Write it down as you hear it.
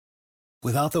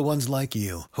Without the ones like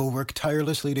you, who work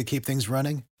tirelessly to keep things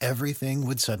running, everything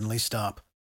would suddenly stop.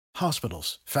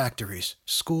 Hospitals, factories,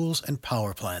 schools, and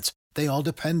power plants, they all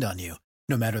depend on you.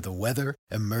 No matter the weather,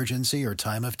 emergency, or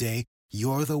time of day,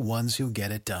 you're the ones who get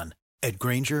it done. At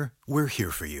Grainger, we're here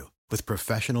for you with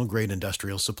professional-grade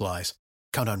industrial supplies.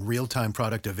 Count on real-time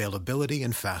product availability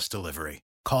and fast delivery.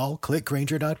 Call,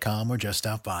 clickgrainger.com, or just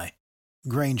stop by.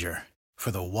 Grainger, for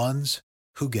the ones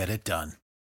who get it done.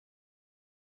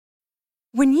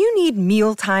 When you need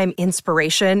mealtime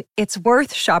inspiration, it's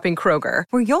worth shopping Kroger,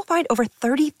 where you'll find over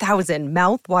 30,000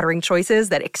 mouth-watering choices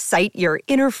that excite your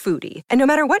inner foodie. And no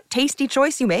matter what tasty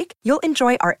choice you make, you'll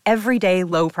enjoy our everyday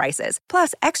low prices,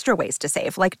 plus extra ways to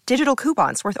save, like digital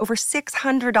coupons worth over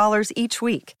 $600 each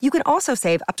week. You can also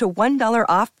save up to $1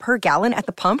 off per gallon at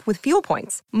the pump with fuel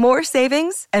points. More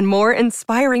savings and more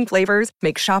inspiring flavors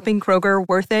make shopping Kroger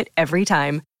worth it every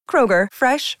time. Kroger,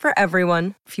 fresh for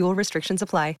everyone. Fuel restrictions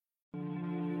apply.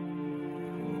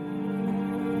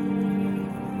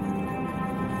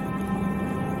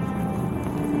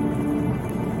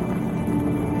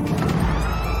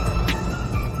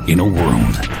 In a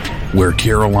world where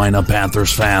Carolina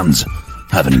Panthers fans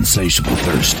have an insatiable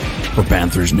thirst for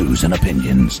Panthers news and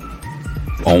opinions,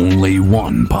 only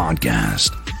one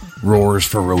podcast roars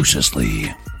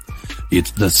ferociously.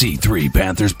 It's the C3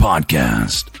 Panthers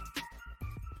Podcast.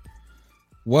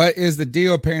 What is the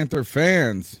deal, Panther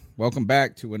fans? Welcome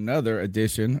back to another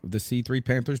edition of the C3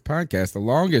 Panthers Podcast, the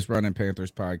longest running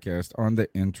Panthers podcast on the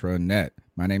intranet.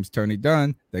 My name's Tony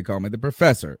Dunn. They call me the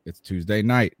Professor. It's Tuesday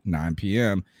night, 9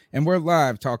 p.m., and we're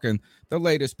live talking the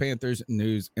latest Panthers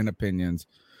news and opinions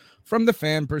from the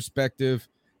fan perspective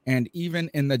and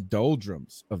even in the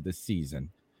doldrums of the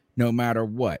season. No matter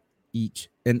what, each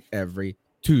and every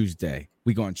Tuesday,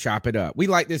 we going to chop it up. We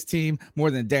like this team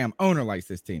more than the damn owner likes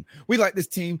this team. We like this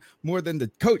team more than the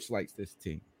coach likes this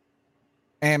team.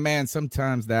 And, man,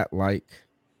 sometimes that like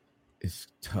is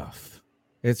tough.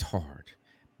 It's hard.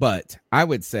 But I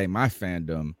would say my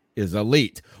fandom is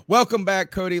elite. Welcome back,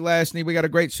 Cody Lashney. We got a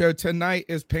great show. Tonight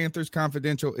is Panthers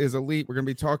Confidential is elite. We're going to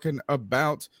be talking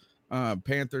about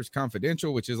Panthers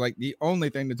Confidential, which is like the only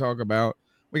thing to talk about.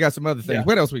 We got some other things. Yeah.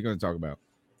 What else are we going to talk about?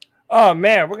 Oh,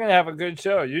 man, we're going to have a good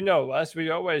show. You know us. We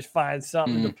always find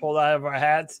something to pull out of our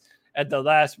hats at the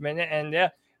last minute. And, yeah,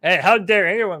 hey, how dare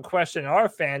anyone question our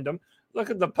fandom? Look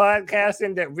at the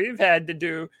podcasting that we've had to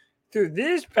do through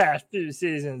these past few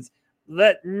seasons.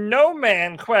 Let no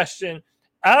man question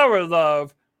our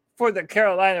love for the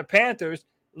Carolina Panthers,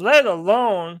 let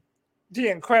alone the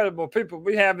incredible people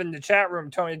we have in the chat room,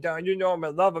 Tony Dunn. You know them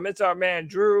and love them. It's our man,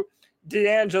 Drew,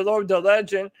 D'Angelo, the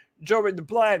legend, Joey the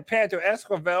Blind Panther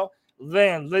Esquivel,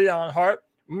 Lynn Leon Hart,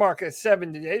 Marcus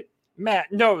 78,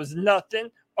 Matt Knows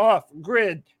Nothing, Off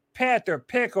Grid, Panther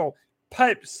Pickle,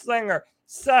 Pipe Slinger,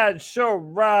 Sideshow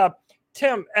Rob,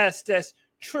 Tim Estes,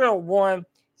 Trill 1,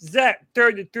 Zach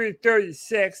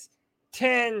 3336,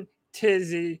 10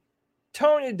 Tizzy,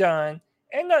 Tony Dunn,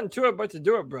 ain't nothing to it but to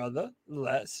do it, brother.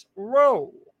 Let's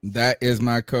roll. That is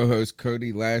my co-host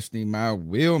Cody Lashney, my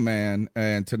wheelman,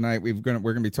 and tonight we're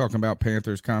gonna be talking about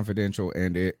Panthers Confidential,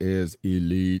 and it is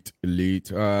elite.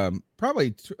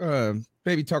 Probably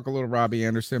maybe talk a little Robbie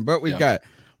Anderson, but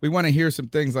we want to hear some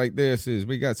things like this.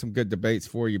 We got some good debates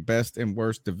for you. Best and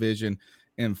worst division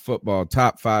in football,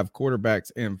 top 5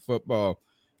 quarterbacks in football.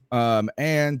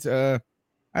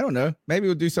 I don't know. Maybe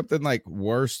we'll do something like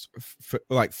worst,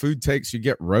 like food takes you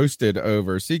get roasted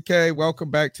over. CK, welcome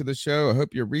back to the show. I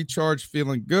hope you're recharged,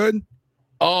 feeling good.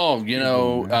 Oh,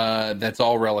 that's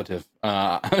all relative,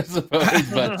 I suppose.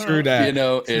 But true that.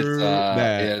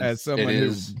 It's as someone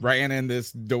who ran in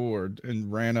this door and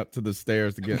ran up to the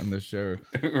stairs to get in the show.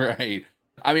 Right.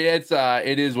 I mean,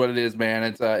 it is what it is, man.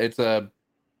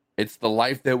 It's the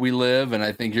life that we live, and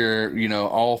I think you're,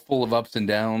 all full of ups and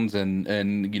downs, and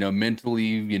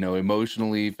mentally,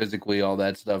 emotionally, physically, all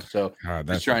that stuff. So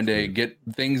just trying to get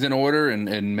things in order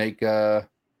and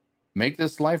make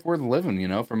this life worth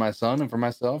living, for my son and for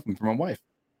myself and for my wife.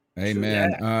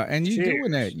 Amen. And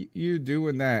you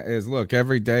doing that is, look,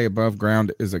 every day above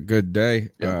ground is a good day.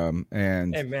 Yep.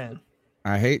 And amen.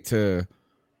 I hate to,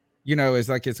 it's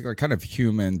like kind of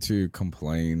human to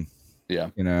complain. Yeah.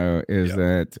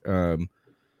 That,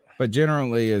 but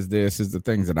generally is the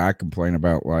things that I complain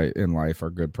about in life are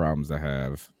good problems to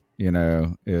have,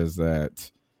 is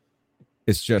that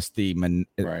it's just the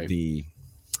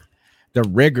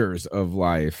rigors of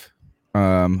life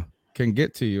can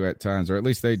get to you at times, or at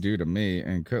least they do to me.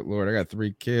 And good Lord, I got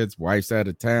 3 kids, wife's out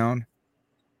of town.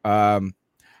 I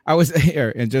was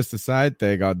here, and just a side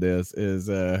thing on this is,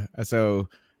 so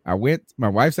my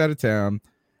wife's out of town.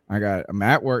 I'm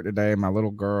at work today. My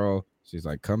little girl, She's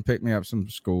like, come pick me up from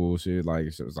school. She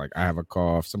was like, I have a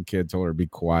cough. Some kid told her to be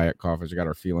quiet, coughing. She got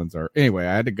her feelings hurt. Anyway,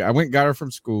 I went and got her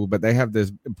from school, but they have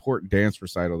this important dance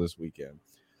recital this weekend.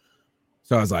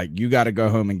 So I was like, you got to go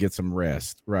home and get some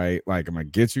rest, right? Like, I'm going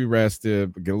to get you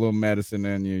rested, get a little medicine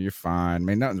in you. You're fine. I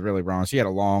mean, nothing's really wrong. She had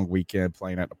a long weekend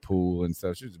playing at the pool and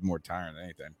stuff. She was more tired than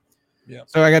anything. Yeah.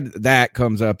 So I got that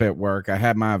comes up at work. I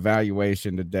had my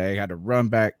evaluation today. I had to run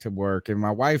back to work, and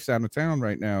my wife's out of town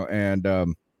right now. And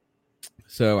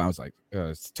so I was like,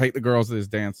 take the girls to this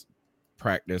dance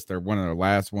practice. They're one of the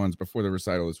last ones before the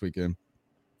recital this weekend.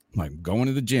 I'm like, going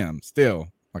to the gym still.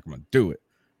 Like, I'm going to do it.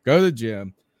 Go to the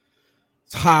gym.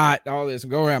 It's hot, all this,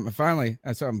 go around. And finally,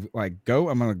 so I'm like,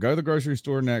 I'm going to go to the grocery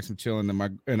store next. I'm chilling.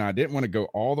 And I didn't want to go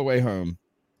all the way home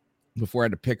before I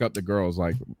had to pick up the girls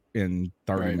like in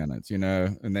 30 minutes, you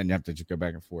know, and then you have to just go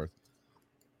back and forth.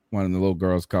 One of the little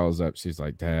girls calls up. She's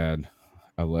like, Dad,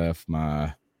 I left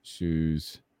my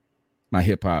shoes, my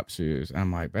hip hop shoes.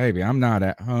 I'm like, baby, I'm not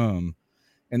at home.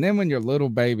 And then when your little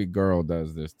baby girl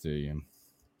does this to you,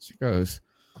 she goes,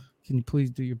 can you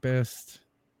please do your best?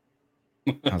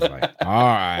 I was like, all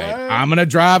right, I'm going to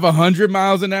drive 100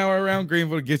 miles an hour around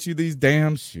Greenville to get you these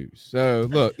damn shoes. So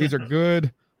look, these are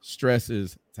good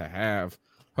stresses to have.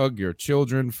 Hug your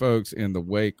children, folks, in the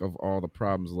wake of all the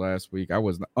problems last week. I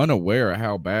was unaware of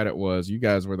how bad it was. You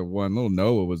guys were the one. Little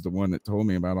Noah was the one that told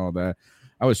me about all that.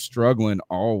 I was struggling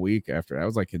all week after that. I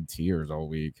was like in tears all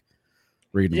week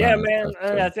reading. Yeah, man. Stuff,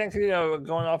 so. I think, you know,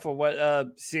 going off of what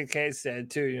CK said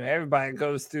too, you know, everybody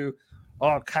goes through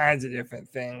all kinds of different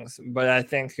things. But I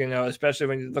think, you know, especially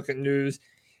when you look at news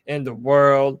in the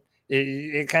world,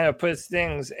 it kind of puts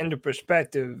things into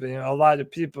perspective. You know, a lot of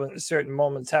people in certain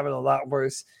moments have it a lot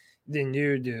worse than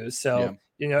you do. So,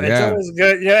 you know, it's always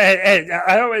good. Hey,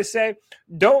 I always say,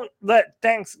 don't let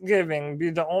Thanksgiving be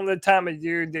the only time of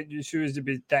year that you choose to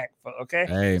be thankful. Okay.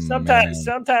 Amen.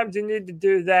 Sometimes you need to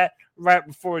do that right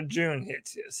before June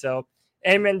hits you. So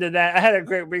amen to that. I had a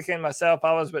great weekend myself.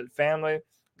 I was with family.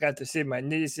 Got to see my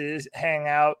nieces, hang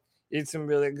out, eat some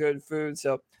really good food.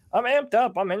 So I'm amped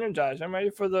up. I'm energized. I'm ready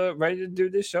to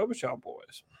do this show with y'all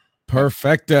boys.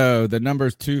 Perfecto. The number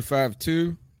is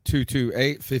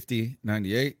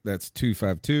 252-228-5098. That's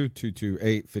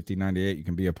 252-228-5098. You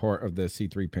can be a part of the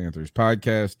C3 Panthers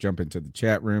podcast. Jump into the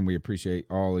chat room. We appreciate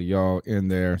all of y'all in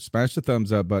there. Smash the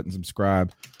thumbs up button,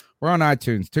 subscribe. We're on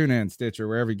iTunes, TuneIn, Stitcher,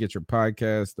 wherever you get your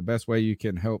podcast. The best way you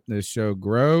can help this show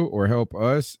grow or help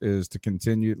us is to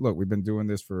continue. Look, we've been doing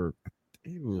this for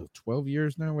 12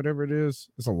 years now, whatever it is.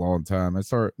 It's a long time.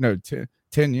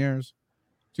 10 years,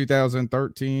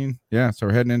 2013. Yeah, so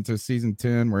we're heading into season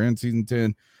 10. We're in season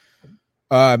 10.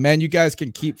 Man, you guys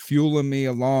can keep fueling me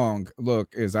along.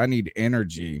 Look, I need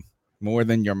energy more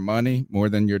than your money, more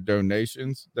than your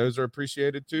donations. Those are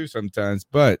appreciated too sometimes,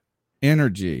 but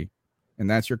energy. And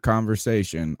that's your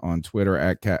conversation on Twitter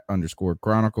at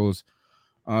 @cat_chronicles.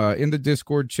 In the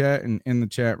Discord chat and in the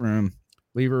chat room,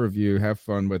 leave a review. Have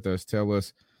fun with us. Tell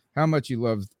us how much you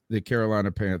love the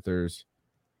Carolina Panthers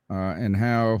and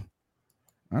how,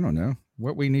 I don't know,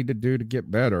 what we need to do to get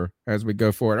better as we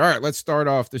go forward. All right, let's start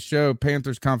off the show.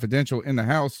 Panthers Confidential in the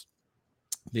house.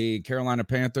 The Carolina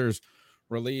Panthers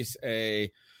release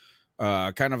a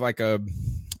kind of like a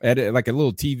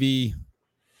little TV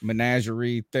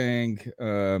menagerie thing.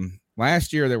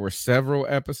 Last year there were several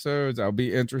episodes. I'll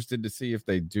be interested to see if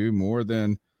they do more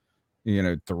than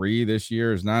 3 this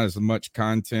year. Is not as much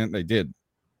content. They did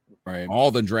all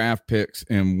the draft picks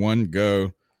in one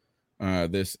go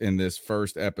this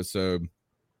first episode.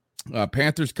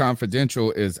 Panthers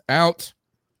Confidential is out.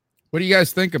 What do you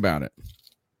guys think about it?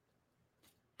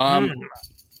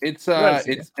 It's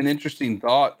an interesting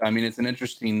thought. I mean, it's an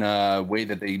interesting way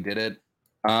that they did it.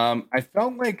 I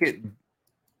felt like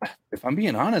if I'm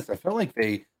being honest, I felt like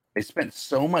they spent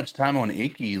so much time on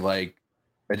Ickey. Like,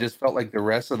 I just felt like the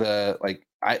rest of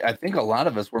I think a lot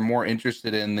of us were more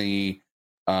interested in the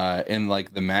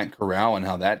Matt Corral and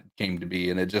how that came to be.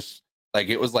 And it just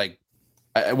it was what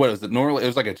was it? Normally it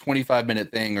was like a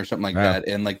 25-minute thing or something like that.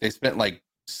 And they spent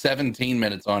 17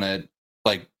 minutes on it,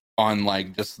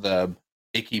 on just the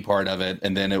Ickey part of it.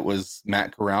 And then it was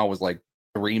Matt Corral was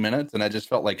 3 minutes, and I just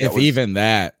felt like even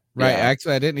that, right? Yeah.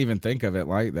 Actually, I didn't even think of it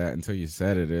like that until you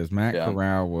said it. Is Matt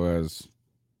Corral was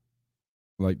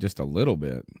just a little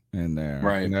bit in there,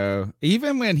 right?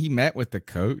 Even when he met with the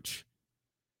coach,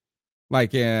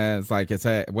 it's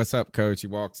hey, what's up, coach? He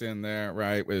walks in there,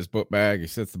 right, with his book bag. He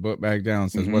sets the book bag down,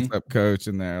 and says, "What's up, coach?"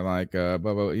 And they're blah,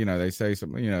 blah, they say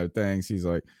some, things. He's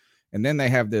like, and then they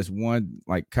have this one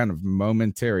kind of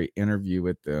momentary interview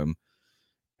with them,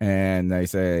 and they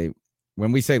say,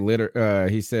 when we say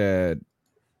he said,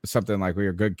 something like we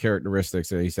are good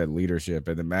characteristics, and he said leadership,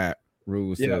 and then Matt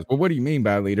Rule says, Yeah. well, what do you mean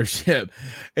by leadership?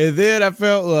 And then I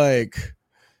felt like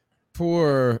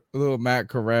poor little Matt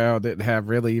Corral didn't have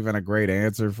really even a great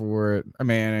answer for it. I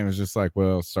mean, it was just like,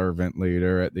 well, servant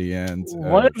leader at the end.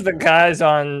 One of the guys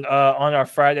on our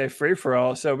Friday free for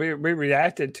all, so we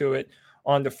reacted to it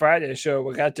on the Friday show.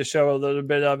 We got to show a little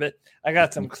bit of it. I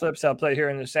got some clips I'll play here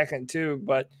in a second too,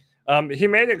 but he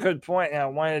made a good point, and I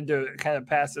wanted to kind of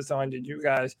pass this on to you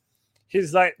guys.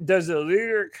 He's like, does a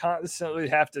leader constantly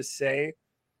have to say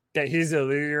that he's a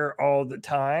leader all the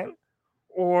time?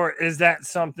 Or is that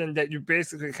something that you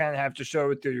basically kind of have to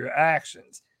show through your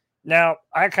actions? Now,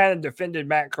 I kind of defended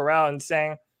Matt Corral in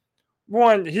saying,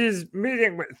 one, he's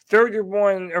meeting with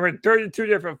 32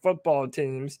 different football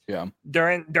teams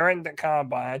during the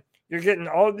combine. You're getting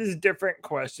all these different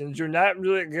questions. You're not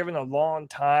really given a long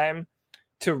time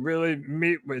to really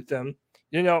meet with them.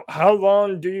 How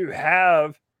long do you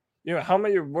have? How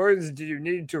many words do you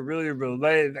need to really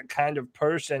relay the kind of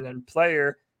person and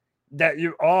player that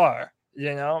you are?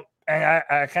 And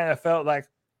I kind of felt like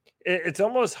it's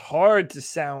almost hard to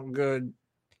sound good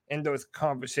in those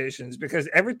conversations because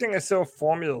everything is so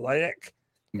formulaic.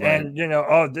 Right.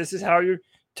 And, this is how you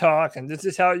talk and this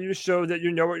is how you show that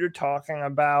you know what you're talking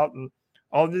about and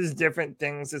all these different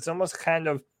things. It's almost kind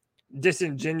of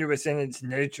disingenuous in its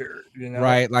nature,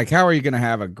 Right. Like, how are you going to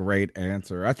have a great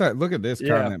answer? I thought, look at this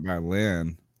comment by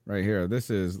Lynn right here. This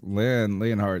is Lynn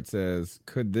Leonhardt says,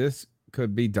 could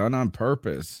be done on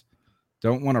purpose?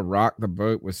 Don't want to rock the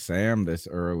boat with Sam this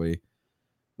early.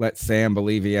 Let Sam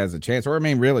believe he has a chance. Or, I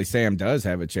mean, really, Sam does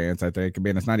have a chance, I think. I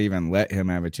mean, it's not even let him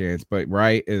have a chance. But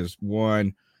right is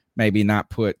one, maybe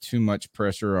not put too much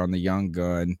pressure on the young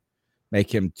gun,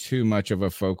 make him too much of a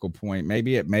focal point.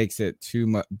 Maybe it makes it too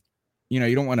much.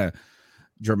 You don't want to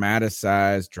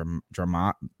dramatize the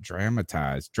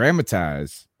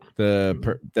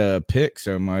pick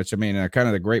so much. I mean, kind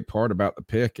of the great part about the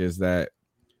pick is that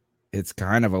it's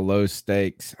kind of a low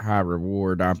stakes, high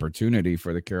reward opportunity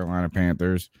for the Carolina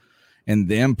Panthers, and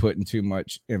them putting too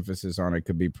much emphasis on it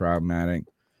could be problematic.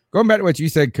 Going back to what you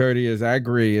said, Cody, is I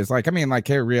agree. It's like, I mean, like,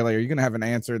 hey, really, are you going to have an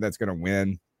answer that's going to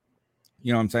win?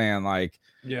 You know what I'm saying? Like,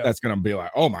 that's going to be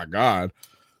like, oh my God.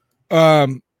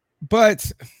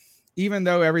 But even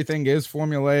though everything is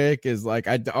formulaic, is like,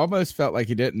 I almost felt like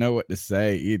he didn't know what to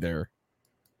say either.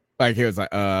 Like, he was like,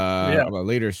 about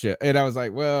leadership. And I was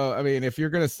like, well, I mean, if you're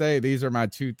going to say these are my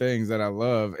two things that I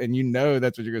love, and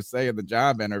that's what you're going to say in the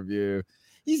job interview,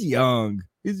 he's young.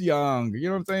 You know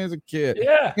what I'm saying? As a kid.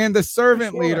 Yeah. And the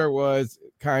servant leader was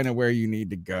kind of where you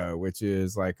need to go, which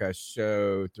is like a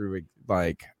show through,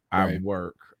 like, I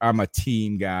work. I'm a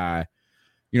team guy.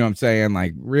 You know what I'm saying?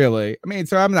 Like, really? I mean,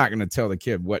 so I'm not going to tell the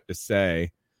kid what to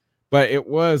say, but it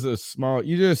was a small, I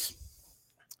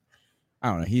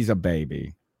don't know. He's a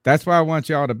baby. That's why I want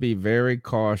y'all to be very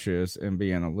cautious and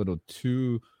being a little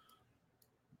too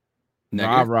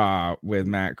rah-rah with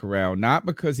Matt Corral. Not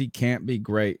because he can't be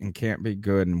great and can't be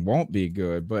good and won't be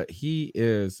good, but he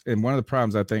is. And one of the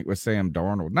problems I think with Sam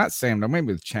Darnold, not Sam,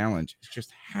 maybe the challenge, it's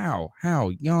just how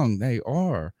young they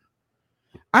are.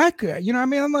 I could,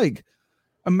 I'm like,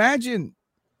 imagine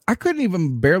I couldn't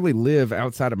even barely live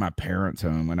outside of my parents'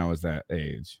 home when I was that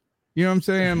age. You know what I'm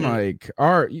saying? Like,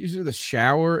 usually the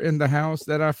shower in the house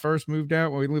that I first moved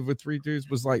out when we lived with three dudes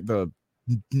was like the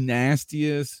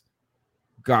nastiest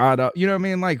you know what I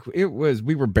mean? Like, we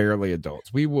were barely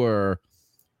adults. We were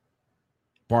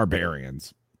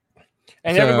barbarians.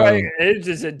 And everybody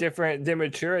ages at different, they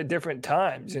mature at different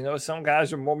times. Some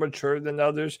guys are more mature than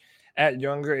others at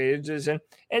younger ages. And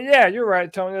yeah, you're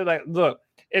right, Tony. Like, look,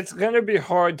 it's going to be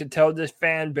hard to tell this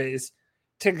fan base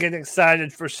to get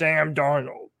excited for Sam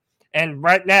Darnold. And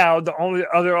right now, the only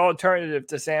other alternative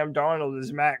to Sam Darnold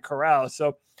is Matt Corral.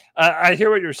 So I hear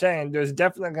what you're saying. There's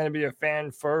definitely going to be a fan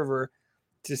fervor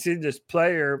to see this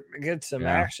player get some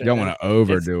action. You don't want to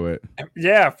overdo it.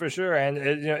 Yeah, for sure. And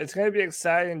it's going to be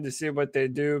exciting to see what they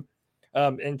do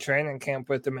in training camp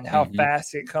with him and how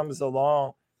fast it comes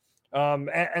along.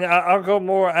 And I'll go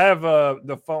more. I have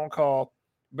the phone call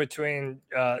between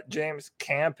James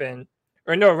Campen,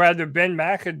 Ben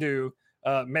McAdoo,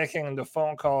 making the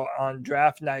phone call on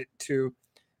draft night to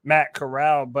Matt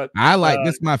Corral. But I like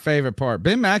this is my favorite part.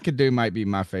 Ben McAdoo might be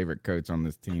my favorite coach on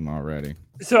this team already.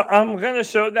 So I'm gonna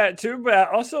show that too, but I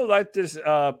also like this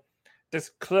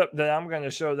clip that I'm gonna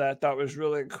show that I thought was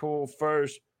really cool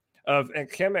first of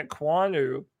Ikem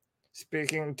Ekwonu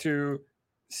speaking to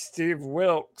Steve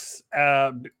Wilks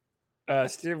after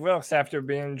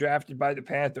being drafted by the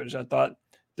Panthers. I thought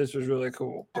this was really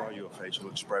cool. Saw your facial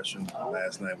expression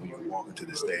last night when you were walking to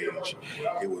the stage.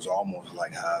 It was almost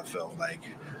like how I felt like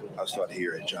I started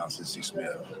here at Johnson C.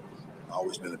 Smith.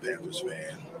 Always been a Panthers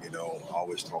fan,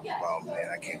 always talking about, man,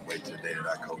 I can't wait till the day that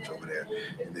I coach over there.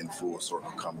 And then full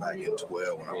circle come back in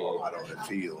 12 when I roll out on the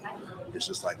field. It's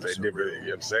just like they did,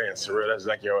 I'm saying, surreal. That's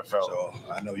exactly how it felt. So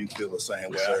I know you feel the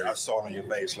same way. I saw it on your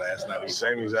face last night.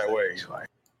 Same exact way.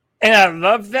 And I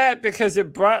love that because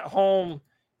it brought home,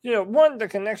 one, the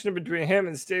connection between him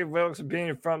and Steve Wilkes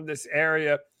being from this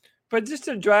area, but just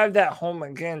to drive that home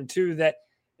again, too, that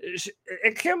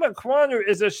Ikem Ekwonu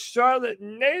is a Charlotte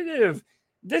native.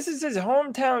 This is his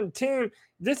hometown team.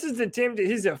 This is the team that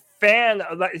he's a fan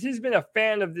of. Like, he's been a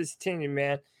fan of this team,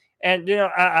 man. And,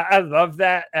 I love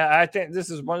that. I think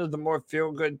this is one of the more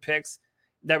feel-good picks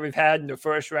that we've had in the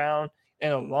first round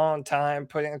in a long time,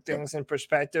 putting things in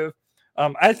perspective.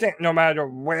 I think no matter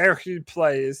where he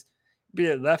plays, be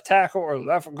it left tackle or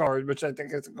left guard, which I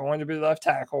think is going to be left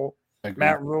tackle,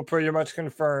 Matt Rule pretty much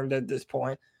confirmed at this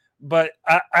point. But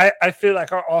I feel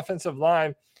like our offensive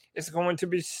line is going to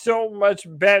be so much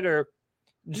better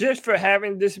just for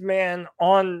having this man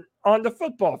on the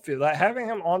football field. Like, having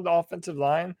him on the offensive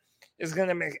line is going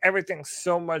to make everything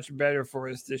so much better for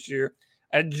us this year.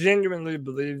 I genuinely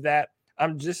believe that.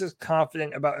 I'm just as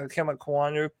confident about Ikem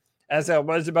Ekwonu as I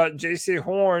was about J.C.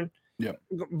 Horn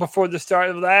before the start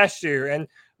of last year. And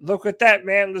look what that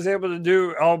man was able to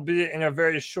do, albeit in a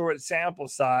very short sample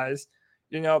size.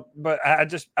 But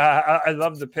I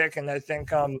love the pick, and I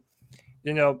think Ikem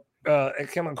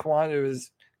Ekwonu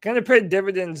is going to pay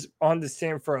dividends on this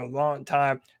team for a long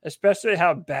time, especially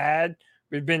how bad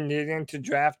we've been needing to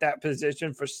draft that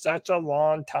position for such a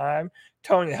long time.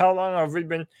 Tony, how long have we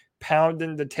been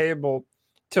pounding the table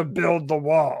to build the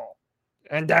wall?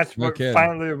 And that's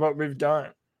finally what we've done.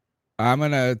 I'm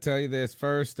gonna tell you this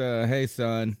first. Hey,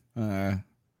 son.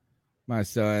 My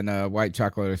son, White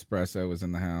Chocolate Espresso, was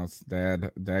in the house.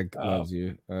 Dad loves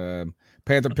you.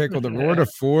 Panther Pickle, the Roar to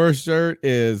 4 shirt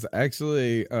is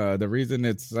actually the reason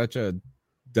it's such a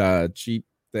cheap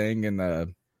thing in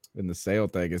the sale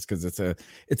thing is because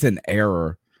it's an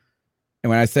error. And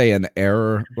when I say an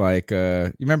error, like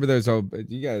you remember those old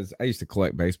you guys? I used to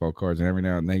collect baseball cards, and every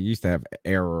now and then they used to have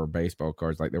error baseball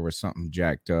cards, like there was something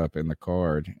jacked up in the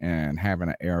card, and having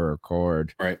an error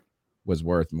card was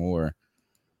worth more.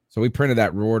 So we printed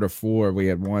that Roar to 4. We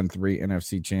had won 3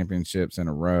 NFC championships in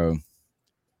a row,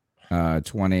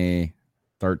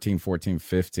 2013, 14,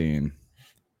 15.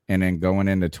 And then going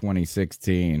into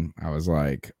 2016, I was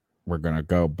like, we're going to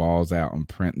go balls out and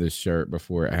print this shirt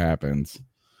before it happens.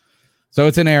 So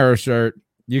it's an error shirt.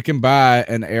 You can buy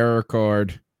an error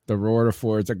card, the Roar to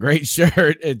 4. It's a great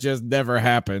shirt. It just never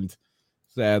happened,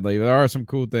 sadly. There are some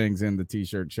cool things in the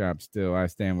T-shirt shop still. I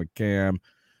stand with Cam.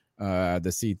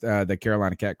 The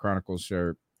Carolina Cat Chronicles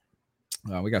shirt.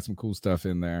 We got some cool stuff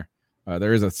in there.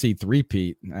 There is a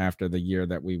C3-peat after the year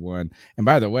that we won. And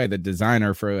by the way, the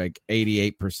designer for like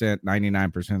 88%,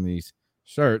 99% of these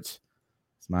shirts,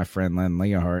 it's my friend Lynn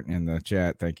Leahart in the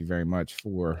chat. Thank you very much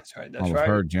for all of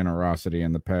her generosity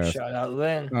in the past. Shout out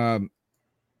Lynn.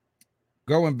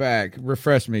 Going back,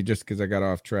 refresh me just because I got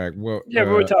off track. Well, we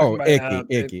were talking about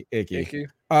Icky.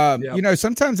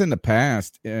 Sometimes in the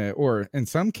past, or in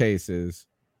some cases,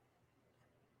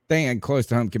 staying close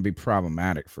to home can be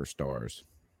problematic for stars.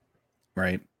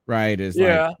 Right. Is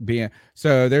like being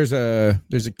so. There's a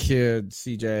kid,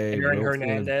 CJ Aaron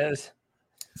Hernandez,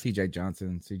 CJ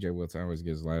Johnson, CJ Wilson. I always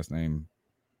get his last name.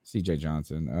 CJ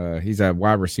Johnson. He's a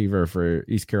wide receiver for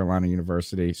East Carolina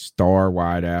University, star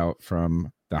wideout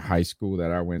from the high school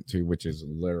that I went to, which is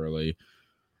literally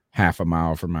half a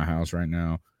mile from my house right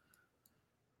now.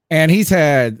 And he's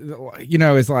had,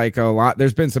 it's like a lot.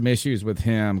 There's been some issues with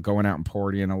him going out and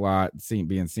partying a lot,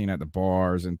 being seen at the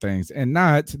bars and things. And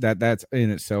not that that's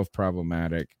in itself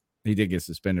problematic. He did get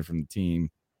suspended from the team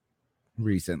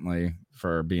recently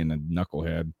for being a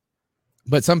knucklehead.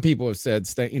 But some people have said,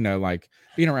 like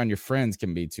being around your friends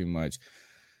can be too much.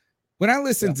 When I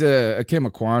listen to Ikem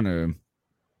Ekwonu,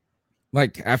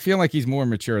 like I feel like he's more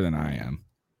mature than I am.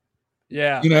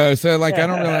 Yeah. So like I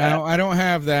don't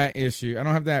have that issue. I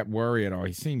don't have that worry at all.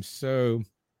 He seems so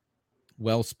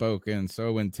well-spoken,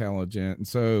 so intelligent, and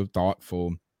so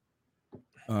thoughtful.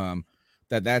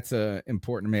 That's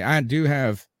important to me. I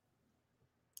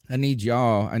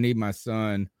need my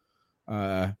son,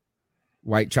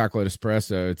 White Chocolate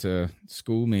Espresso, to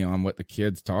school me on what the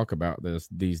kids talk about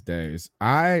these days.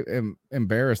 I am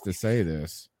embarrassed to say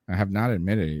this. I have not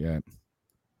admitted it yet.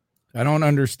 I don't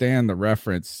understand the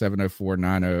reference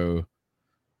 70490.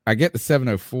 I get the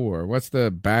 704. What's the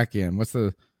back end? What's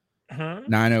the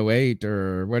 908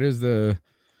 or what is the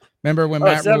Remember when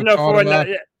Matt Rule called him up?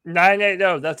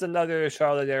 980. That's another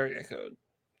Charlotte area code.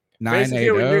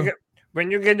 980. When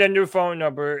you get a new phone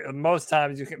number, most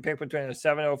times you can pick between a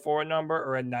 704 number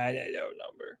or a 980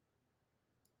 number.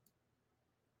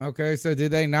 Okay, so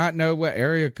did they not know what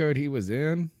area code he was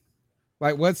in?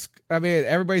 Like,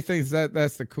 everybody thinks that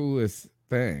that's the coolest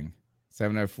thing.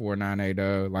 704,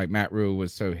 980. Like, Matt Rule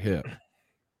was so hip.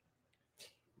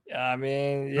 I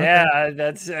mean, yeah,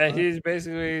 that's he's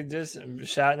basically just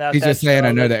shouting out. He's just saying,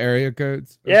 I know the area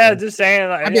codes. Yeah, Okay. just saying.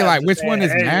 Like, I'd be like, which one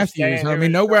is hey, Matthews? I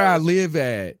mean, know where I live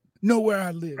at. Know where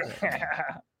I live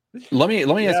at. Let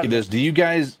me ask you this: do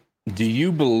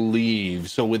you believe?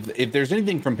 So, if there's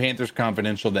anything from Panthers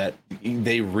Confidential that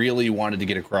they really wanted to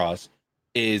get across,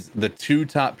 is the two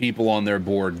top people on their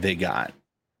board they got,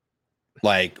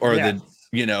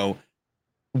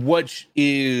 which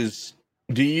is.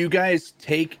 Do you guys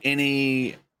take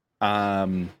any?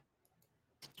 Do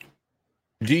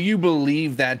you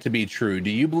believe that to be true? Do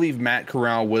you believe Matt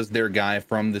Corral was their guy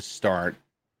from the start,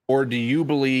 or do you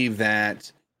believe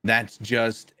that that's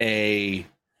just a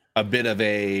bit of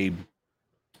a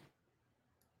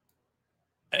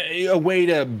way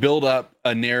to build up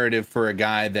a narrative for a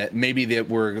guy that maybe they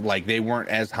weren't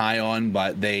as high on,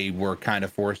 but they were kind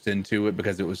of forced into it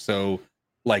because it was so.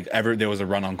 There was a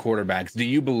run on quarterbacks. Do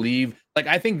you believe?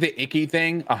 I think the Icky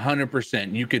thing,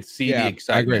 100%. You could see the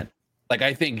excitement.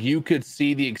 I think you could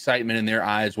see the excitement in their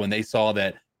eyes when they saw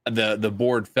that the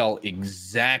board fell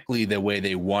exactly the way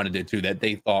they wanted it to. That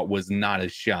they thought was not a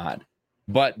shot.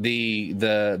 But the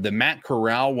Matt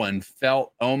Corral one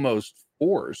felt almost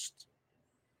forced.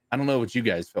 I don't know what you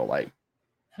guys feel like.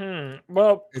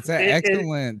 Well, it's an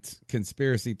excellent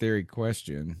conspiracy theory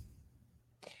question.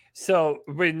 So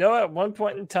we know at one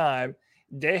point in time,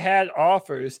 they had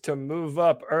offers to move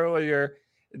up earlier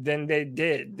than they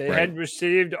did. They had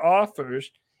received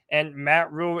offers, and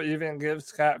Matt Rule even gives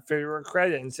Scott Fitterer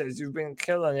credit and says, "You've been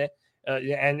killing it."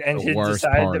 And the he worst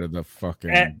decided part of the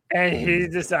fucking and he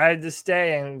decided to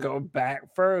stay and go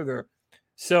back further.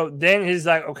 So then he's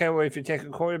like, "Okay, well, if you take a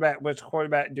quarterback, which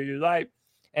quarterback do you like?"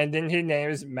 And then he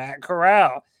names Matt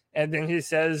Corral, and then he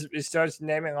starts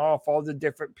naming off all the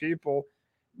different people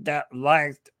that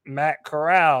liked Matt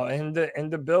Corral in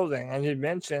the building, and he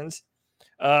mentions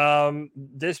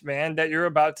this man that you're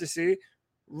about to see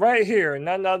right here,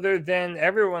 none other than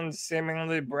everyone's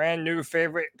seemingly brand new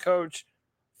favorite coach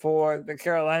for the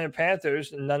Carolina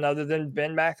Panthers, none other than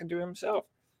Ben McAdoo himself.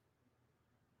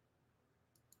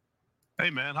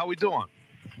 Hey man, how we doing?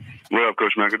 What up,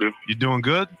 Coach McAdoo? You doing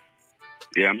good?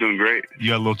 Yeah, I'm doing great. You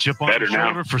got a little chip on your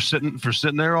shoulder for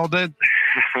sitting there all day?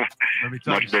 Let me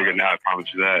tell Much bigger now, I promise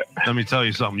you that. Let me tell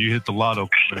you something. You hit the lotto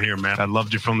here, man. I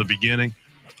loved you from the beginning.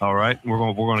 All right, we're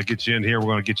gonna get you in here. We're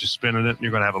gonna get you spinning it. And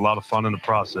you're gonna have a lot of fun in the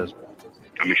process.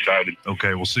 I'm excited.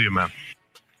 Okay, we'll see you, man.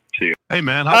 See you. Hey,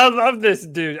 man. I love this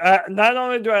dude. Not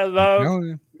only do I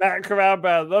love Matt Corral,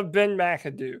 but I love Ben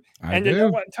McAdoo. You know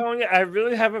what, Tony? I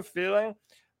really have a feeling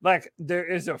like there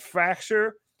is a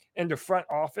fracture in the front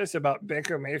office about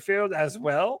Baker Mayfield as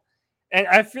well. And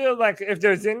I feel like if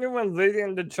there's anyone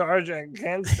leading the charge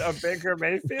against a Baker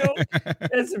Mayfield,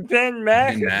 it's Ben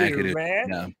McAdoo,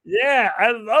 man. Yeah,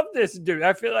 I love this dude.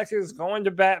 I feel like he's going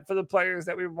to bat for the players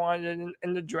that we wanted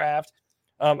in the draft.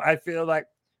 I feel like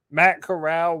Matt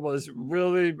Corral was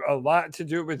really a lot to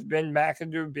do with Ben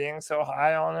McAdoo being so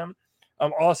high on him.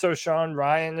 Also, Sean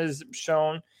Ryan is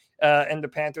shown in the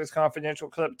Panthers Confidential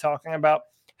clip talking about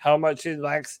how much he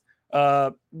likes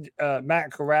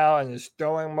Matt Corral and his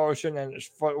throwing motion and his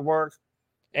footwork.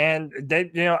 And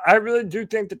they, I really do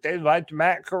think that they liked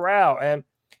Matt Corral. And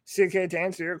CK, to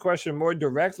answer your question more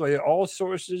directly, all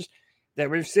sources that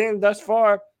we've seen thus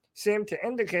far seem to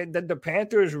indicate that the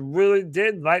Panthers really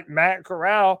did like Matt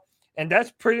Corral, and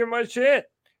that's pretty much it.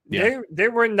 Yeah. They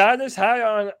were not as high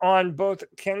on both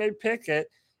Kenny Pickett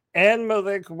and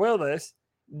Malik Willis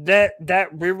that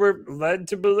we were led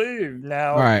to believe.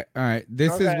 Now, all right.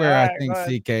 This is where I think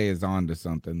CK is on to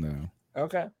something, though.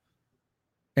 Okay.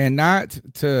 And I'm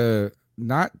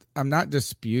not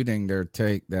disputing their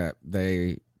take that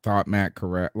they thought Matt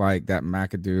Corral, like that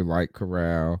McAdoo liked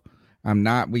Corral. I'm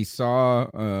not. We saw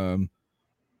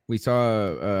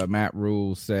Matt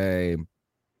Rule say,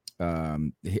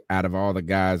 out of all the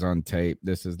guys on tape,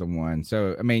 this is the one.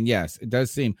 So, I mean, yes, it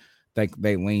does seem like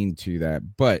they lean to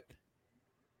that, but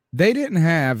they didn't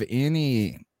have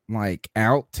any like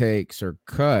outtakes or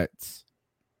cuts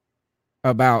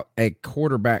about a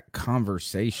quarterback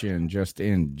conversation just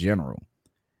in general.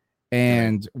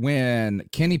 And when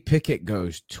Kenny Pickett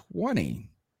goes 20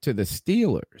 to the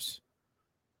Steelers,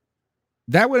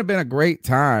 that would have been a great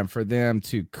time for them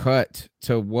to cut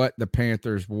to what the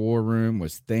Panthers war room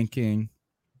was thinking.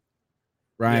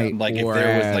 Right. Yeah, like or if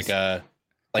there was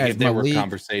as if there Malik, were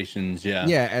conversations. Yeah.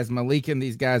 Yeah. As Malik and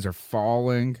these guys are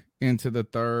falling into the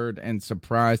third and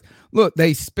surprised. Look,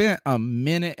 they spent a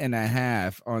minute and a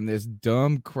half on this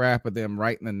dumb crap of them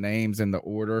writing the names in the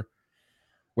order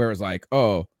where it's like,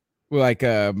 oh, like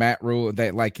Matt Rule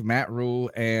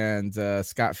and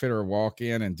Scott Fitter walk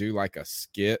in and do like a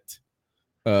skit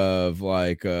of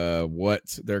like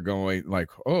what they're going,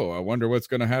 like, oh, I wonder what's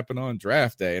going to happen on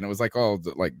draft day. And it was like all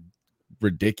like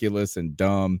ridiculous and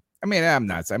dumb. I mean,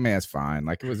 that's fine.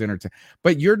 Like, it was entertaining.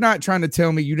 But you're not trying to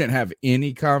tell me you didn't have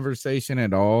any conversation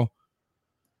at all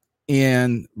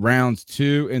in rounds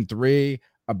 2 and 3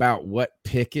 about what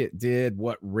Pickett did,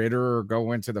 what Ritter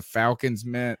going to the Falcons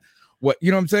meant, what, you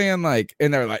know what I'm saying? Like,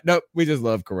 and they're like, nope, we just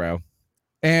love Corral.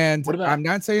 And I'm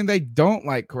not saying they don't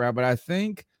like Corral, but I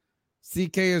think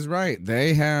CK is right.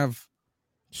 They have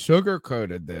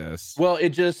sugar-coated this. Well,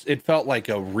 it felt like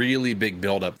a really big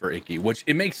buildup for Ickey, which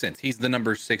it makes sense. He's the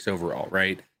number 6 overall,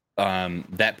 right?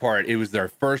 That part, it was their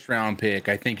first round pick.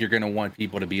 I think you're going to want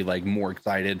people to be like more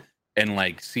excited and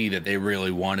like see that they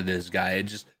really wanted this guy. It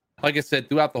just, like I said,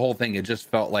 throughout the whole thing, it just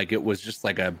felt like it was just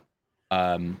like a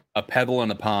pebble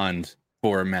in a pond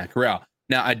for Matt Corral.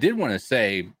 Now, I did want to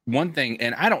say one thing,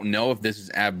 and I don't know if this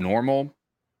is abnormal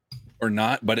or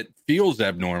not, but it feels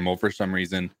abnormal for some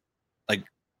reason. Like,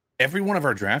 every one of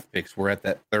our draft picks were at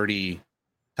that 30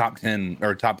 top 10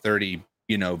 or top 30,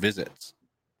 visits,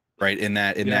 right? In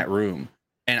that room.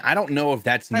 And I don't know if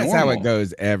that's normal. How it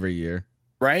goes every year.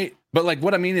 Right. But like,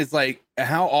 what I mean is like,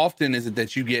 how often is it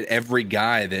that you get every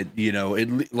guy that,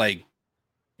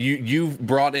 you've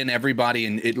brought in everybody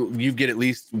and you get at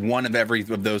least one of every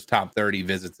of those top 30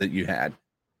 visits that you had.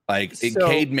 Like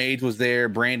Cade Mays was there.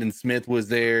 Brandon Smith was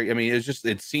there. I mean,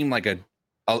 it seemed like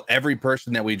every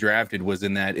person that we drafted was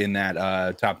in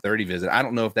that top 30 visit. I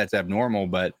don't know if that's abnormal,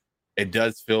 but it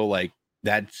does feel like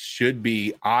that should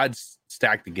be odds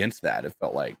stacked against that. It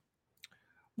felt like.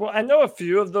 Well, I know a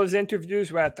few of those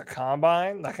interviews were at the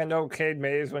combine. Like, I know Cade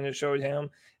Mays, when it showed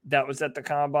him, that was at the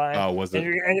combine. Oh, was it?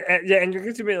 And you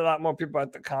get to meet a lot more people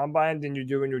at the combine than you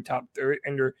do in your top 30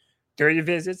 and your 30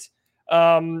 visits.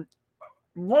 One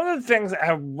of the things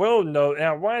I will note, and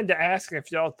I wanted to ask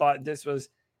if y'all thought this was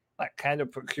like kind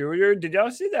of peculiar. Did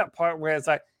y'all see that part where it's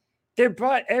like they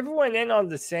brought everyone in on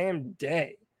the same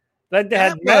day? Like they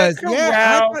had Matt Corral.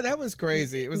 I thought that was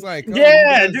crazy. It was like, dude,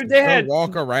 they had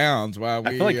walk arounds while we.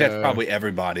 I feel like that's probably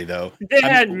everybody though. They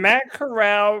had Matt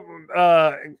Corral,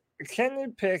 Kenny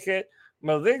Pickett,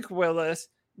 Malik Willis.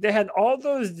 They had all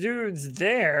those dudes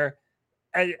there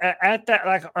at that,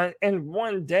 like in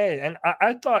one day. And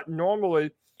I thought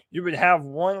normally you would have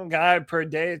one guy per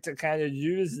day to kind of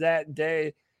use that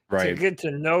day to get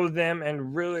to know them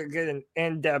and really get an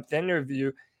in-depth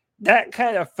interview. That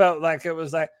kind of felt like it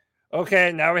was like,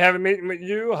 okay, now we have a meeting with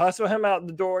you, hustle him out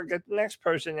the door, get the next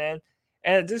person in.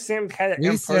 And it just seemed kind of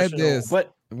impersonal. Said this,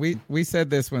 but we said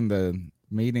this when the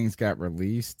meetings got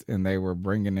released and they were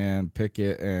bringing in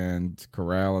Pickett and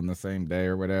Corral on the same day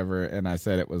or whatever. And I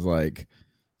said it was like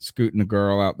scooting a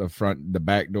girl out the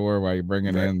back door while you're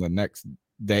bringing in the next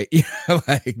date.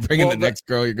 Like bringing the next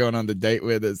girl you're going on the date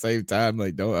with at the same time.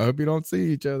 Like, I hope you don't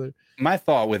see each other. My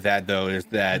thought with that though is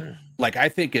that like I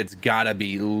think it's gotta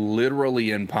be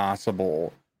literally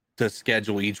impossible to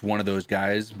schedule each one of those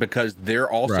guys because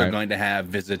they're also going to have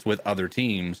visits with other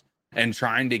teams and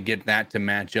trying to get that to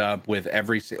match up with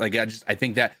every like I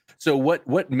think that so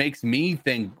what makes me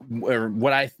think or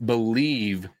what I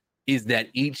believe is that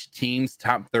each team's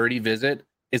top 30 visit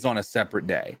is on a separate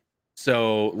day.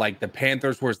 So like the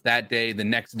Panthers was that day, the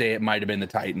next day it might have been the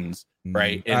Titans,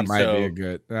 right? That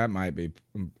might be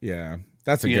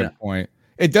that's a good point.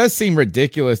 It does seem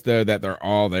ridiculous though that they're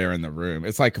all there in the room.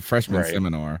 It's like a freshman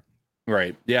seminar.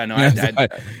 Right. Yeah, no,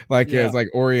 it's like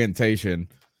orientation.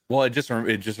 Well, it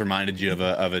just reminded you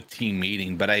of a team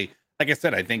meeting, but like I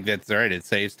said, I think that's right. It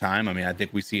saves time. I mean, I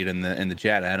think we see it in the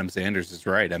chat. Adam Sanders is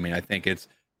right. I mean, I think it's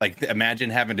like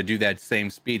imagine having to do that same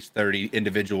speech 30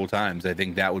 individual times. I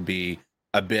think that would be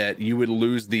a bit. You would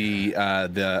lose the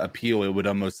appeal. It would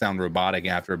almost sound robotic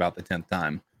after about the 10th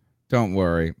time. Don't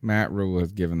worry, Matt Rule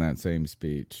has given that same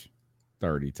speech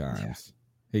 30 times.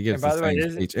 Yeah. He gives the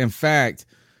same speech. In fact,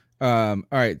 all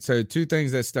right. So 2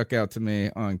 things that stuck out to me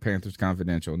on Panthers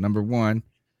Confidential. Number 1,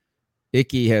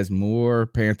 Ickey has more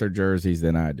Panther jerseys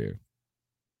than I do.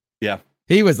 Yeah.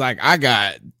 He was like, I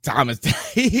got Thomas.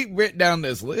 He went down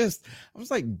this list. I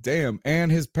was like, damn. And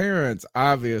his parents,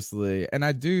 obviously. And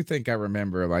I do think I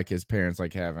remember like his parents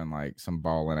like having like some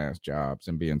balling ass jobs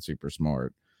and being super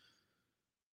smart.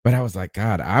 But I was like,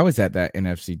 God, I was at that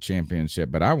NFC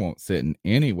championship, but I won't sit in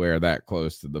anywhere that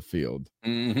close to the field.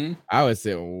 Mm-hmm. I was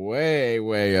sitting way,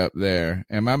 way up there.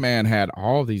 And my man had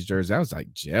all these jerseys. I was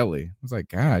like jelly. I was like,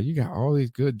 God, you got all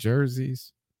these good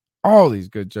jerseys,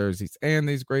 and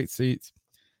these great seats.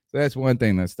 So that's one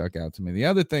thing that stuck out to me. The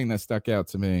other thing that stuck out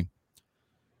to me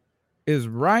is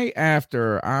right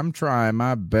after I'm trying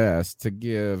my best to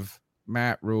give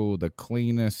Matt Rule the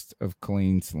cleanest of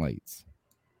clean slates.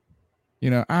 You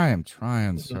know, I am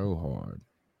trying so hard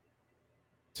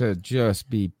to just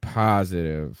be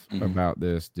positive about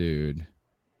this dude.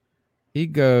 He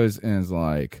goes and is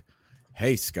like,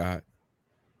 hey, Scott,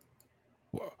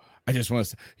 I just want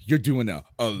to say, you're doing an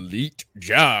elite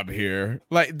job here.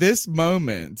 Like this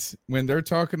moment when they're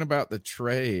talking about the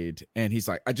trade, and he's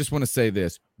like, I just want to say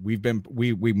this. We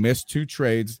missed 2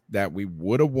 trades that we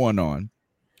would have won on,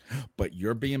 but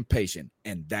you're being patient,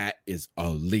 and that is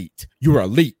elite. You're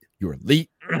elite. You're elite.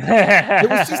 It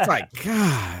was just like,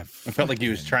 God. I felt like he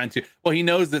was trying to. Well, he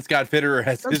knows that Scott Fitterer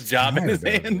has his job in his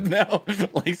hand now.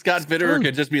 Like Scott Fitterer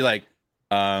could just be like,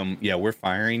 yeah, we're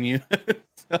firing you.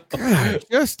 God,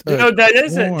 just that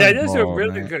is a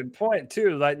really good point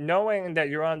too. Like knowing that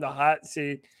you're on the hot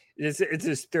seat, it's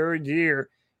his 3rd year.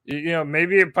 You know,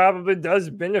 maybe it probably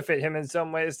does benefit him in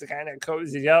some ways to kind of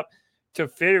cozy up to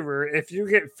Fitterer. If you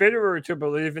get Fitterer to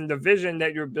believe in the vision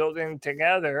that you're building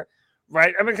together.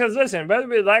 Right, because listen, whether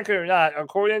we like it or not,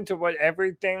 according to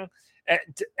everything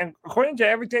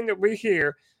that we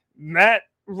hear, Matt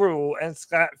Rule and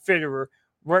Scott Fitterer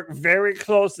work very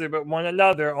closely with one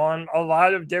another on a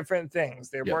lot of different things.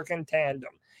 They work in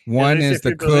tandem. One is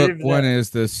the cook, one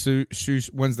is the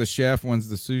one's the chef, one's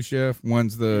the sous chef,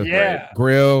 one's the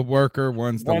grill worker,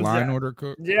 one's the line order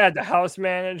cook. Yeah, the house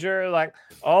manager, like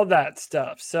all that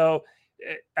stuff. So,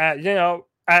 you know.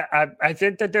 I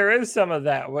think that there is some of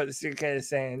that, what CK is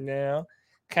saying, you know,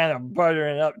 kind of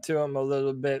buttering up to him a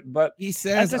little bit. But he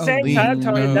says at the same time,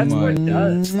 Tony, that's what he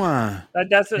does.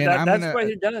 That's what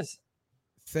he does.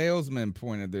 Salesman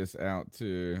pointed this out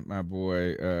to my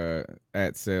boy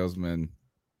at Salesman.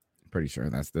 Pretty sure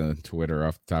that's the Twitter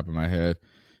off the top of my head.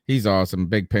 He's awesome,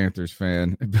 big Panthers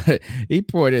fan. But he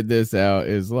pointed this out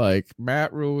is like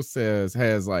Matt Rule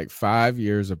has like 5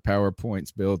 years of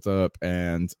PowerPoints built up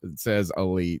and it says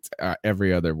elite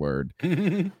every other word.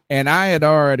 And I had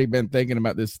already been thinking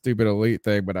about this stupid elite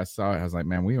thing, but I saw it. I was like,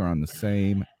 man, we were on the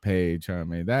same page. I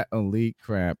mean, that elite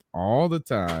crap all the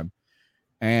time.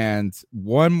 And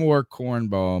one more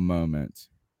cornball moment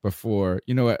before,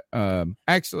 you know what?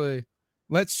 Actually,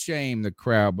 let's shame the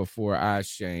crowd before I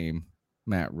shame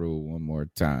Matt Rule one more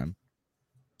time.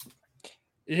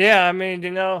 Yeah, I mean, you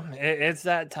know, it's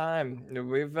that time.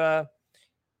 We've got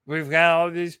all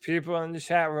these people in the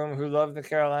chat room who love the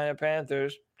Carolina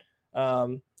Panthers,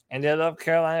 and they love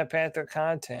Carolina Panther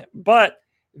content. But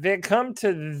they come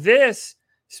to this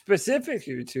specific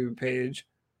YouTube page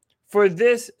for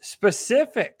this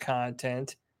specific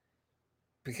content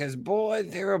because, boy,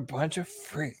 they're a bunch of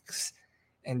freaks,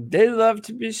 and they love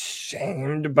to be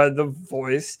shamed by the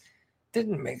voice that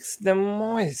makes them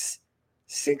moist.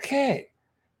 CK,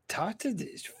 talk to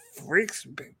these freaks,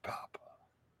 Big Papa.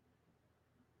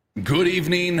 Good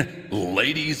evening,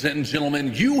 ladies and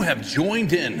gentlemen. You have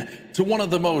joined in to one of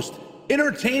the most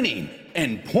entertaining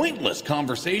and pointless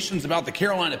conversations about the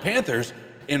Carolina Panthers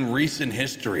in recent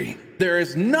history. There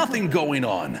is nothing going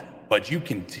on, but you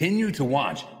continue to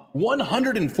watch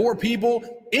 104 people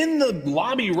in the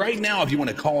lobby right now, if you want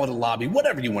to call it a lobby,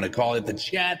 whatever you want to call it, the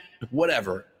chat,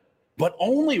 whatever. But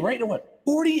only right now,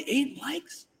 48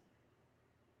 likes?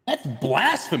 That's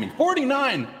blasphemy.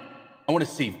 49. I want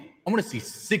to see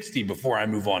 60 before I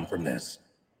move on from this.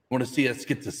 I want to see us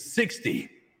get to 60.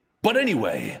 But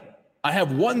anyway, I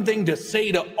have one thing to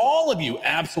say to all of you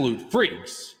absolute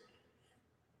freaks.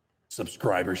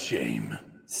 Subscriber shame.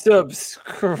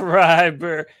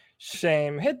 Subscriber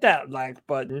shame. Hit that like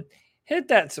button. Hit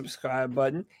that subscribe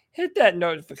button. Hit that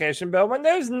notification bell when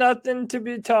there's nothing to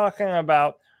be talking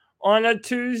about. On a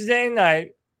Tuesday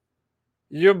night,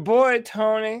 your boy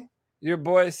Tony, your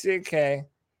boy CK,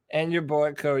 and your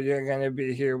boy Cody are going to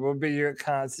be here. We'll be your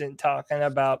constant talking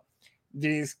about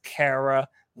these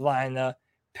Carolina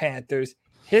Panthers.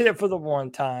 Hit it for the one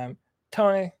time.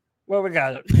 Tony, what we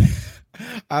got up there?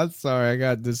 I'm sorry, I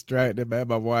got distracted, man.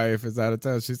 My wife is out of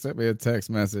town. She sent me a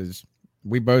text message.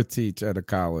 We both teach at a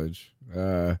college,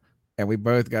 and we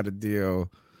both got a deal.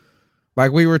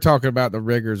 Like we were talking about the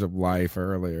rigors of life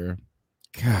earlier.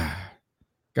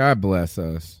 God bless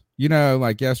us. You know,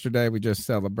 like yesterday, we just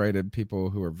celebrated people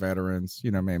who are veterans.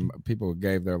 You know, I mean, people who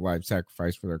gave their life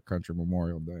sacrifice for their country,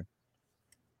 Memorial Day.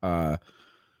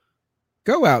 Go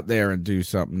Go out there and do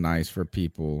something nice for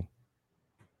people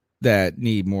that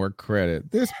need more credit.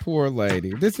 This poor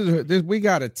lady. We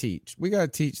got to teach. We got to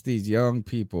teach these young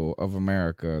people of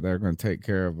America that are going to take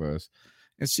care of us.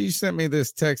 And she sent me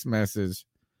this text message,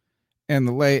 and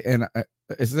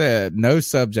it said no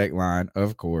subject line,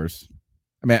 of course.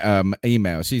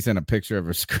 Email. She sent a picture of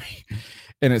her screen,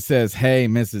 and it says, "Hey,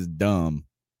 Mrs. Dumb,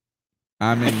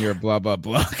 I'm in your blah blah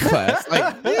blah class."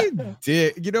 Like,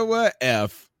 you know what?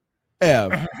 F,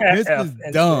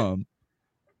 Mrs. Dumb.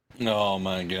 Oh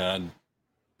my God.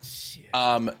 Shit.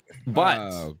 But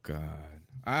oh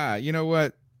God. You know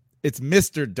what? It's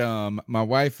Mr. Dumb. My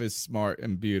wife is smart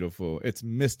and beautiful. It's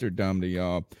Mr. Dumb to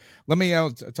y'all. Let me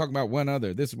talk about one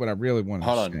other. This is what I really want to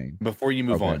say. Hold on. Before you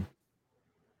move on.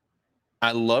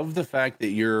 I love the fact that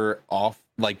your off,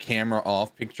 like camera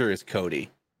off picture is Cody.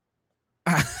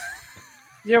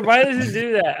 Yeah, why does it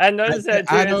do that? I noticed that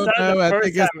too. I don't know. I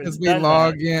think it's because we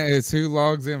log in. It's who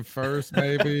logs in first,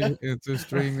 maybe into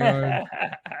StreamYard.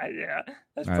 Yeah,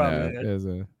 that's probably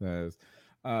it.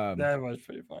 That was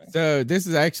pretty funny. So this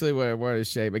is actually what I wanted to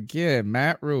say. Again,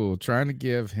 Matt Rule trying to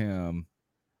give him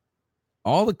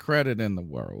all the credit in the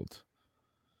world.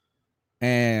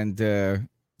 And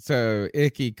so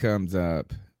Icky comes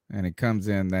up, and he comes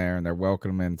in there, and they're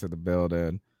welcoming him into the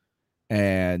building.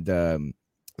 And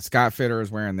Scott Fitter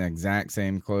is wearing the exact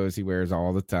same clothes he wears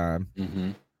all the time,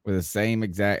 with the same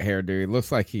exact hairdo. He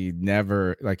looks like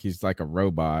he's like a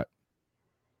robot.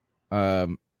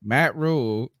 Matt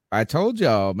Rule, I told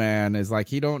y'all, man, is like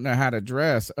he don't know how to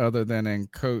dress other than in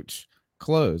coach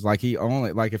clothes. Like he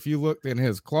only, like if you looked in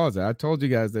his closet, I told you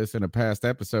guys this in a past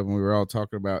episode when we were all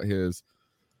talking about his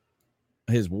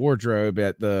wardrobe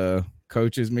at the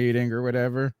coaches meeting or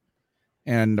whatever.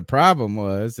 And the problem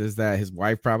is that his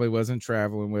wife probably wasn't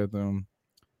traveling with him,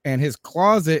 and his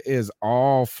closet is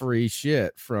all free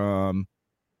shit from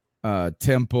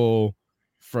Temple,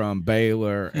 from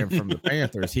Baylor, and from the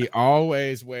Panthers. He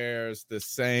always wears the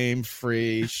same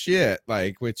free shit,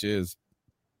 like, which is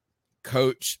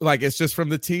coach, like it's just from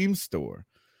the team store.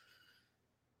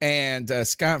 And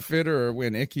Scott Fitter,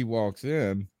 when Icky walks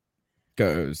in,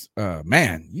 goes,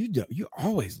 "Man, you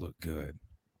always look good.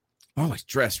 Always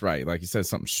dressed right." Like he says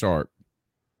something sharp.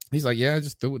 He's like, "Yeah, I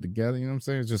just threw it together." You know what I'm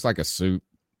saying? It's just like a suit.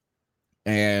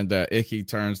 And Icky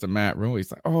turns to Matt Rule.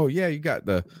 He's like, "Oh yeah, you got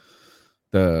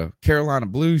the Carolina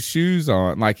Blues shoes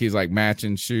on." Like he's like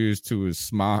matching shoes to his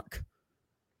smock.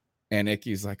 And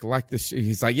Icky's like the shoe.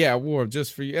 He's like, "Yeah, I wore them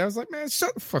just for you." I was like, "Man,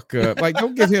 shut the fuck up. Like,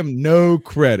 don't give him no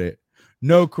credit.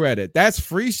 No credit. That's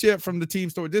free shit from the team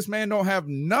store. This man don't have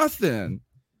nothing.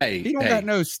 Hey, he don't got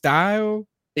no style."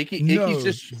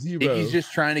 Icky's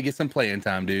just trying to get some playing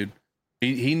time, dude.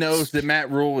 He knows that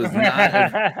Matt Rule is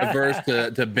not averse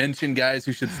to benching guys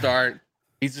who should start.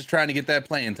 He's just trying to get that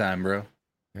playing time, bro.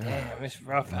 Damn, it's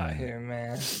rough out here,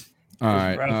 man. All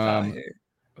right.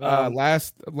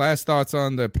 Last thoughts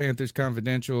on the Panthers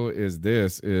Confidential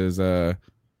is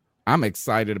I'm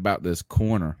excited about this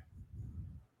corner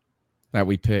that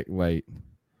we picked late.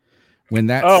 When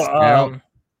that scout,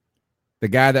 the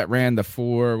guy that ran the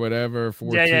 4 whatever,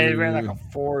 4 he ran like a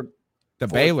 4. The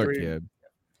 4, Baylor 3. Kid.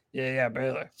 Yeah,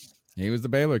 Baylor. He was the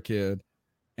Baylor kid,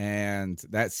 and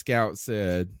that scout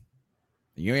said,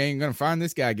 "You ain't gonna find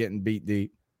this guy getting beat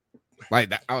deep." Like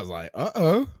that, I was like,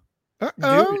 "Uh-oh."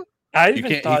 I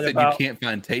even thought you can't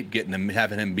find tape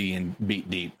having him being beat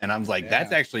deep, and I was like,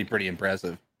 "That's actually pretty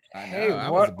impressive." Hey,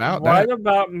 what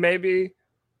about maybe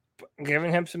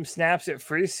giving him some snaps at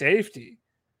free safety?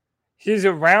 He's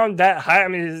around that height. I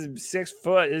mean, he's 6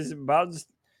 foot. Is about,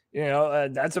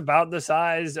 that's about the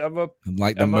size of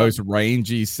the most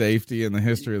rangy safety in the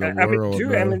history of the world.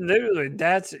 I mean, literally,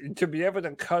 that's to be able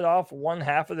to cut off one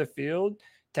half of the field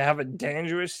to have a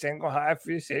dangerous single high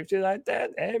free safety like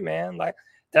that. Hey, man, like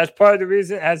that's part of the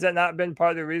reason. Has that not been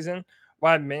part of the reason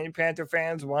why many Panther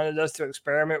fans wanted us to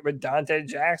experiment with Dante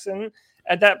Jackson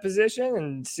at that position?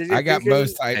 And I got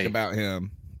most hyped about him.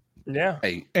 Yeah.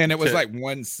 Hey, and it was like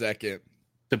 1 second.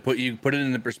 To put it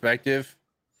into perspective,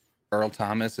 Earl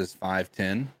Thomas is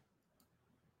 5'10",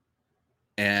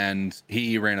 and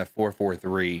he ran a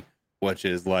 4.43, which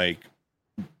is like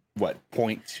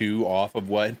 0.2 off of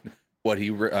what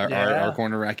he our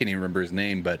corner. I can't even remember his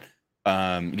name, but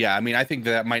I mean, I think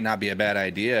that might not be a bad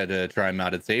idea to try him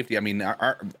out at safety. I mean,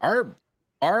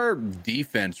 our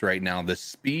defense right now, the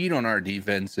speed on our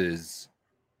defense is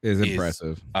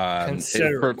impressive.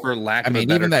 For lack of a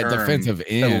better even that term, defensive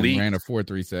end elite. ran a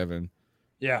 4.37.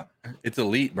 Yeah, it's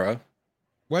elite, bro.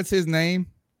 What's his name?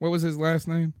 What was his last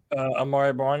name?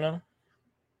 Amari Barno.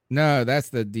 No, that's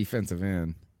the defensive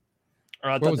end.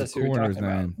 What was the corner's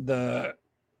name? The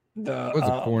what's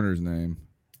the corner's name?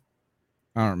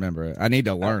 I don't remember it. I need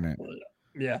to learn it.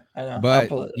 Yeah, I know.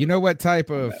 But you know what type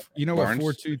of what Barnes?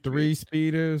 4.23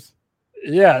 speed is?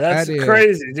 Yeah, that's That is-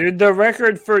 crazy, dude. The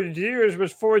record for years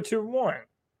was 4.21.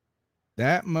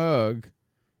 That mug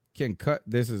can cut.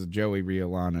 This is a Joey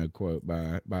Riolano quote,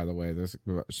 by the way. This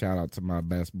shout out to my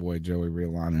best boy Joey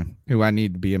Riolano, who I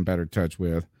need to be in better touch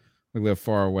with. We live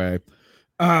far away.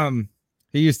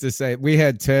 He used to say we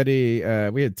had Teddy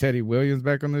Williams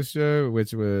back on this show,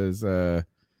 which was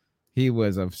he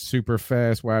was a super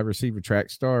fast wide receiver track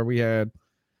star we had.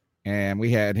 And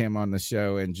we had him on the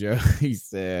show, and Joe, he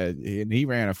said, and he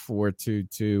ran a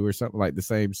 4.22 or something like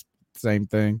the same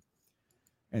thing.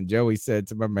 And Joey said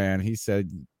to my man, he said,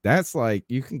 that's like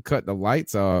you can cut the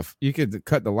lights off. You could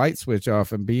cut the light switch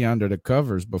off and be under the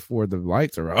covers before the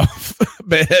lights are off.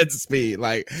 Bed speed.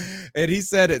 And he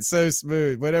said it so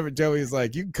smooth. Whatever Joey's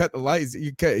like, you can cut the lights,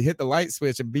 hit the light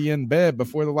switch and be in bed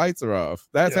before the lights are off.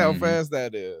 That's how fast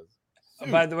that is.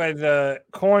 By the way, the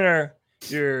corner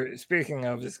you're speaking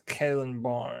of is Kalen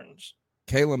Barnes.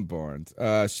 Kalen Barnes.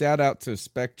 Shout out to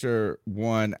Spectre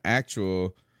One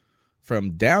Actual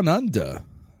from Down Under.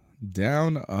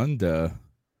 Down Under.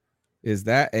 Is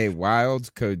that a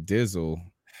wild codizzle?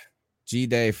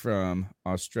 G-Day from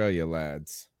Australia,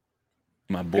 lads.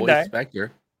 My boy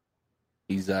Spectre.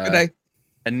 He's Good day.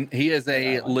 And he is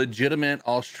a legitimate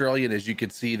Australian, as you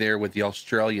could see there with the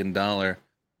Australian dollar.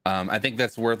 I think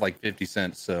that's worth like 50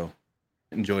 cents. So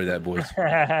enjoy that, boys.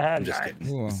 I'm just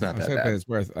kidding. Well, It's not I that was bad. hoping it's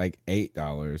worth like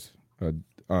 $8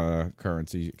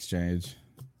 currency exchange.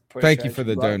 Thank you for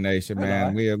the donation,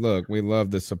 man. We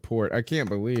love the support. I can't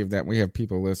believe that we have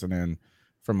people listening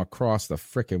from across the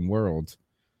freaking world.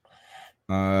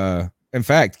 In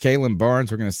fact, Kalen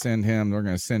Barnes, we're gonna send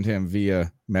him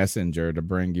via Messenger to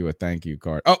bring you a thank you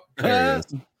card. Oh, there he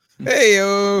is. Hey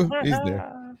yo, he's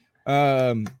there.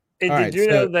 Hey, did you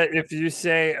know that if you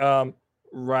say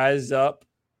rise up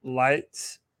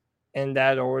lights in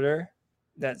that order,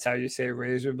 that's how you say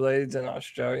razor blades in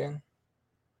Australian?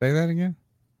 Say that again.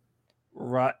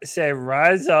 Say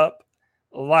rise up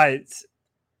lights.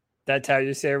 That's how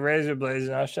you say razor blades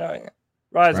in Australian.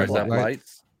 Rise up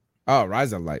lights. Oh,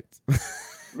 rise up lights.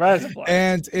 Rise up lights.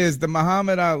 And is the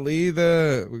Muhammad Ali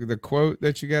the quote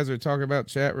that you guys are talking about,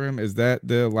 chat room? Is that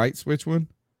the light switch one?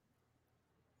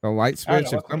 The light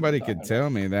switch. If somebody could tell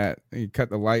me that you cut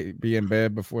the light, be in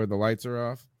bed before the lights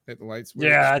are off. Hit the light switch.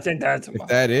 Yeah, I think that's if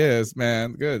that is,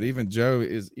 man, good. Even Joe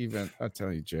is I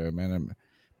tell you, Joe, man, I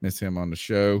miss him on the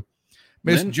show.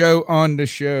 Miss Joe on the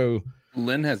show.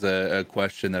 Lynn has a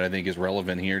question that I think is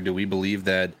relevant here. Do we believe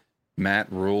that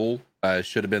Matt Rule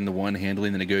should have been the one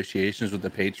handling the negotiations with the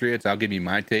Patriots? I'll give you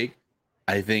my take.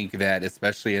 I think that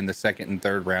especially in the second and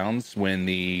third rounds when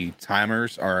the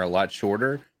timers are a lot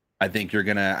shorter, I think you're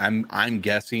gonna. I'm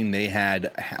guessing they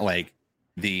had like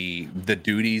the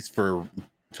duties for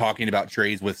talking about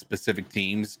trades with specific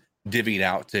teams divvied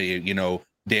out to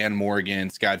Dan Morgan,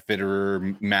 Scott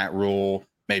Fitterer, Matt Rule,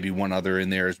 maybe one other in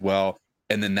there as well.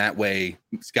 And then that way,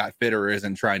 Scott Fitterer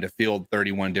isn't trying to field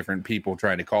 31 different people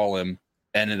trying to call him,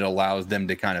 and it allows them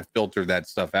to kind of filter that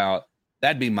stuff out.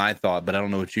 That'd be my thought, but I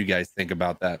don't know what you guys think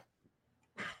about that.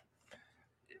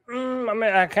 I mean,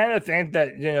 I kind of think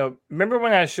that, remember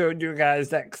when I showed you guys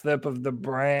that clip of the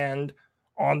brand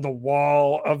on the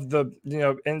wall of the,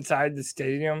 inside the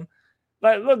stadium?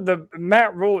 Like, look, the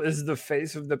Matt Rule is the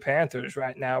face of the Panthers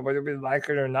right now, whether we like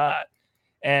it or not.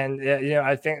 And,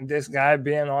 I think this guy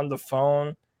being on the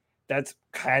phone, that's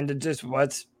kind of just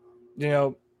what's,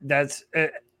 that's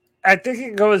it. I think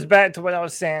it goes back to what I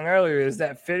was saying earlier, is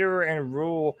that Fitterer and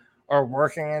Rule are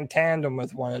working in tandem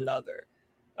with one another.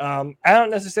 I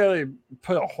don't necessarily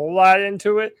put a whole lot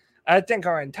into it. I think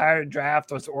our entire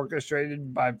draft was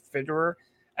orchestrated by Fitterer.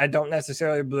 I don't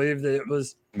necessarily believe that it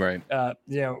was right.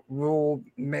 Rule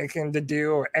making the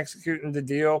deal or executing the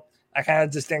deal. I kind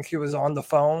of just think he was on the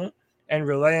phone and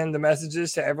relaying the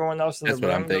messages to everyone else in the room.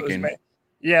 That's what I'm thinking.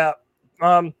 Yeah.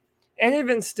 And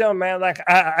even still, man, like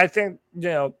I think,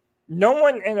 no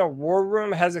one in a war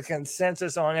room has a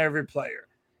consensus on every player.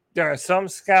 There are some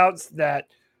scouts that,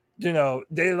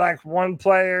 they like one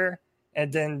player,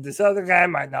 and then this other guy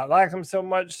might not like him so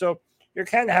much. So you're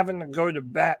kind of having to go to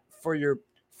bat for your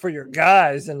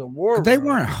guys in the war room. They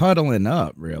weren't huddling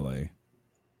up, really.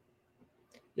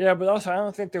 Yeah, but also I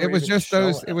don't think they were. It was just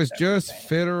those. It was just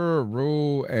Fitterer,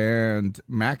 Rule, and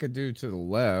McAdoo to the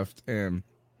left. And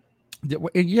do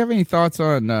you have any thoughts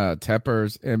on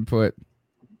Tepper's input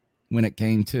when it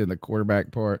came to the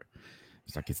quarterback part?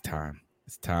 It's like it's time.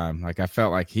 It's time. Like I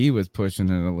felt like he was pushing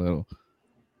it a little.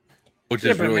 Which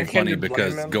is really funny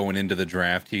because going into the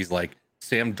draft, he's like,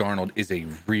 Sam Darnold is a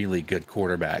really good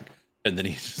quarterback. And then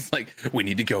he's just like, we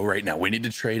need to go right now. We need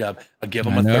to trade up. I'll give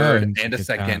him I a know, third and and a get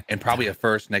second down. and probably a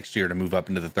first next year to move up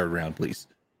into the third round, please.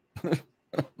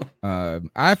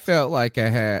 I felt like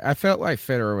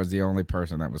Federer was the only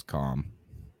person that was calm.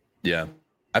 Yeah.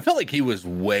 I felt like he was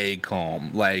way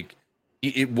calm. Like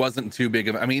it wasn't too big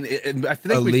of, I mean, I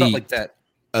think we felt like that.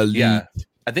 Yeah.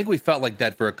 I think we felt like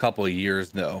that for a couple of years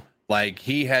though. Like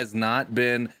he has not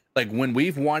been, like when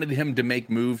we've wanted him to make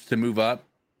moves to move up,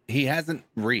 he hasn't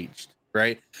reached,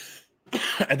 right?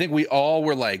 I think we all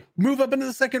were like, move up into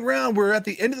the second round. We're at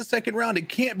the end of the second round. It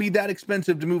can't be that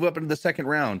expensive to move up into the second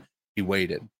round. He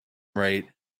waited, right?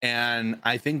 And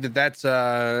I think that's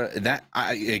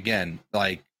again,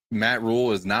 like Matt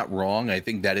Rule is not wrong. I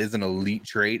think that is an elite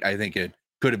trait. I think it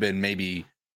could have been maybe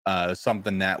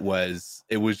something that was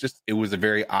a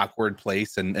very awkward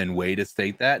place and way to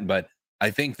state that, but I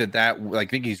think I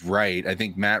think he's right. I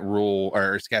think Matt Rule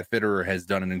or Scott Fitterer has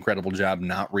done an incredible job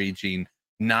not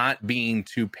being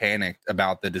too panicked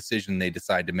about the decision they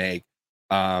decide to make.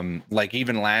 Like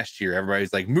even last year,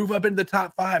 everybody's like, move up into the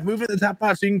top 5, move into the top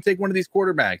 5 so you can take one of these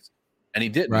quarterbacks. And he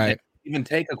didn't even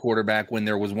take a quarterback when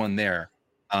there was one there.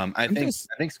 I think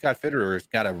Scott Fitterer has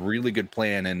got a really good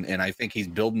plan, and I think he's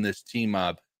building this team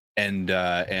up, and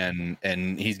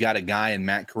he's got a guy in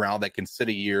Matt Corral that can sit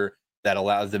a year that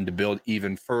allows them to build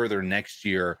even further next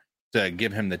year to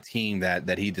give him the team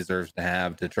that he deserves to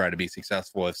have to try to be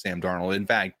successful if Sam Darnold, in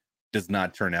fact, does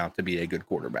not turn out to be a good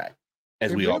quarterback,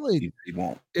 as we all believe he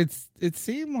won't. It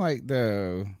seemed like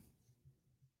though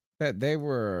that they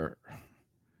were,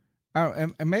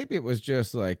 and maybe it was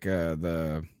just like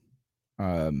the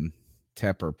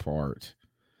Tepper part,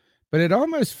 but it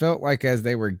almost felt like as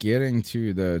they were getting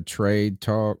to the trade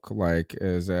talk, like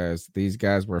as these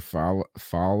guys were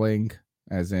falling,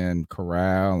 as in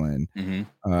Corral and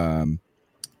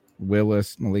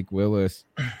Malik Willis,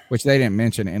 which they didn't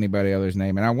mention anybody else's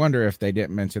name. And I wonder if they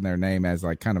didn't mention their name as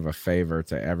like kind of a favor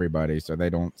to everybody, so they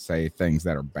don't say things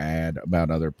that are bad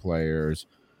about other players.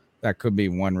 That could be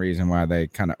one reason why they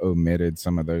kind of omitted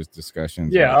some of those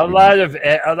discussions. Yeah, a lot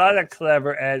of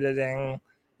clever editing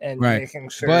and making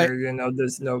sure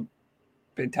there's no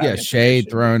big time. Yeah, shade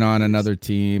thrown on another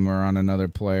team or on another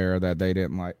player that they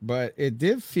didn't like. But it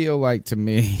did feel like to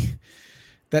me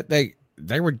that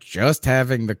they were just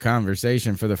having the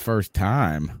conversation for the first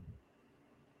time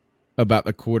about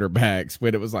the quarterbacks,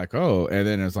 when it was like, oh, and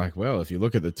then it's like, well, if you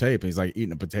look at the tape, he's like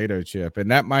eating a potato chip, and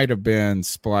that might have been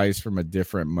spliced from a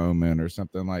different moment or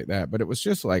something like that. But it was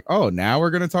just like, oh, now we're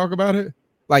gonna talk about it.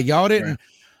 Like y'all didn't.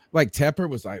 Like Tepper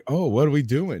was like, oh, what are we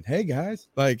doing? Hey guys,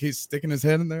 like he's sticking his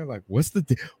head in there, like, what's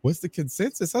the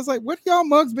consensus? I was like, what y'all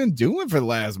mugs been doing for the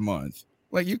last month?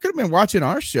 Like you could have been watching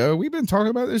our show. We've been talking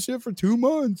about this shit for 2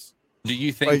 months. Do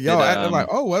you think like y'all acting like,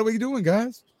 oh, what are we doing,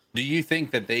 guys? Do you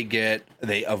think that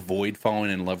they avoid falling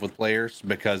in love with players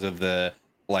because of the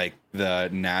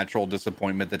natural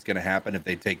disappointment that's going to happen if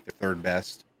they take the third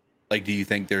best? Like, do you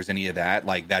think there's any of that?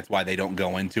 Like, that's why they don't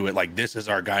go into it like, this is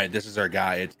our guy, this is our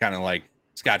guy. It's kind of like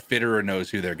Scott Fitterer knows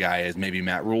who their guy is. Maybe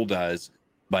Matt Rule does,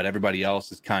 but everybody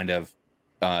else is kind of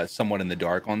somewhat in the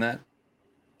dark on that.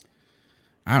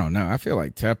 I don't know. I feel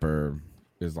like Tepper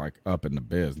is like up in the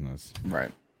business.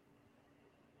 Right.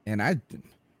 And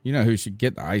you know who should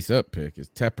get the ice up pick is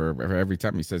Tepper every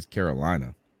time he says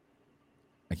Carolina.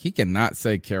 Like he cannot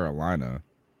say Carolina,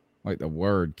 like the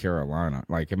word Carolina.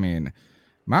 Like, I mean,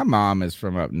 my mom is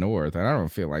from up north, and I don't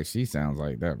feel like she sounds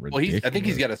like that. Ridiculous. Well, I think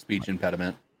he's got a speech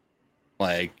impediment.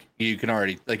 Like you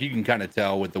can kind of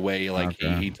tell with the way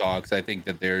he talks. I think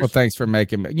that there's. Well, thanks for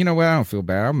making. You know what? I don't feel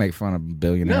bad. I'll make fun of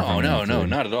billionaires. No,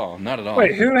 not at all, not at all.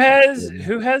 Wait, who has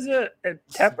a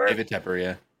Tepper? David Tepper,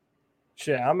 yeah.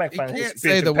 Shit, I'll make fun of his speech.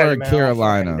 Say the word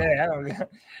Carolina. I don't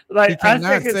like. I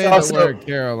think it's also the word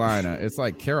Carolina. It's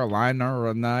like Carolina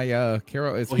or Naya.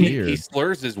 It's weird. He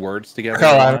slurs his words together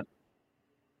a lot.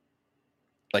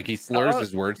 Like he slurs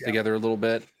his words together a little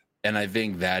bit. And I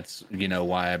think that's,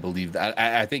 why I believe that.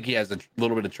 I think he has a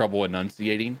little bit of trouble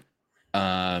enunciating.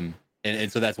 And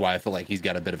so that's why I feel like he's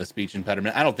got a bit of a speech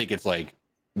impediment. I don't think it's like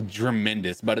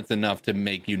tremendous, but it's enough to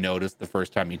make you notice the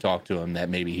first time you talk to him that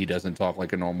maybe he doesn't talk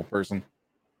like a normal person.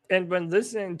 And when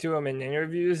listening to him in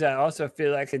interviews, I also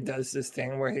feel like it does this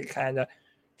thing where he kind of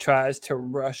tries to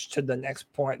rush to the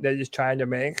next point that he's trying to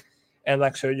make and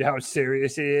like show you how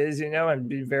serious he is, and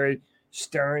be very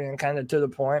stern and kind of to the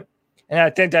point. And I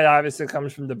think that obviously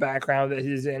comes from the background that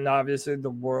he's in, obviously the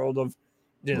world of,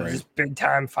 just big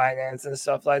time finance and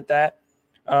stuff like that.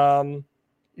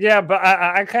 Yeah, but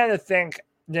I kind of think,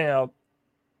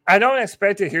 I don't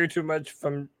expect to hear too much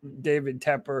from David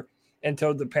Tepper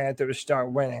until the Panthers start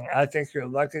winning. I think you're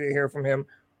lucky to hear from him,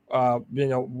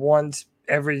 once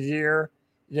every year.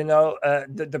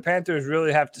 The Panthers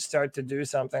really have to start to do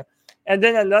something. And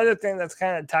then another thing that's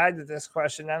kind of tied to this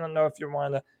question, I don't know if you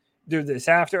want to do this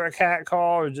after a cat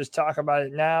call or just talk about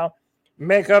it now.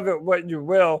 Make of it what you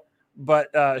will, but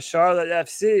Charlotte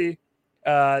FC,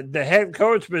 the head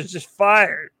coach was just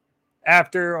fired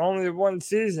after only one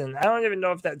season. I don't even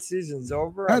know if that season's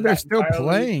over. Oh, they're still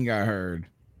playing, I heard.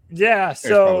 Yeah, There's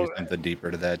so probably something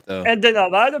deeper to that, though. and then a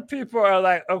lot of people are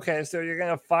like, okay, so you're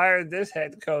going to fire this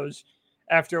head coach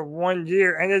after 1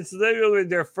 year, and it's literally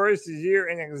their first year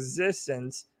in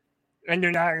existence, and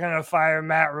you're not going to fire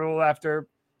Matt Rule after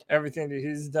everything that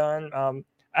he's done.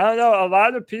 I don't know. A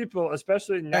lot of people,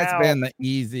 especially now, That's been the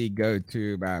easy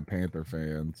go-to by Panther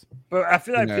fans. but I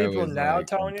feel like You know, people it's now, like-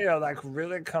 Tony, are like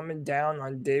really coming down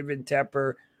on David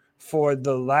Tepper for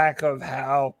the lack of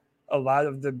how a lot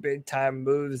of the big time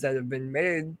moves that have been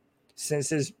made since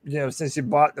since he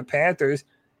bought the Panthers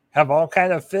have all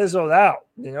kind of fizzled out,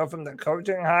 from the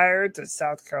coaching hire to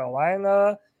South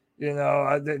Carolina,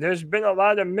 there's been a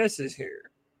lot of misses here.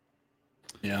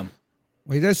 Yeah.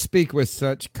 We just speak with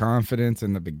such confidence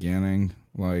in the beginning.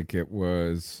 Like it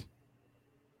was,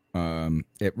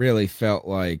 it really felt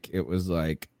like it was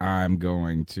like, I'm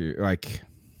going to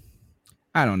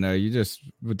I don't know. You just,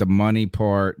 with the money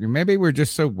part, maybe we're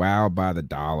just so wowed by the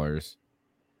dollars.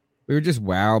 We were just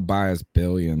wowed by his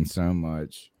billions so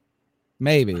much.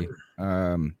 Maybe.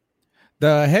 The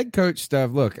head coach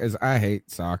stuff, look, as I hate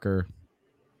soccer,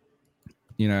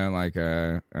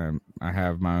 I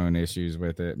have my own issues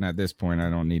with it. And at this point, I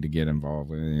don't need to get involved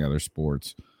with any other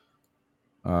sports.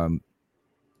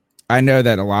 I know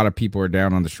that a lot of people are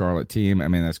down on the Charlotte team. I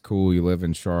mean, that's cool. You live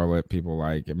in Charlotte. People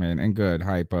like it, man, and good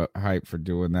hype for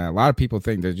doing that. A lot of people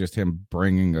think that just him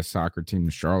bringing a soccer team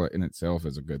to Charlotte in itself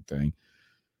is a good thing.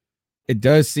 It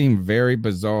does seem very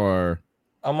bizarre.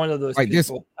 I'm one of those Like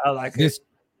people. I like it.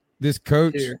 This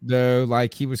coach, Here. though,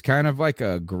 like he was kind of like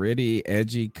a gritty,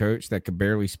 edgy coach that could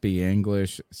barely speak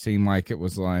English. Seemed like it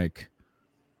was like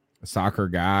a soccer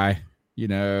guy,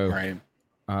 Right.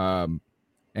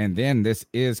 And then this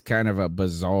is kind of a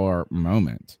bizarre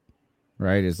moment,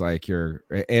 right? It's like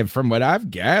and from what I've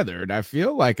gathered, I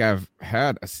feel like I've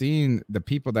seen the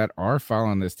people that are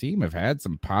following this team have had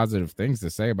some positive things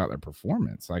to say about their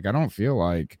performance. Like, I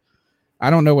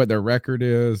don't know what their record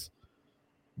is.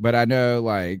 But I know,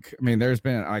 there's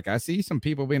been, I see some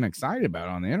people being excited about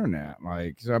it on the internet.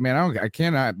 I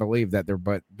cannot believe that they're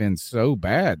been so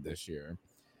bad this year.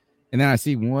 And then I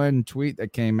see one tweet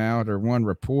that came out, or one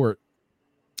report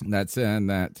that said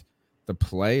that the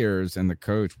players and the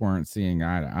coach weren't seeing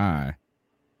eye to eye.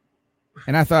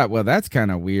 And I thought, well, that's kind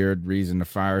of weird reason to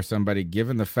fire somebody,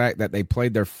 given the fact that they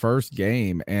played their first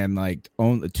game and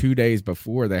only 2 days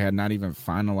before they had not even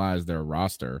finalized their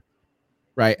roster.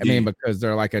 Right. I mean, because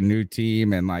they're like a new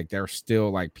team and they're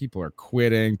still people are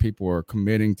quitting, people are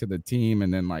committing to the team.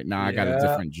 And then I got a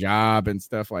different job and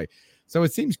stuff so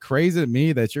it seems crazy to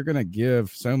me that you're going to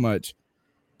give so much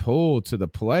pull to the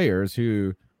players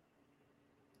who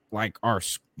are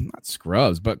not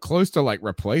scrubs, but close to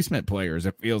replacement players.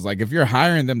 It feels like if you're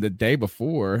hiring them the day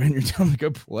before and you're telling them to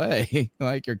go play,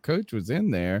 your coach was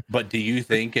in there. But do you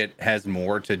think it has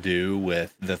more to do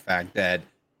with the fact that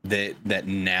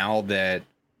now that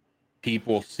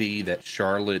people see that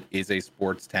Charlotte is a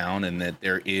sports town and that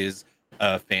there is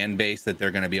a fan base that they're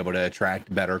going to be able to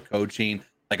attract better coaching?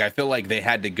 I feel like they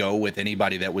had to go with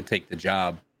anybody that would take the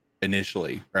job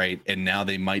initially, right? And now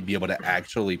they might be able to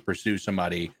actually pursue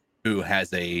somebody who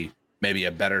has maybe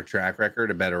a better track record,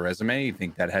 a better resume. You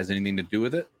think that has anything to do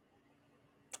with it?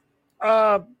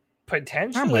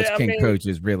 Potentially. How much can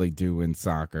coaches really do in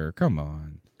soccer? Come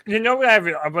on. You know what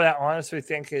I honestly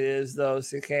think it is, though,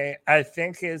 CK? I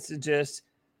think it's just,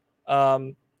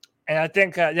 and I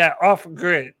think, Off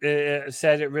Grid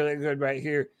said it really good right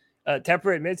here.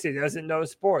 Tepper admits he doesn't know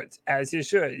sports, as he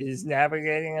should. He's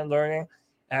navigating and learning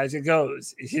as he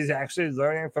goes. He's actually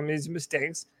learning from his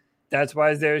mistakes. That's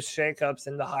why there's shakeups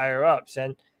in the higher ups.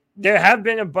 And there have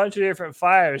been a bunch of different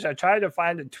fires. I tried to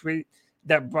find a tweet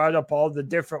that brought up all the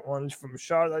different ones from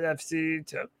Charlotte FC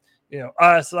to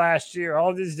us last year,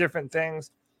 all these different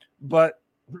things. But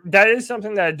that is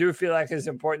something that I do feel like is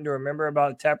important to remember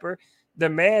about Tepper. The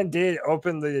man did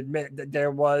openly admit that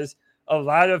there was a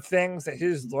lot of things that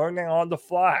he's learning on the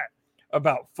fly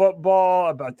about football,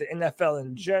 about the NFL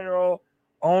in general,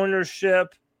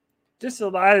 ownership, just a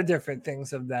lot of different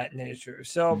things of that nature.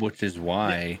 So, which is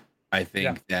why I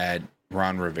think that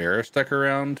Ron Rivera stuck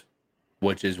around,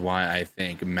 which is why I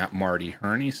think Marty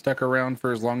Herney stuck around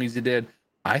for as long as he did.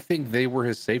 I think they were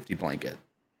his safety blanket,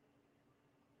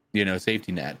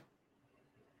 safety net.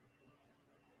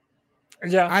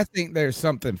 Yeah. I think there's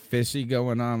something fishy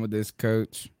going on with this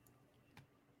coach.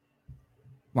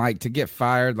 Like, to get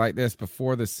fired like this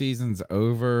before the season's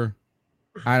over,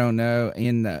 I don't know,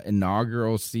 in the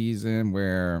inaugural season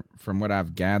where, from what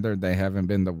I've gathered, they haven't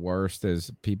been the worst as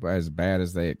bad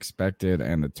as they expected,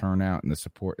 and the turnout and the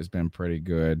support has been pretty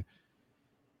good.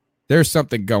 There's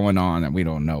something going on that we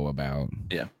don't know about.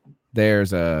 Yeah.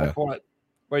 There's Like what?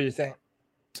 What do you think?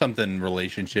 Something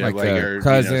relationship, like a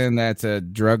cousin that's a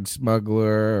drug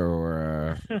smuggler,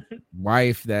 or a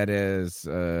wife that is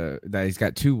that he's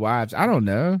got 2 wives. I don't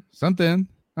know. Something.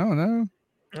 I don't know.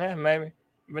 Yeah, maybe.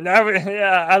 But now,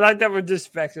 I like that we're just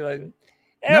speculating.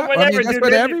 No, I mean, that's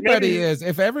what everybody is.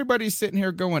 If everybody's sitting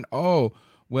here going, "Oh,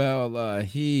 well,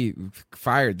 he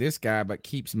fired this guy but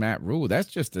keeps Matt Rule," that's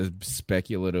just a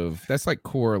speculative. That's like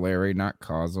corollary, not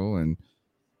causal, and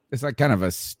it's like kind of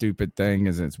a stupid thing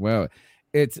as well.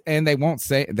 And they won't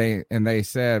say they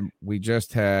said we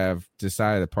just have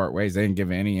decided to part ways. They didn't give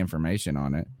any information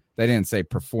on it. They didn't say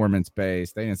performance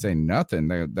based. They didn't say nothing.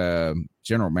 The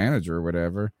general manager or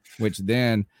whatever, which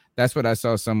then that's what I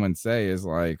saw someone say is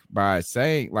like, by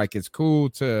saying like, it's cool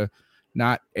to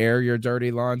not air your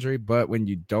dirty laundry, but when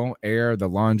you don't air the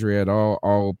laundry at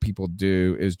all people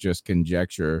do is just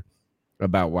conjecture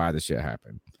about why the shit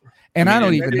happened. And I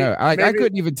don't even know. I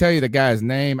couldn't even tell you the guy's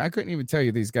name. I couldn't even tell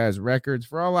you these guys' records.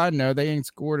 For all I know, they ain't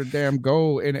scored a damn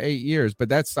goal in 8 years. But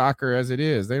that's soccer as it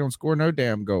is. They don't score no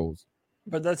damn goals.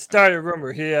 But let's start a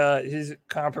rumor. He's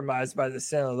compromised by the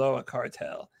Sinaloa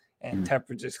cartel, and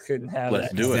Tepper just couldn't have Let's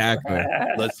that. do it. Exactly.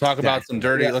 Let's talk about some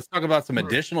dirty. Let's talk about some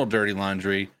additional dirty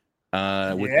laundry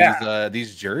with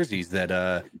these jerseys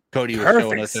that Cody was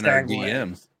showing us in our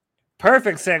DMs.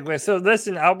 Perfect segue. So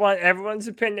listen, I want everyone's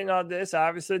opinion on this.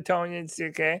 Obviously, Tony and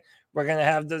CK, we're going to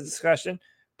have the discussion.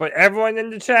 But everyone in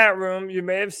the chat room, you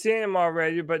may have seen them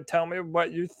already, but tell me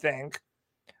what you think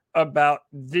about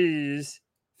these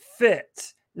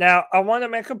fits. Now, I want to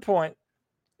make a point,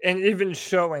 and even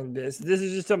showing this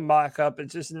is just a mock-up.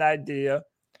 It's just an idea.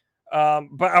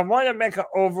 But I want to make an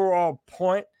overall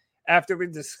point after we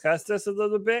discuss this a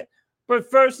little bit.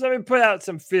 But first, let me put out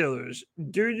some feelers.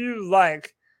 Do you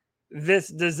like this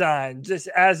design just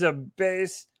as a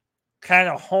base kind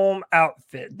of home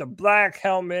outfit? The black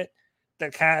helmet,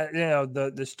 the kind of,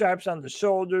 the straps on the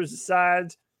shoulders, the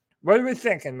sides. What are we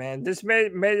thinking, man? This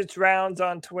made its rounds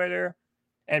on Twitter,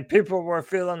 and people were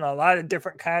feeling a lot of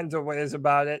different kinds of ways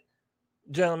about it.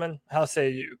 Gentlemen, how say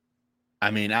you? I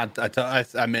mean,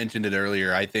 I mentioned it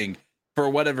earlier. I think for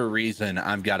whatever reason,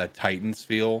 I've got a Titans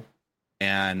feel,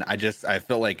 and I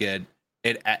feel like it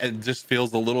just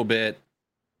feels a little bit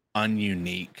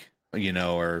ununique,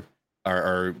 or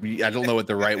I don't know what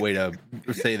the right way to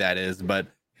say that is, but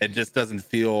it just doesn't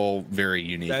feel very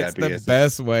unique. That's the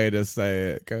best way to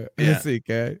say it. Yeah.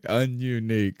 CK,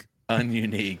 ununique.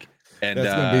 And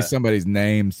that's gonna be somebody's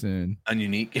name soon.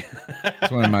 Ununique.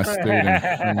 It's one of my students.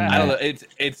 I don't know.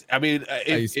 It's. I mean,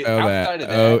 how you spell that?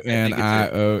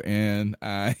 ONIONI.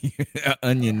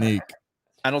 Ununique.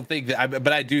 I don't think that,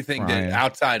 but I do think that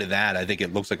outside of that, I think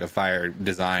it looks like a fire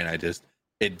design. It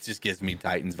just gives me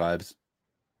Titans vibes.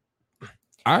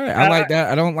 All right, I like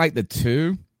that. I don't like the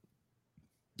 2.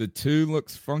 The 2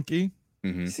 looks funky.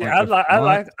 Mm-hmm. See, I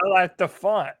like the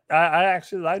font. I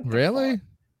actually like. Really?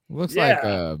 Looks like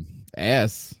a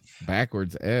S,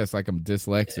 backwards S, like I'm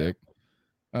dyslexic.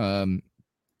 I'm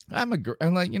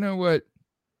like, you know what?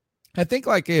 I think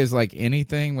like is like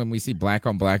anything when we see black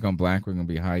on black on black, we're gonna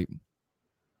be hype.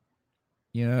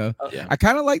 I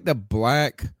kind of like the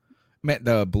black,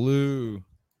 the blue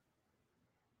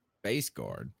base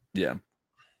guard. Yeah,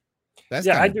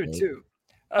 I do too.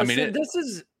 I mean, this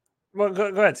is. Well, go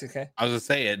ahead, CK. I was gonna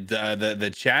say it.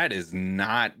 The chat is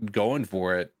not going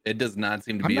for it. It does not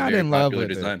seem to be a very popular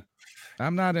design.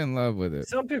 I'm not in love with it.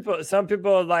 Some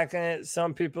people are liking it.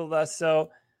 Some people less so.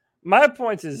 My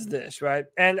point is this, right?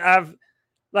 And I've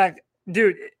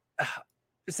dude.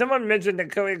 Someone mentioned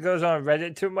that Cody goes on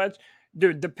Reddit too much.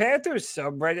 Dude, the Panthers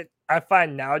subreddit I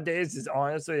find nowadays is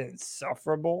honestly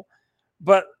insufferable.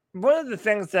 But one of the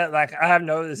things that I have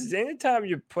noticed is anytime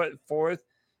you put forth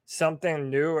something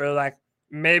new, or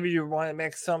maybe you want to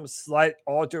make some slight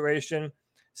alteration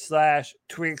 /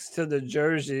 tweaks to the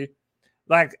jersey,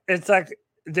 it's like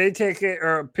they take it,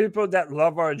 or people that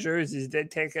love our jerseys, they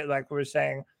take it like we're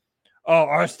saying, oh,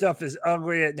 our stuff is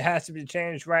ugly, it has to be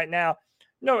changed right now.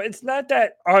 No, it's not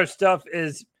that our stuff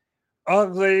is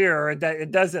ugly or that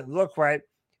it doesn't look right.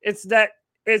 It's that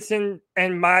it's in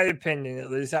my opinion,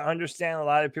 at least, I understand a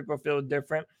lot of people feel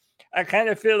different. I kind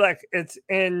of feel like it's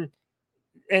in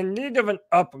need of an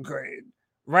upgrade,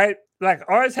 right? Like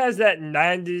ours has that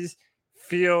 90s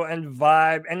feel and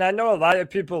vibe. And I know a lot of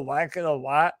people like it a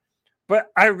lot, but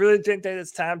I really think that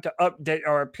it's time to update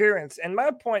our appearance. And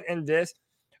my point in this,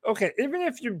 okay, even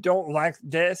if you don't like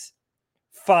this,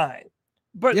 fine.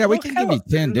 But yeah, we can give you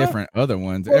 10 different other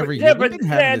ones every year. We've been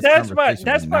having this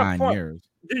conversation for 9 years.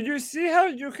 Did you see how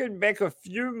you could make a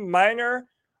few minor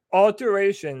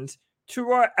alterations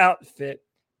to our outfit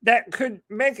that could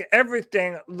make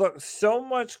everything look so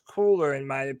much cooler, in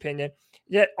my opinion,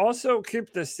 yet also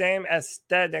keep the same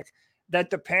aesthetic that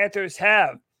the Panthers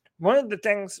have? One of the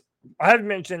things I've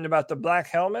mentioned about the black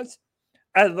helmets,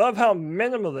 I love how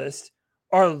minimalist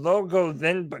our logo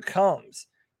then becomes.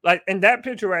 Like in that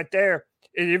picture right there,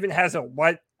 it even has a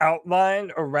white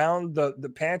outline around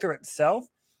the Panther itself.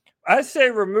 I say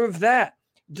remove that.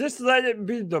 Just let it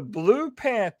be the blue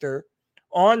Panther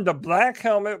on the black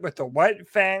helmet with the white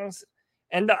fangs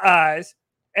and the eyes.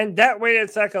 And that way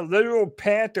it's like a literal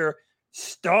panther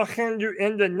stalking you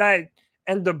in the night.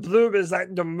 And the blue is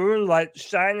like the moonlight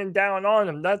shining down on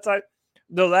him. That's like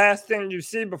the last thing you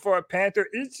see before a panther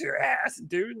eats your ass,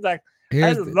 dude. Like,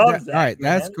 I love that. All right,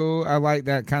 that's cool. I like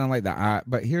that, kind of like the eye.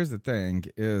 But here's the thing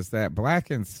is that black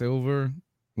and silver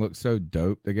look so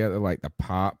dope together, like the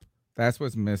pop. That's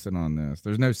what's missing on this.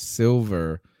 There's no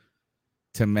silver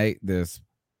to make this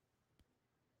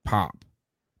pop.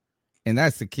 And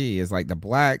that's the key, is like the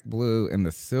black, blue, and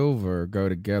the silver go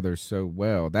together so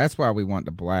well. That's why we want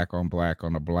the black on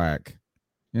the black.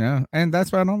 You know, and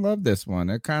that's why I don't love this one.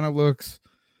 It kind of looks,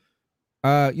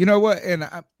 you know what? And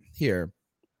here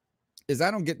is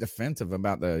I don't get defensive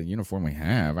about the uniform we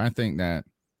have. I think that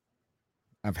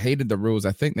I've hated the rules.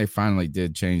 I think they finally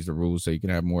did change the rules so you can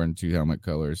have more than 2 helmet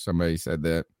colors. Somebody said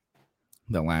that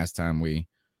the last time we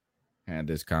had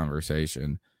this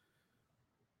conversation.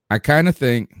 I kind of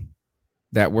think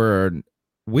that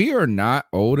we are not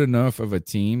old enough of a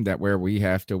team that where we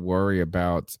have to worry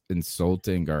about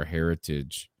insulting our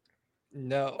heritage.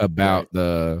 No. About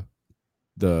the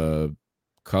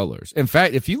colors. In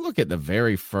fact, if you look at the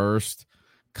very first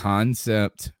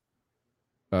concept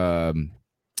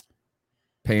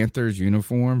Panthers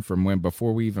uniform from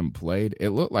before we even played, it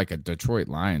looked like a Detroit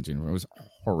Lions uniform. It was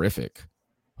horrific.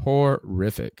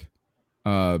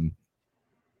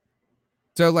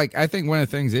 So like I think one of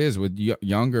the things is with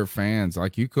younger fans,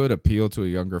 like you could appeal to a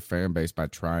younger fan base by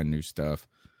trying new stuff,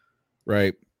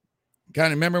 right? Kind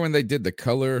of remember when they did the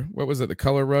color, what was it, the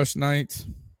Color Rush nights?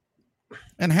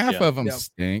 And half of them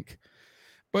stink.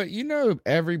 But you know,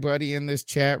 everybody in this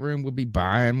chat room would be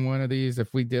buying one of these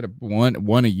if we did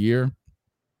one a year.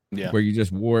 Yeah. Where you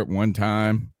just wore it one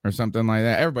time or something like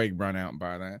that. Everybody run out and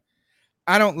buy that.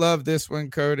 I don't love this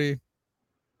one, Cody.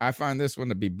 I find this one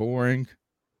to be boring.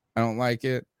 I don't like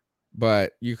it.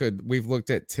 But we've looked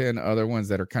at 10 other ones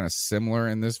that are kind of similar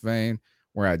in this vein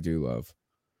where I do love.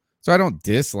 So I don't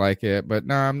dislike it, but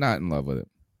no, I'm not in love with it.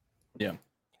 Yeah.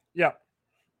 Yeah.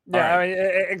 Yeah, right. I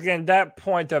mean, again, that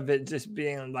point of it just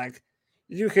being like,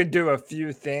 you could do a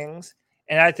few things,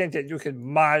 and I think that you could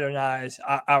modernize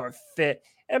our fit.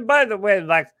 And by the way,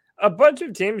 like a bunch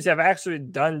of teams have actually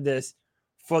done this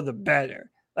for the better.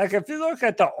 Like if you look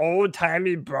at the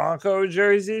old-timey Bronco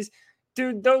jerseys,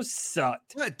 dude, those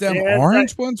sucked. But them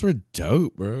orange ones were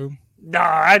dope, bro. No,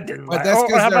 I didn't. But that's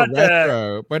because they're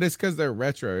retro. But it's because they're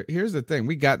retro. Here's the thing: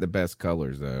 we got the best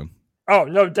colors, though. Oh,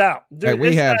 no doubt. Dude, like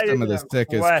we have some of the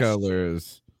sickest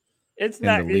colors. It's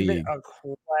not even a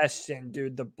question,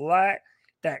 dude. The black,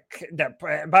 that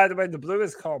by the way, the blue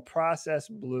is called Process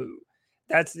Blue.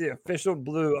 That's the official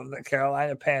blue of the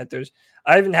Carolina Panthers.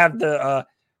 I even have the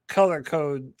color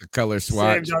code, the color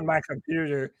swatch saved on my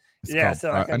computer. It's called,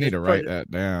 so I need to write that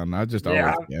down. I just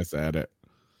always guess at it.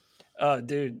 Oh,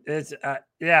 dude, it's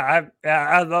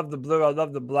I love the blue. I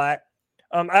love the black.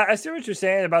 I see what you're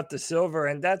saying about the silver,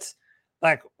 and that's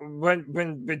like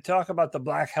when we talk about the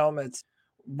black helmets.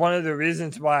 One of the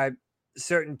reasons why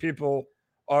certain people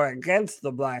are against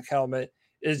the black helmet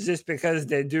is just because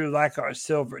they do like our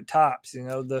silver tops. You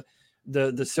know,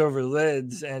 the silver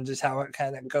lids and just how it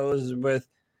kind of goes with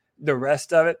the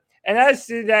rest of it. And I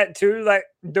see that too. Like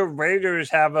the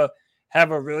Raiders have a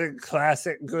really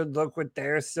classic good look with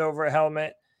their silver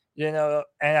helmet, you know,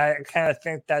 and I kind of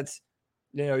think that's,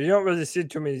 you know, you don't really see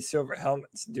too many silver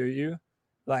helmets, do you?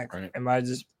 Like, Am I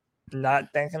just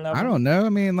not thinking of I don't know. I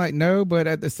mean, like, no, but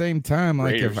at the same time,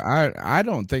 like Raiders. If I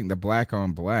don't think the black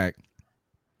on black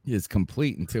is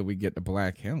complete until we get the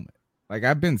black helmet. Like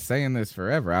I've been saying this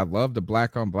forever. I love the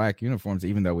black on black uniforms,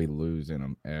 even though we lose in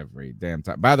them every damn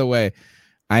time. By the way,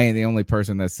 I ain't the only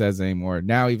person that says anymore.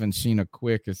 Now even Sheena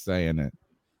Quick is saying it.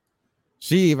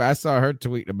 I saw her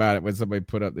tweet about it when somebody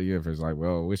put up the uniforms. Like,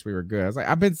 well, I wish we were good. I was like,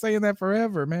 I've been saying that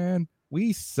forever, man.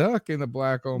 We suck in the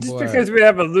black on Just black. because we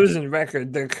have a losing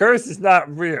record, the curse is not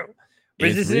real.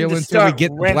 It's real until we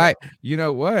get the black. You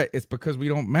know what? It's because we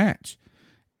don't match.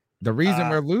 The reason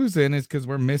we're losing is because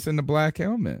we're missing the black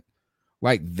helmet.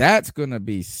 Like, that's going to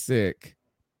be sick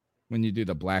when you do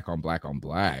the black on black on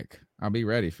black. I'll be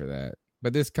ready for that.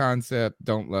 But this concept,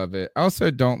 don't love it. I also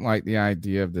don't like the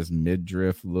idea of this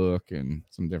midriff look and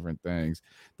some different things.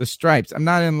 The stripes, I'm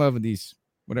not in love with these,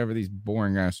 whatever these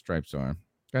boring ass stripes are.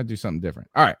 Gotta do something different.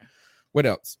 All right. What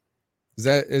else?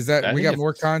 Is that we got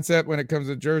more concept when it comes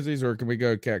to jerseys, or can we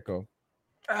go catcall?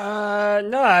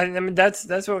 No, I mean that's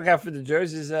what we got for the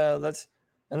jerseys. Unless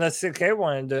CK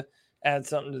wanted to add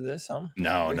something to this, huh?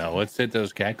 No. Let's hit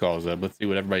those catcalls up. Let's see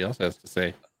what everybody else has to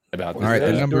say about this. All right,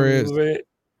 the number is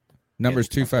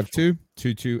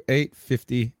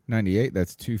 252-228-5098.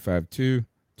 That's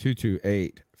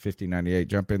 252-228-5098.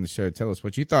 Jump in the show. Tell us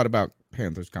what you thought about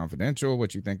Panthers Confidential,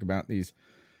 what you think about these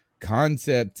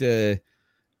concept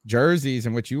jerseys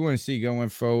and what you want to see going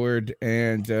forward.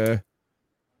 And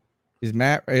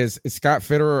is Scott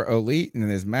Fitterer elite,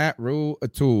 and is Matt Rule a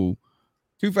tool?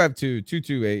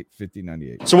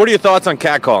 252-228-5098. So what are your thoughts on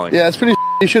catcalling? Yeah, it's pretty.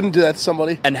 You shouldn't do that to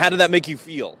somebody. And how did that make you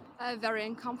feel? Very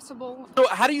uncomfortable. So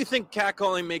how do you think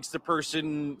catcalling makes the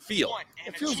person feel?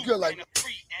 It feels good, like.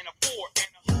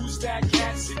 Who's that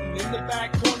cat sitting in the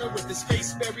back corner with his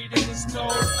face buried in his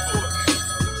nose?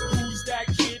 Who's that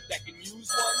kid that can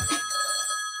use one?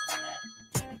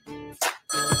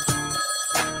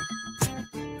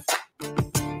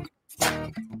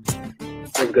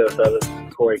 What's good, fellas?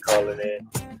 Corey calling in.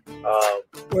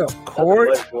 Corey,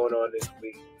 what's going on this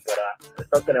week? But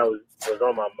something that was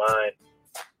on my mind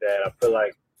that I feel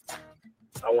like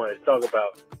I wanted to talk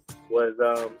about was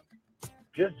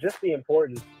just the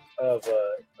importance of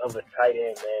a tight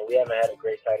end, man. We haven't had a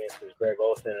great tight end since Greg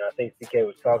Olsen, and I think CK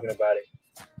was talking about it,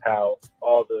 how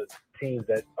all the teams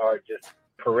that are just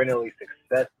perennially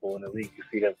successful in the league, you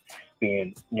see them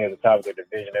being near the top of their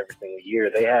division every single year.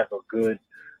 They have a good,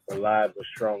 reliable,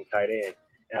 strong tight end.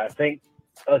 And I think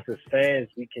us as fans,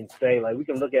 we can say, like, we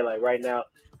can look at, like, right now,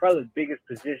 probably the biggest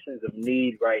positions of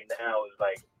need right now is,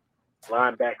 like,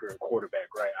 linebacker and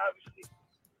quarterback, right, obviously.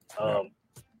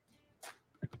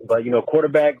 But, you know,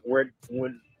 quarterback, when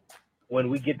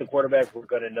we get the quarterback, we're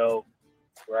going to know,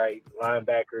 right?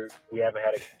 Linebacker, we haven't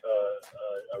had a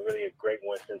really a great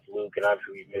one since Luke, and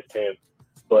obviously we missed him.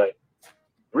 But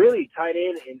really, tight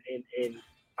end, and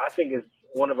I think is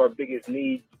one of our biggest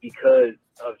needs because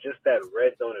of just that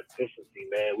red zone efficiency,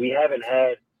 man. We haven't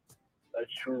had a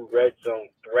true red zone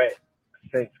threat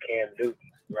since Cam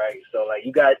Newton, right? So, like,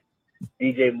 you got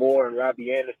DJ Moore and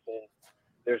Robbie Anderson.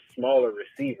 They're smaller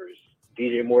receivers.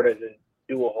 DJ Moore doesn't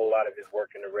do a whole lot of his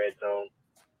work in the red zone.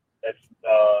 That's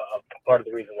a part of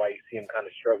the reason why you see him kind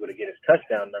of struggle to get his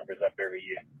touchdown numbers up every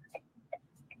year.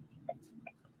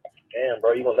 Damn,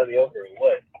 bro, you gonna let me over or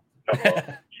what?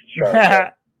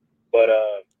 But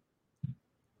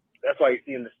that's why you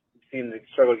see him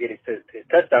struggle to get his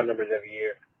touchdown numbers every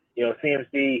year. You know,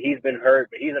 CMC, he's been hurt,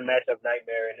 but he's a matchup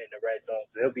nightmare in the red zone,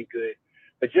 so he'll be good.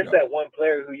 But just that one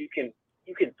player who you can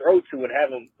throw to and have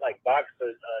him like box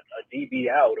a DB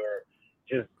out or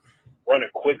just run a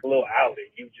quick little out, and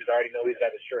you just already know he's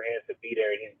got the sure hands to be there,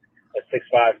 and he's a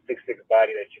 6'5", 6'6"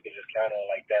 body that you can just count on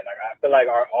like that. Like, I feel like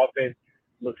our offense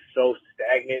looks so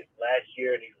stagnant last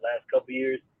year and these last couple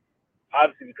years,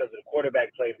 obviously because of the quarterback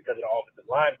play, because of the offensive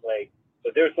line play.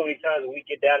 But there's so many times when we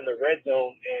get down in the red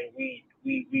zone and we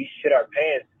shit our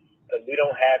pants because we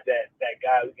don't have that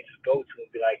guy we can just go to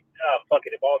and be like, oh, fuck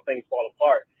it, if all things fall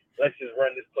apart, let's just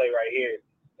run this play right here,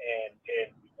 and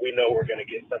we know we're going to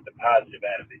get something positive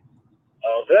out of it.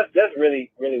 So that's really,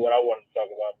 really what I wanted to talk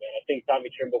about, man. I think Tommy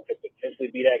Tremble could potentially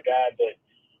be that guy, but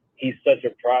he's such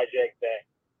a project that,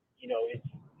 you know,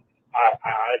 I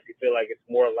honestly feel like it's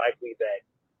more likely that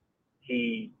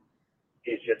he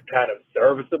is just kind of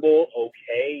serviceable,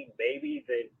 okay, maybe,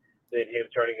 than him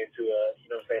turning into a, you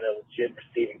know what I'm saying, a legit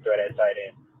receiving threat at tight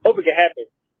end. Hope it can happen,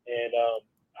 and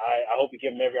I hope we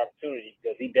give him every opportunity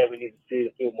because he definitely needs to see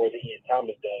the field more than Ian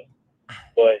Thomas does.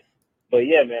 But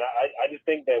yeah, man, I just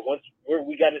think that once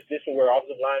we got in a position where our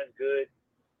offensive line is good,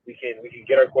 we can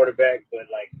get our quarterback. But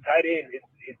like tight end,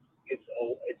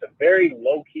 it's a very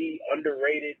low key,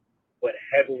 underrated, but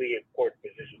heavily important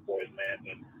position for us, man.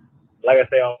 But like I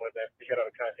say, always, man, appreciate all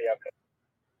the content y'all got.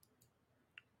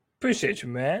 Appreciate you,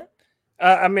 man.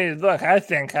 I mean, look, I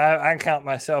think I count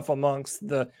myself amongst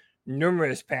the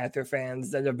numerous Panther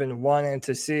fans that have been wanting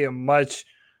to see a much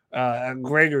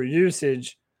greater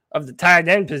usage of the tight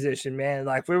end position, man.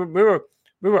 Like we were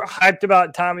hyped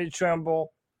about Tommy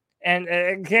Tremble, and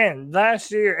again, last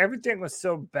year everything was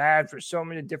so bad for so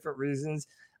many different reasons.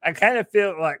 I kind of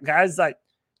feel like guys like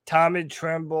Tommy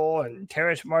Tremble and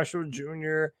Terrace Marshall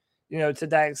Jr., to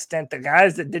that extent, the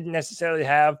guys that didn't necessarily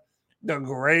have the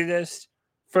greatest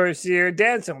first year, they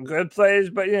had some good plays,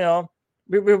 but,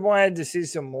 we wanted to see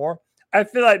some more. I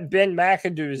feel like Ben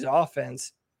McAdoo's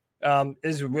offense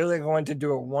is really going to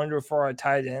do a wonder for our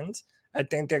tight ends. I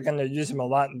think they're going to use him a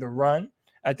lot in the run.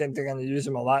 I think they're going to use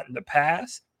him a lot in the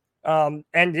pass. I'm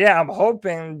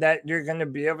hoping that you're going to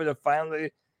be able to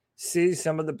finally see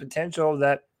some of the potential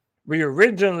that we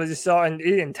originally saw in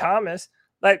Ian Thomas.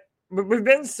 Like, we've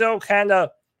been so kind of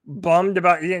bummed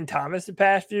about Ian Thomas the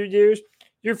past few years.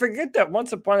 You forget that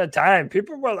once upon a time,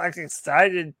 people were like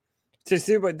excited to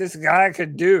see what this guy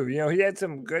could do. He had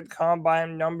some good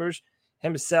combine numbers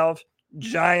himself,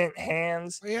 giant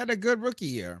hands. He had a good rookie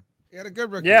year. Yeah.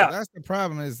 That's the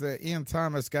problem, is that Ian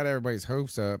Thomas got everybody's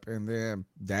hopes up and then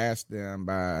dashed them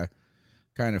by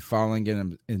kind of falling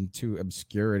into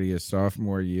obscurity his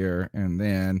sophomore year and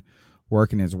then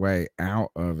working his way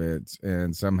out of it.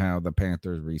 And somehow the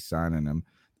Panthers re-signing him.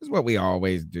 This is what we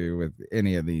always do with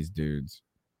any of these dudes,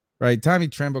 right? Tommy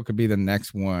Tremble could be the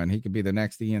next one. He could be the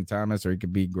next Ian Thomas, or he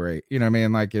could be great. You know what I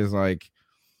mean?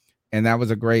 And that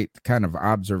was a great kind of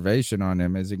observation on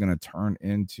him. Is he going to turn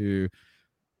into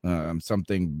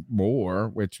something more,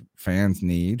 which fans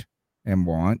need and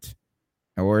want,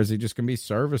 or is he just going to be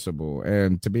serviceable?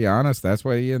 And to be honest, that's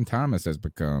what Ian Thomas has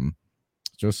become,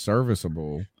 just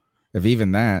serviceable, if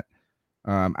even that.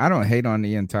 I don't hate on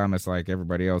Ian Thomas like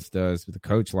everybody else does, but the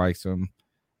coach likes him.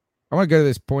 I want to go to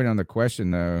this point on the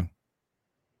question, though.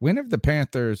 When have the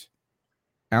Panthers,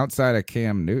 outside of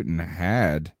Cam Newton,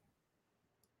 had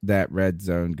that red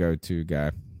zone go-to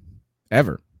guy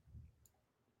ever?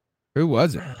 Who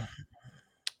was it?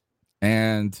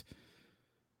 And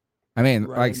I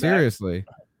mean, seriously.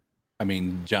 I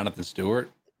mean, Jonathan Stewart,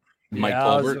 Mike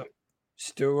Colbert,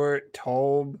 Stewart,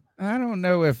 Tobe. I don't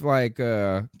know if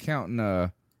counting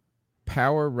a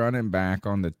power running back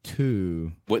on the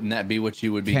 2. Wouldn't that be what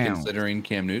you would be considering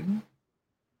Cam Newton?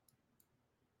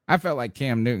 I felt like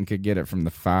Cam Newton could get it from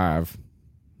the 5.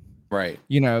 Right.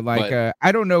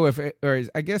 I don't know if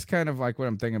I guess kind of like what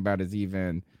I'm thinking about is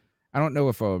even, I don't know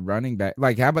if a running back,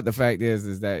 how about the fact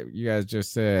is that you guys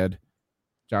just said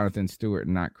Jonathan Stewart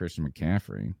and not Christian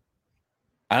McCaffrey.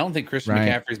 I don't think Christian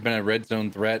McCaffrey's been a red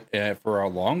zone threat for a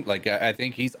long, I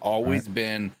think he's always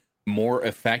been more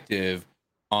effective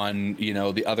on,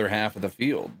 the other half of the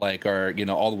field,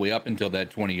 all the way up until that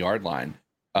 20-yard line.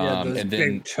 Those and then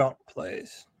big chunk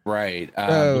plays. Right.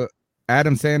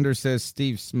 Adam Sanders says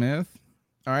Steve Smith.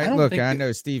 All right. Look, I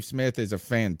know Steve Smith is a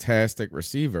fantastic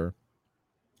receiver.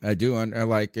 I do. I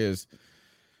like his,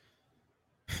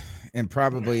 and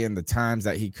probably in the times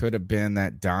that he could have been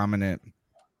that dominant,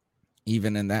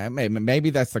 even in that, maybe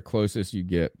that's the closest you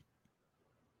get,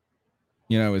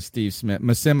 with Steve Smith.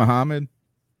 Masim Muhammad.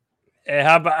 Hey,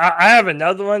 how about, I have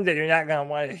another one that you're not going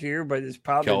to want to hear, but it's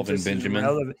probably Kelvin just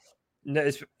Benjamin.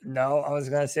 No, I was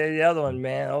going to say the other one,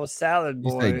 man. Oh, Salad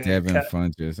Boy. You say Devin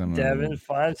Funches. Devin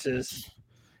Funches.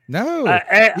 No,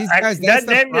 that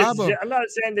name is. I'm not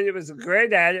saying that he was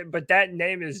great at it, but that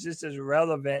name is just as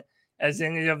relevant as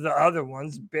any of the other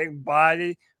ones. Big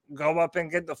body, go up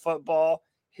and get the football.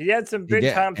 He had some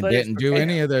big time plays. Didn't do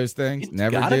any of those things.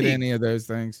 Never did any of those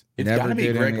things. It's got to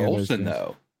be Greg Olsen,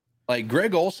 though.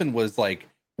 Greg Olsen was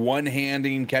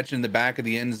one-handing, catching the back of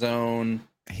the end zone.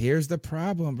 Here's the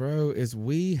problem, bro, is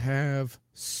we have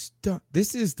stuck.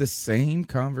 This is the same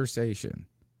conversation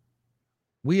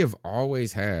we have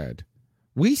always had.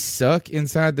 We suck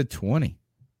inside the 20.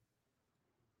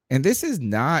 And this is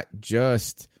not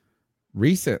just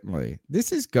recently.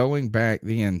 This is going back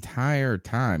the entire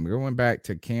time, going back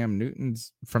to Cam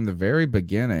Newton's from the very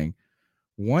beginning.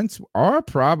 Once our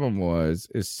problem was,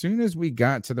 as soon as we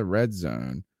got to the red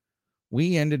zone,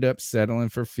 we ended up settling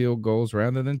for field goals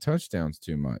rather than touchdowns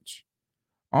too much.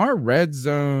 Our red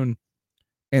zone,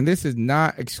 and this is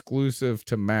not exclusive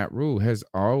to Matt Rule, has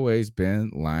always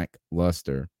been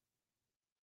lackluster.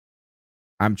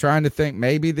 I'm trying to think,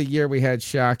 maybe the year we had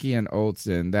Shockey and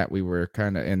Olsen, that we were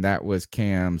kind of, and that was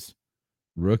Cam's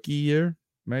rookie year,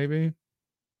 maybe.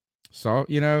 So,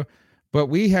 but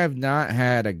we have not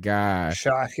had a guy.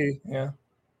 Shockey, yeah.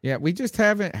 Yeah, we just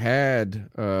haven't had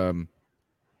a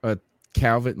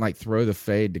Calvin, throw the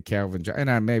fade to Calvin.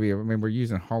 And we're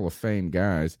using Hall of Fame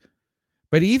guys.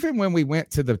 But even when we went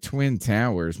to the Twin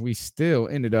Towers, we still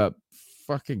ended up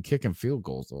fucking kicking field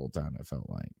goals the whole time, it felt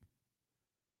like.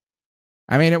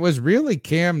 It was really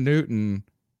Cam Newton,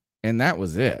 and that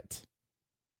was it.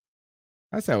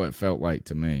 That's how it felt like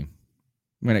to me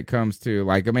when it comes to,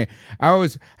 how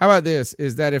about this,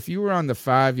 is that if you were on the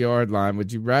 5-yard line,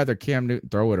 would you rather Cam Newton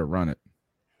throw it or run it?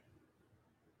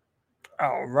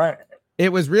 Oh, right.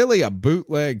 It was really a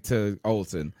bootleg to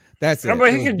Olsen. That's it.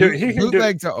 But he can do. He can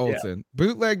bootleg do. to Olsen. Yeah.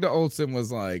 Bootleg to Olsen was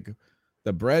like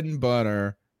the bread and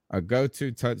butter, a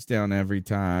go-to touchdown every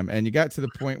time, and you got to the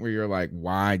point where you're like,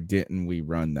 why didn't we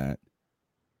run that?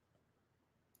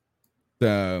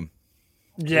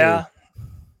 Yeah.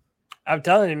 I'm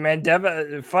telling you, man,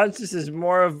 Devin Funchess is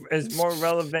more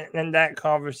relevant in that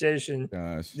conversation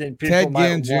than people Ted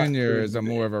might Ginn Jr. is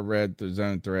more of a red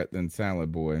zone threat than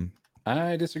Salad Boy.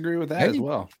 I disagree with that as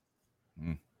well.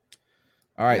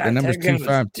 All right, the number's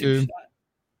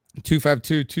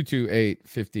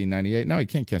 252-228-5098. No, he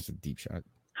can't catch a deep shot.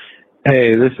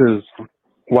 Hey, this is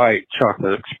White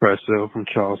Chocolate Espresso from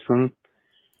Charleston.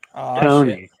 Oh,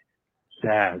 Tony,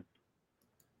 Dad,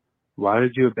 why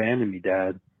did you abandon me,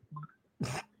 Dad?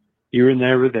 You were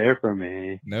never there for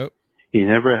me. Nope. You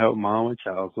never helped Mom with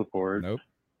child support. Nope.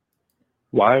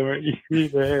 Why weren't you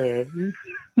there?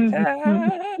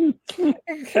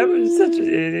 Kevin's such an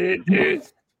idiot, dude.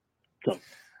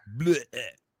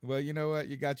 Well, you know what?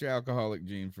 You got your alcoholic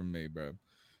gene from me, bro.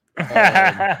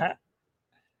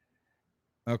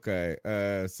 Okay.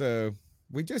 So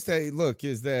we just say, look,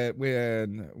 is that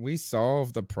when we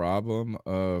solve the problem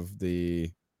of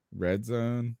the red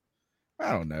zone,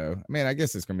 I don't know. I mean, I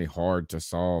guess it's going to be hard to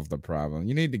solve the problem.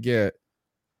 You need to get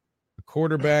a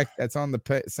quarterback that's on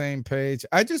the same page.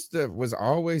 I just was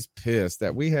always pissed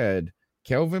that we had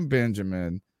Kelvin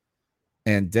Benjamin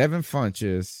and Devin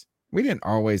Funchess. We didn't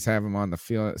always have them on the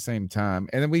field at the same time,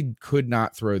 and then we could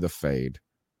not throw the fade.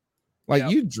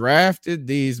 Like, you drafted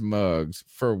these mugs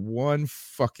for one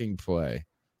fucking play,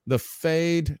 the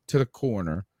fade to the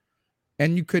corner,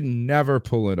 and you could never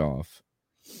pull it off.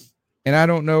 And I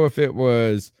don't know if it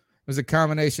was a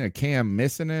combination of Cam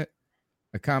missing it,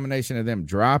 a combination of them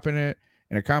dropping it,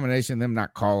 and a combination of them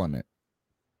not calling it.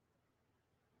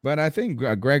 But I think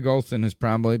Greg Olsen has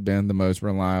probably been the most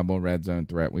reliable red zone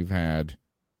threat we've had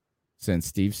since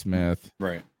Steve Smith.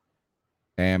 Right.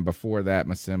 And before that,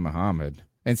 Masim Muhammad.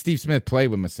 And Steve Smith played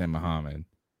with Masim Muhammad.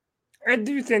 I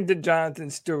do think that Jonathan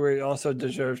Stewart also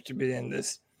deserves to be in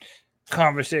this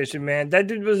conversation, man. That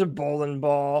dude was a bowling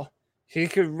ball. He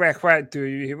could wreck right through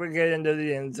you. He would get into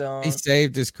the end zone. He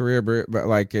saved his career, but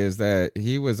like, is that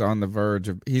he was on the verge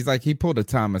of, he pulled a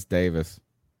Thomas Davis.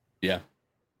 Yeah.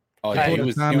 Oh, yeah. He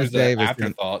was an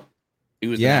afterthought. He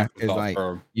was an afterthought.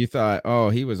 Like, you thought,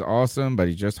 oh, he was awesome, but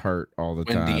he just hurt all the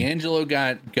time. When D'Angelo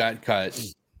got cut,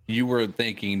 you were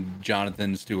thinking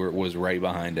Jonathan Stewart was right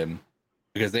behind him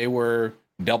because they were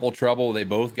double trouble. They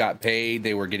both got paid.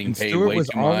 They were getting paid way too much. Stewart was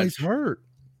always hurt.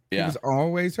 Yeah. He was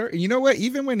always hurt. You know what?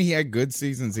 Even when he had good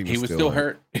seasons, he was still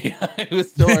hurt. Yeah, he was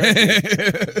still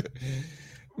hurt.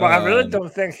 Well, I really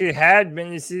don't think he had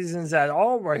many seasons at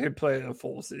all where he played a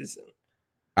full season.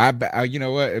 You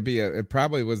know what? It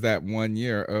probably was that 1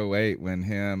 year, 2008, when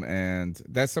him and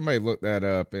somebody looked that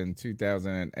up in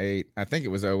 2008. I think it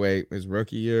was 2008, his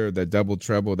rookie year, the double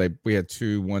treble. We had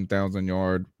 2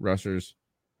 1,000-yard rushers.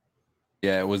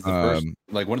 Yeah, it was the first,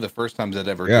 like one of the first times that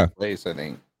ever took place, I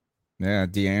think. Yeah,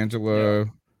 D'Angelo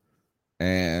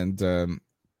and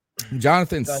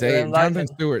Jonathan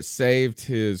Stewart saved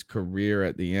his career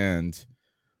at the end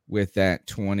with that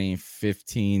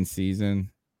 2015 season.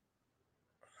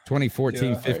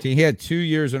 2014-15. He had 2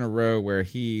 years in a row where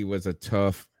he was a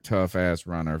tough ass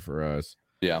runner for us.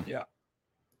 Yeah. Yeah.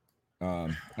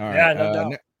 All right. No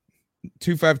doubt.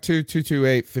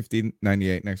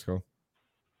 252-228-5098. Next call.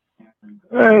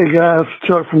 Hey guys,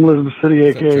 Chuck from Elizabeth City,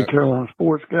 aka Carolina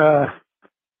Sports Guy.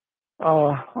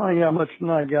 I ain't got much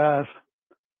tonight, guys.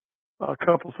 A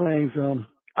couple things.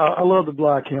 I love the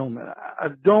black helmet. I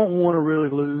don't want to really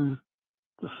lose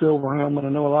the silver helmet. I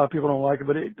know a lot of people don't like it,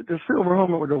 but the silver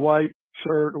helmet with the white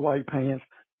shirt, the white pants,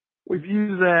 we've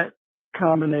used that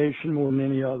combination more than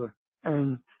any other.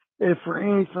 And if for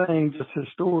anything, just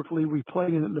historically, we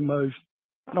played in it the most,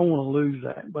 I don't want to lose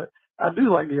that. But I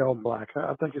do like the all black.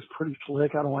 I think it's pretty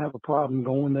slick. I don't have a problem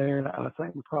going there, and I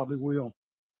think we probably will.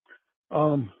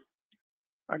 I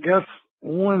guess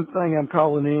one thing I'm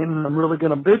calling in, and I'm really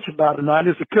going to bitch about tonight,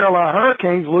 is the Carolina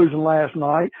Hurricanes losing last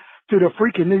night to the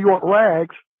freaking New York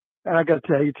Rags. And I got to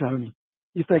tell you, Tony,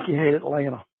 you think you hate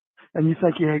Atlanta, and you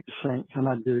think you hate the Saints, and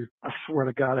I do. I swear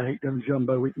to God, I hate them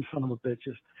jumbo-eating son of a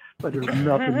bitches. But there's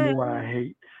nothing more I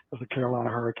hate as a Carolina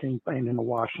Hurricane fan than the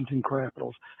Washington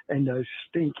Capitals and those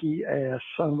stinky-ass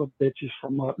son of a bitches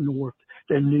from up north,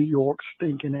 the New York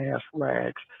stinking-ass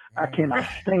Rags. I cannot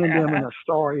stand them and their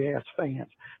sorry-ass fans.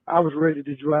 I was ready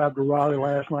to drive to Raleigh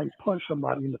last night and punch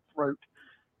somebody in the throat.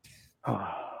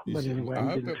 But anyway,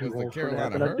 I'm getting too old for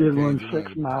that. But I did run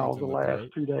 6 miles the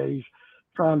last 2 days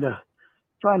trying to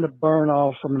trying to burn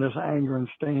off some of this anger and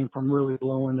steam from really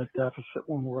blowing the deficit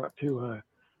when we're up 2-0.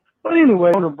 But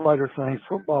anyway, on to brighter things.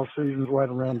 Football season's right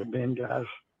around the bend, guys.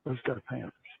 Let's go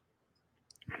Panthers.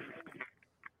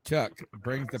 Chuck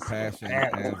brings the passion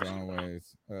as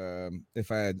always.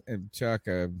 Chuck,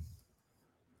 hey,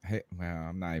 well,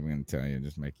 I'm not even going to tell you,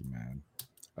 just make you mad.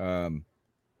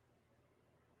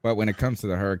 But when it comes to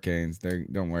the Hurricanes,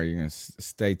 don't worry, you're going to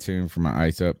stay tuned for my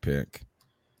ice up pick.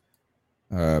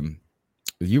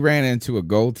 You ran into a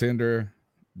goaltender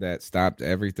that stopped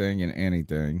everything and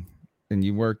anything, and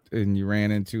you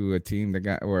ran into a team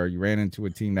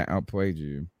that outplayed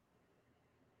you.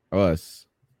 Us.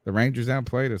 The Rangers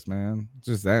outplayed us, man.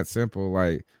 Just that simple.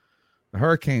 Like, the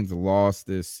Hurricanes lost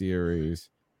this series,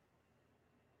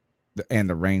 and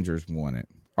the Rangers won it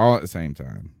all at the same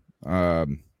time.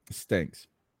 Stinks.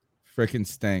 Freaking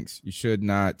stinks. You should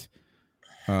not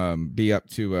be up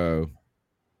 2-0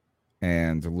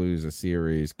 and lose a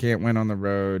series. Can't win on the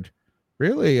road.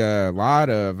 Really, a lot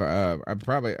of I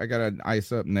got an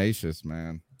ice up Natius,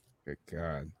 man. Good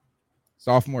God.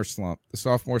 Sophomore slump. The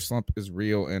sophomore slump is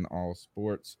real in all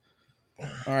sports.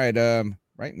 All right.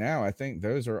 Right now, I think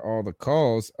those are all the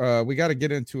calls. We got to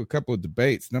get into a couple of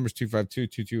debates. Numbers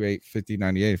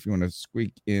 252-228-5098 if you want to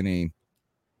squeak any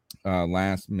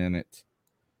last minute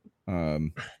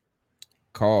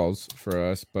calls for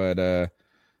us. But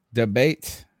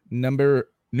debate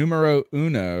numero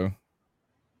uno.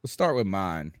 Let's start with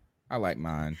mine. I like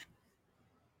mine.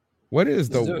 What is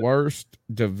the worst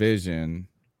division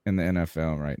in the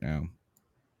NFL right now?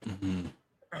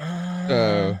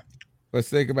 So let's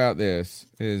think about this.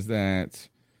 Is that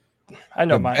I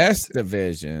know the best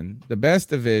division? The best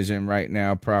division right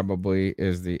now probably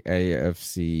is the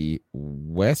AFC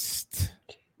West.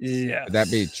 Yes. Would that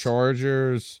be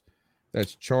Chargers?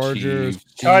 That's Chargers,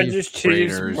 Chiefs,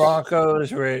 Raiders.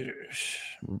 Broncos,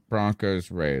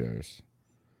 Raiders.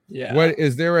 Yeah. What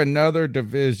is there another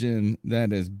division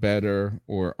that is better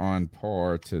or on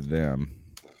par to them?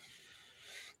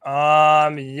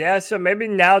 Yeah, so maybe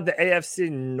now the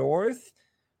AFC North,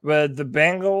 with the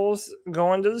Bengals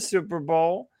going to the Super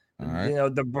Bowl. All right. You know,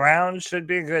 the Browns should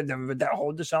be good. That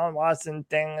whole Deshaun Watson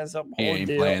thing is a whole He ain't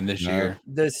deal. playing this year.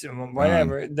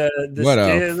 Whatever. The What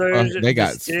Steelers, they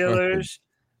got the Steelers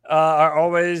are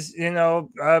always,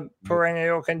 a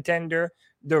perennial contender.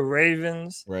 The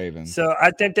Ravens. So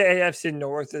I think the AFC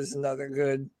North is another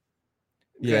good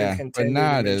Yeah, but contender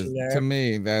not to as mention there. to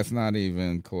me. That's not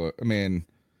even close. I mean,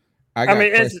 I got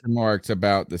question marks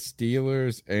about the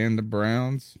Steelers and the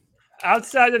Browns.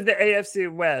 Outside of the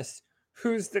AFC West,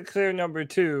 who's the clear number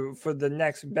 2 for the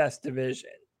next best division?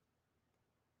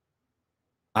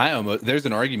 There's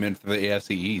an argument for the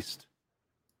AFC East.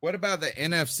 What about the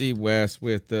NFC West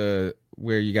with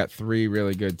where you got 3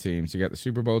 really good teams? You got the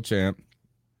Super Bowl champ,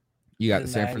 you got the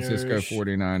San Francisco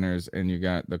 49ers, and you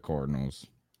got the Cardinals.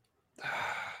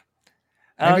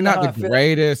 Maybe not the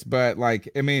greatest, but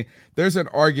there's an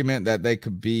argument that they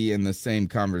could be in the same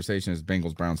conversation as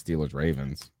Bengals, Browns, Steelers,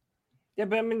 Ravens. Yeah,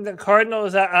 but I mean the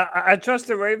Cardinals. I trust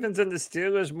the Ravens and the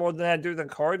Steelers more than I do the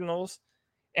Cardinals.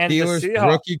 And Steelers, the Seahawks.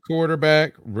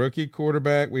 rookie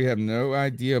quarterback. We have no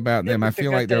idea about them. I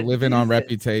feel like they're living on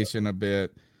reputation a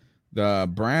bit. The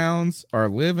Browns are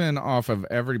living off of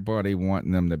everybody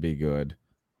wanting them to be good.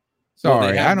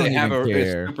 Sorry, I don't even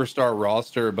care. A superstar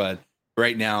roster, but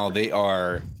right now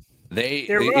their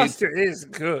roster is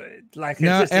good.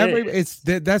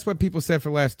 That's what people said for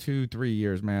the last 2-3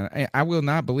 years, man. I will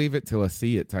not believe it till I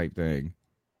see it type thing.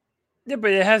 Yeah,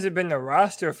 but it hasn't been the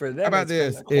roster for them. How about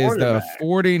this? The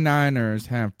 49ers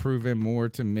have proven more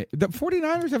to me. The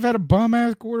 49ers have had a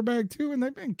bum-ass quarterback, too, and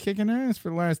they've been kicking ass for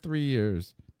the last 3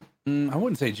 years. I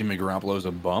wouldn't say Jimmy Garoppolo is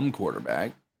a bum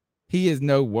quarterback. He is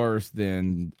no worse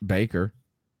than Baker.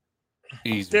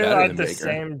 He's They're better like than the Baker.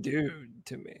 same dude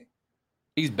to me.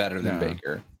 He's better than No.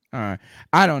 Baker. All right.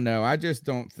 I don't know. I just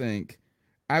don't think.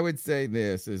 I would say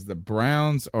this is the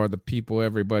Browns are the people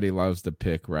everybody loves to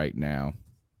pick right now.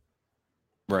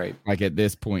 Right. Like at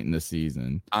this point in the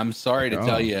season. I'm sorry to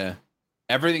tell you,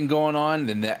 everything going on,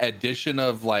 then the addition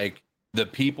of the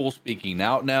people speaking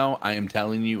out now, I am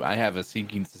telling you, I have a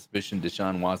sinking suspicion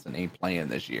Deshaun Watson ain't playing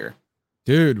this year.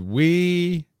 Dude,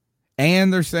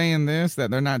 and they're saying this,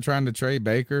 that they're not trying to trade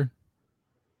Baker.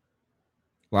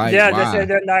 Like, yeah, why? they say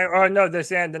they're not. Or no, they're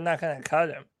saying they're not going to cut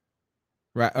him.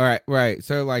 Right. All right. Right.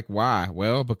 So, why?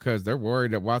 Well, because they're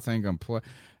worried that Watson ain't going to play.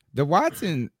 The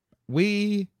Watson,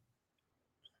 you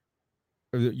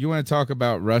want to talk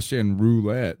about Russian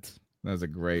roulette? That was a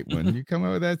great one. You come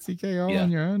up with that, CK, all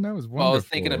on your own? That was wonderful. Well, I was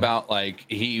thinking about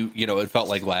it felt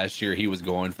like last year he was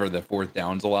going for the fourth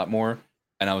downs a lot more.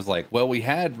 And I was like, well, we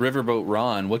had Riverboat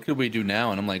Ron. What could we do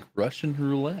now? And I'm like, Russian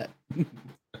roulette.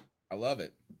 I love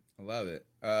it. I love it.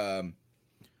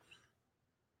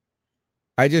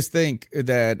 I just think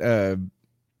that,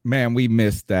 man, we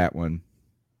missed that one.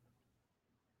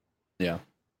 Yeah.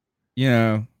 You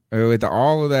know, with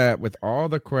all of that, with all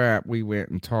the crap we went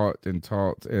and talked,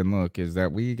 and look, is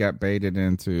that we got baited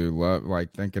into love,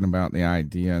 like thinking about the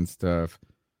idea and stuff.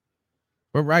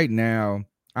 But right now,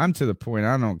 I'm to the point,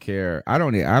 I don't care.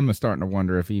 I'm starting to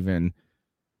wonder if even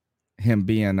him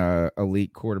being a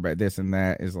elite quarterback, this and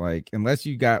that, is like, unless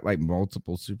you got like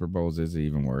multiple Super Bowls, is it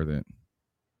even worth it?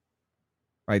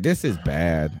 Like, this is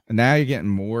bad. And now you're getting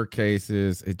more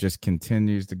cases. It just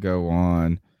continues to go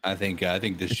on. I think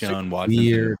Deshaun Watson's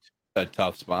in a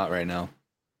tough spot right now.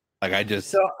 Like, I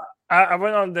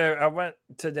went on there. I went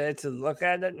today to look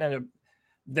at it, and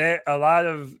a lot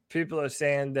of people are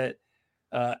saying that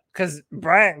because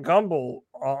Bryant Gumbel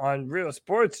on Real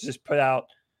Sports just put out.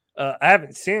 I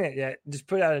haven't seen it yet. Just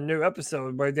put out a new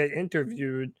episode where they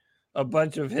interviewed a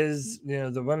bunch of his,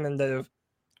 the women that have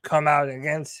come out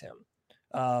against him.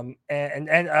 And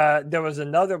there was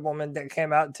another woman that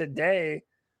came out today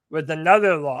with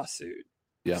another lawsuit.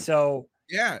 Yeah. So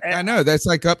yeah, I know that's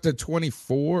like up to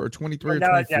 24 or 23 or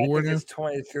 24. I think it's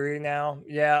 23 now.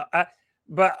 Yeah.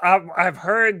 But I've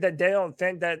heard that they don't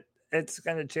think that it's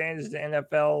going to change the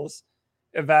NFL's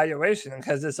evaluation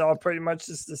because it's all pretty much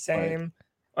just the same.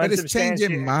 Right. But it's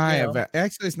changing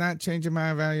actually, it's not changing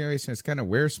my evaluation. It's kind of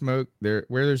where there's smoke,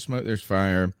 there's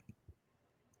fire.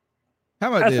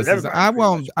 How about this? If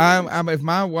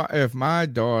my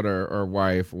daughter or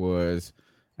wife was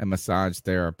a massage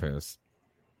therapist,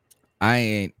 I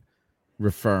ain't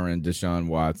referring Deshaun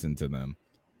Watson to them.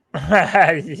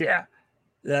 Yeah,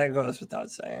 that goes without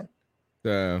saying.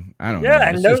 So I don't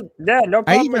know. No problem.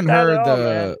 I even heard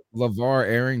LeVar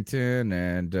Arrington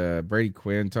and Brady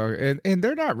Quinn talk, and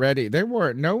they're not ready.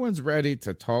 No one's ready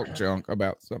to talk junk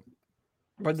about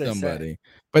somebody.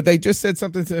 But they just said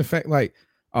something to the effect like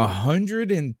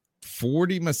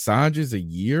 140 massages a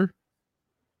year.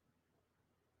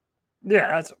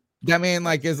 Yeah, is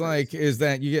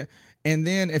that you get, and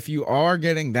then if you are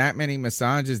getting that many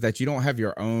massages that you don't have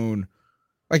your own.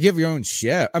 Like, you have your own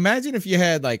chef. Imagine if you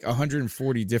had like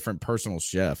 140 different personal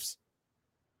chefs.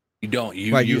 You don't.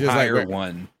 You hire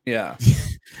one. Yeah.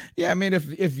 Yeah. I mean,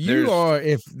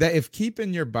 if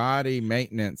keeping your body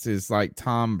maintenance is like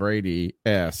Tom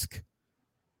Brady-esque,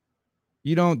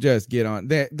 you don't just get on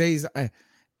that.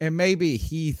 And maybe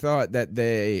he thought that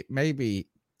maybe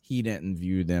he didn't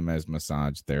view them as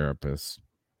massage therapists.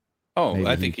 Oh, maybe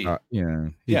I think he thought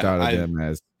of them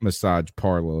as massage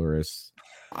parlorists.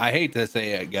 I hate to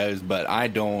say it, guys, but I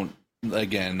don't.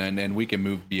 Again, and we can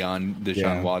move beyond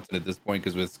Deshaun Watson at this point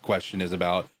because this question is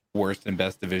about worst and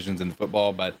best divisions in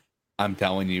football. But I'm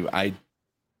telling you, I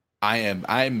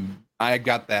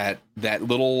got that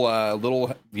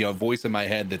little voice in my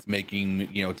head that's making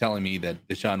telling me that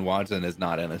Deshaun Watson is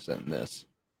not innocent in this.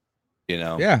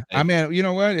 Yeah, I mean, you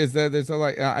know what is that? There's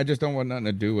I just don't want nothing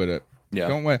to do with it. Yeah,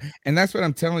 don't want, and that's what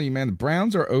I'm telling you, man. The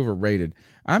Browns are overrated.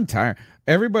 I'm tired.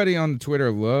 Everybody on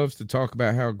Twitter loves to talk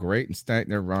about how great and stacked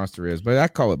their roster is, but I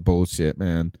call it bullshit,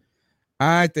 man.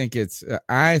 I think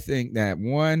that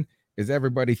one is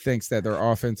everybody thinks that their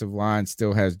offensive line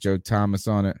still has Joe Thomas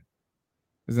on it.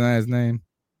 Isn't that his name?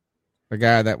 The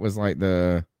guy that was like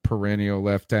the perennial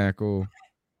left tackle.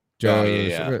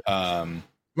 Joe.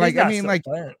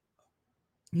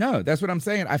 No, that's what I'm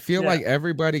saying. I feel like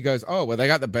everybody goes, oh, well, they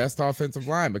got the best offensive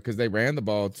line because they ran the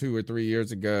ball 2 or 3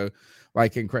 years ago. I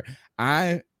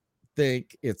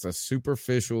think it's a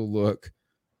superficial look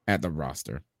at the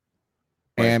roster.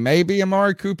 Right. And maybe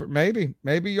Amari Cooper,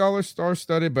 maybe y'all are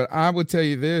star-studded, but I would tell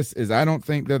you this is I don't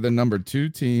think they're the number 2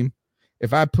 team.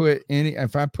 If I put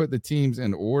the teams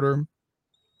in order,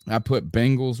 I put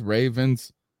Bengals,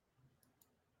 Ravens,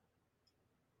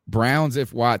 Browns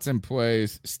if Watson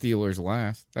plays, Steelers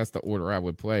last. That's the order I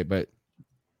would play. But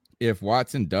if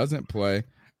Watson doesn't play,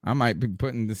 I might be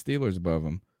putting the Steelers above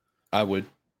them. I would.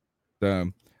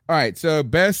 All right. So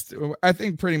best, I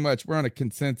think pretty much we're on a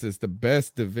consensus. The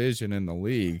best division in the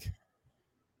league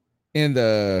in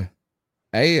the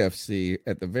AFC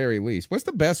at the very least. What's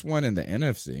the best one in the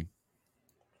NFC?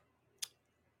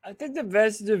 I think the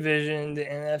best division in the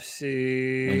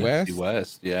NFC.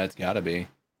 West. Yeah, it's got to be.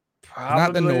 Probably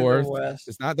not the North. West.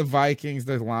 It's not the Vikings,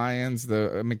 the Lions,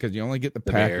 because you only get the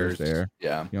Packers Bears. There.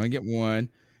 Yeah. You only get one.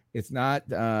 It's not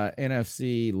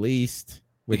NFC least,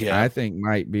 which I think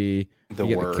might be the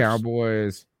worst. The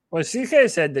Cowboys. Well, CK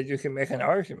said that you can make an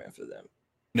argument for them.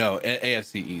 No,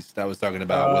 AFC East. I was talking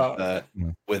about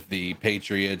with the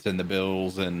Patriots and the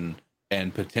Bills and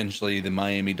and potentially the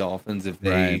Miami Dolphins if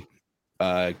they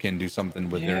can do something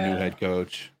with their new head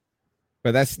coach.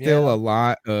 But that's still a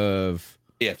lot of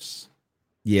ifs.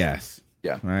 Yes.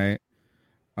 Yeah. Right.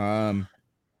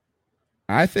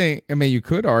 I think, I mean, you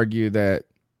could argue that.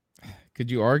 Could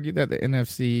you argue that the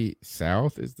NFC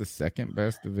South is the second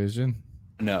best division?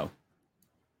 No.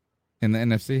 In the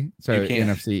NFC? So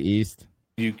NFC East?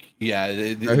 So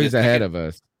who's ahead of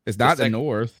us? It's not the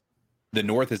North. The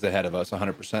North is ahead of us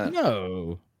 100%.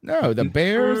 No, the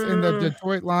Bears and the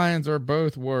Detroit Lions are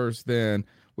both worse than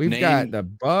we got the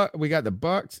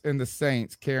Bucks and the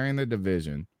Saints carrying the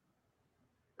division.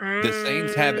 The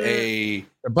Saints have the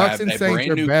Bucks and Saints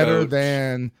are better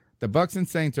than the Bucks and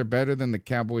Saints are better than the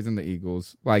Cowboys and the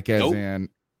Eagles.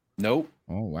 Nope.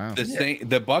 Oh wow.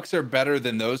 The Bucks are better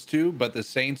than those two, but the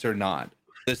Saints are not.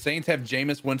 The Saints have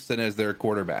Jameis Winston as their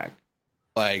quarterback.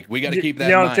 Like, we got to keep that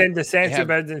in mind. You don't think the Saints are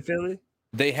better than Philly?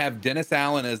 They have Dennis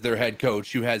Allen as their head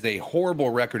coach, who has a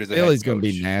horrible record as a Philly's head coach.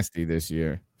 Going to be nasty this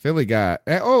year. Philly got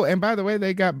and by the way,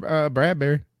 they got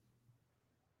Bradbury.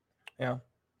 Yeah.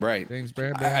 Right. James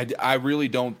Bradbury. I really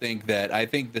don't think that. I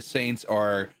think the Saints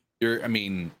are.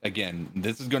 Again,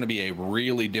 this is going to be a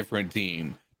really different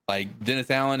team. Like, Dennis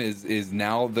Allen is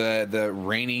now the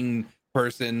reigning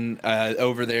person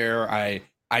over there.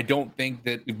 I don't think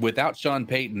that without Sean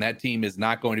Payton, that team is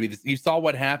not going to be this. You saw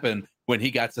what happened when he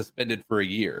got suspended for a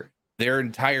year. Their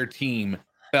entire team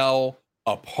fell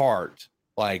apart.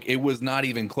 Like, it was not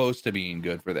even close to being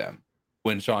good for them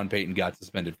when Sean Payton got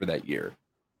suspended for that year.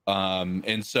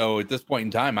 And so at this point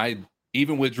in time,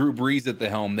 even with Drew Brees at the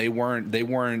helm, they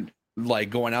weren't like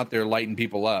going out there lighting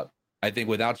people up. I think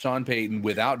without Sean Payton,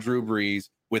 without Drew Brees,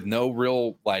 with no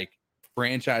real like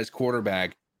franchise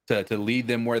quarterback to lead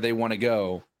them where they want to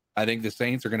go, I think the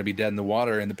Saints are going to be dead in the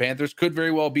water, and the Panthers could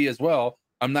very well be as well.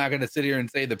 I'm not going to sit here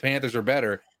and say the Panthers are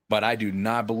better, but I do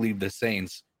not believe the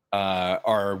Saints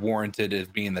are warranted as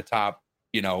being the top,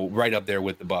 right up there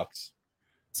with the Bucks.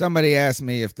 Somebody asked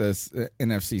me if the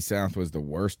NFC South was the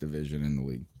worst division in the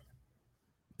league.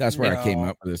 That's where I came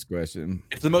up with this question.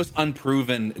 It's the most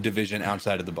unproven division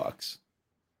outside of the Bucks.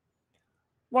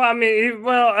 Well, I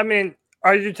mean,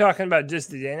 are you talking about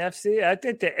just the NFC? I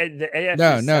think the AFC.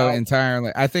 No, South,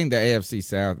 entirely. I think the AFC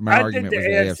South. My argument was the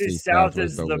AFC South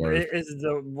is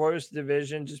the worst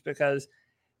division, just because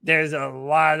there's a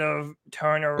lot of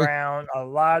turnaround, a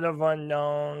lot of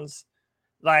unknowns.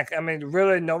 Like, I mean,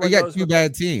 really, nobody. You got two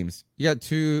bad teams. You got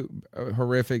two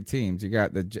horrific teams. You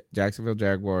got the Jacksonville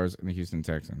Jaguars and the Houston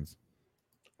Texans.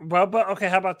 Well, but okay,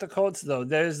 how about the Colts though?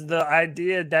 There's the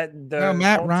idea that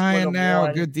Matt Colts Ryan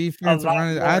now, good defense.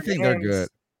 I think they're good.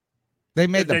 They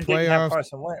made the playoffs.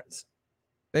 Carson Wentz.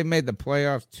 They made the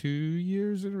playoffs 2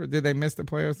 years in a row. Did they miss the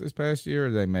playoffs this past year, or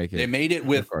did they make it? They made it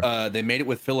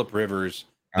with Phillip Rivers.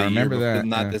 I remember that.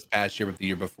 Not this past year, but the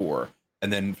year before,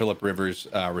 and then Phillip Rivers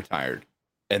retired.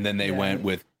 And then they went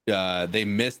with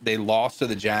they lost to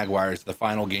the Jaguars the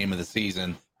final game of the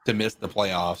season to miss the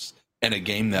playoffs, and a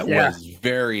game that was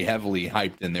very heavily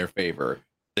hyped in their favor.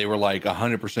 They were like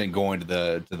 100% going to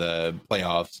the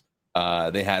playoffs.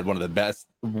 They had one of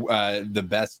the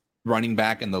best running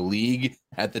back in the league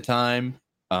at the time.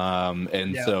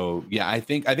 So I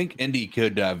think Indy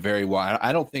could very well.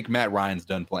 I don't think Matt Ryan's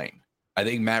done playing. I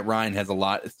think Matt Ryan has a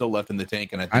lot still left in the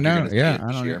tank, and I think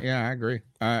I agree.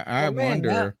 I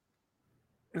wonder.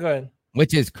 Go ahead.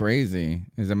 Which is crazy.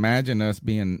 Is imagine us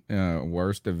being a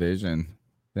worse division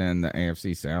than the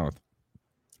AFC South.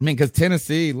 I mean, because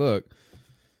Tennessee, look,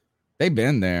 they've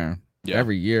been there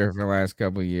every year for the last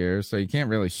couple of years, so you can't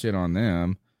really shit on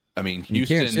them. I mean, you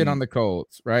can't shit on the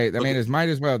Colts, right? I mean, it might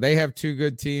as well. They have two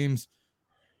good teams.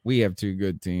 We have two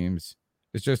good teams.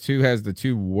 It's just who has the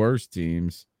two worst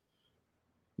teams.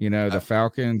 The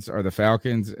Falcons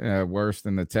worse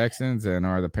than the Texans, and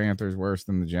are the Panthers worse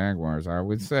than the Jaguars? I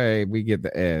would say we get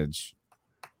the edge.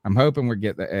 I'm hoping we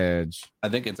get the edge. I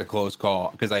think it's a close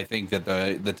call because I think that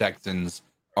the Texans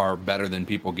are better than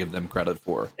people give them credit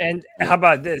for. And how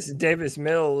about this? Davis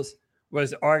Mills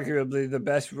was arguably the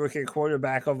best rookie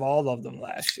quarterback of all of them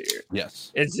last year.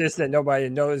 Yes. It's just that nobody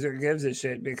knows or gives a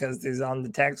shit because he's on the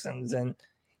Texans, and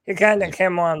he kind of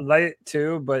came on late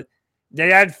too, but they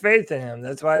had faith in him.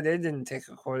 That's why they didn't take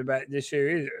a quarterback this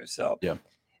year either. So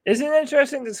it's an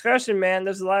interesting discussion, man.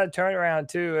 There's a lot of turnaround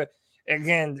too.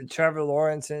 Again, Trevor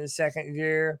Lawrence in his second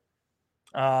year.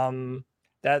 That's going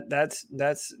to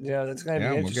be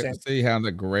interesting. We'll get to see how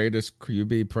the greatest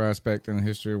QB prospect in the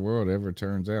history of the world ever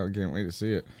turns out. Can't wait to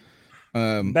see it.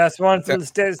 Best one from the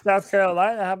state of South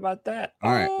Carolina. How about that?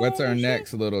 All right. What's our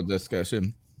next little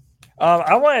discussion?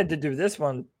 I wanted to do this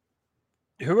one.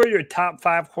 Who are your top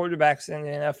 5 quarterbacks in the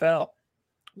NFL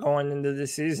going into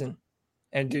this season?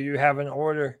 And do you have an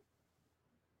order?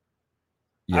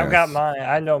 I've got mine.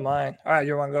 I know mine. All right,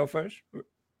 you want to go first?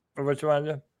 Or what you want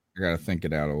to do? I got to think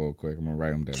it out a little quick. I'm going to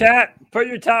write them down. Chat, put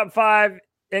your top 5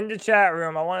 in the chat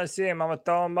room. I want to see them. I'm going to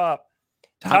throw them up.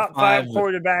 Top 5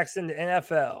 quarterbacks in the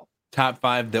NFL. Top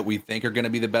 5 that we think are going to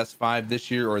be the best 5 this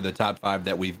year, or the top 5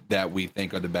 that we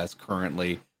think are the best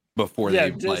currently before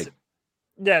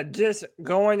just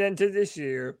going into this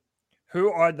year, who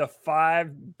are the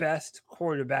 5 best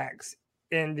quarterbacks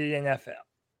in the NFL?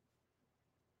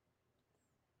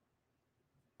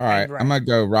 All right, I'm going to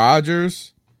go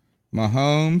Rodgers,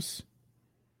 Mahomes,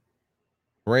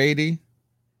 Brady,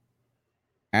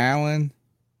 Allen,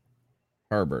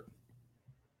 Herbert.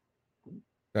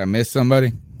 Did I miss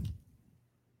somebody?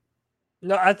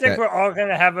 No, I think we're all going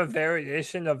to have a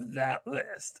variation of that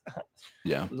list.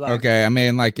 Yeah. Okay. I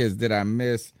mean, did I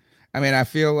miss? I mean, I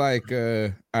feel like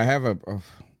I have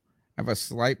a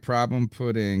slight problem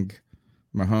putting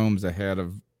Mahomes ahead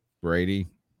of Brady.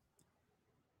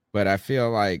 But I feel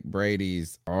like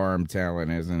Brady's arm talent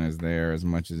isn't as there as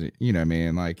much as you know what I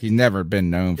mean? Like, he's never been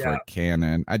known for a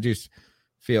cannon. I just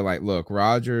feel like, look,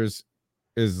 Rodgers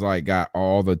is got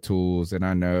all the tools, and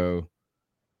I know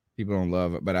people don't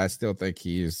love it, but I still think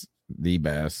he's the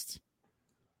best.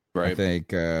 Right. I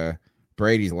think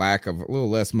Brady's lack of a little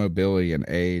less mobility and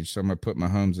age. So I'm gonna put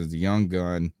Mahomes as a young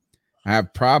gun. I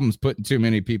have problems putting too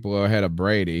many people ahead of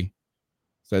Brady.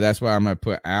 So that's why I'm going to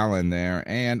put Allen there.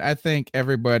 And I think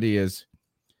everybody is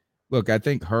 – look, I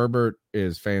think Herbert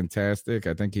is fantastic.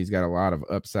 I think he's got a lot of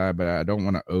upside, but I don't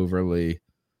want to overly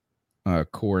or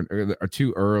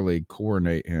too early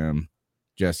coordinate him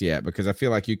just yet, because I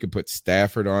feel like you could put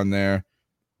Stafford on there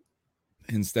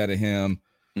instead of him.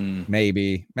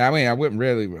 Maybe. I mean, I wouldn't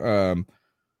really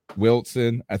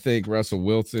Wilson. I think Russell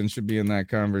Wilson should be in that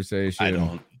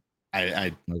conversation.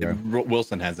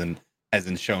 Wilson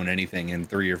hasn't shown anything in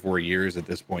 3 or 4 years at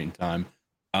this point in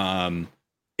time.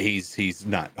 He's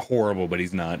not horrible, but he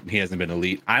hasn't been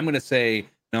elite. I'm going to say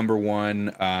number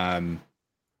 1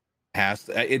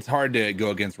 it's hard to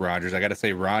go against Rodgers. I got to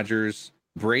say Rodgers.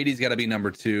 Brady's got to be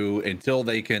number 2 until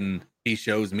he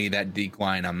shows me that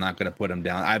decline. I'm not going to put him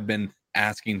down. I've been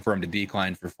asking for him to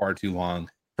decline for far too long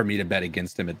for me to bet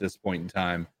against him at this point in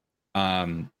time.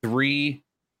 3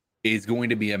 is going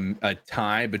to be a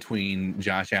tie between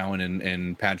Josh Allen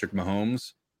and Patrick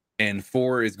Mahomes. And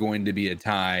 4 is going to be a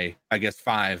tie. I guess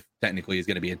 5 technically is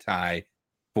going to be a tie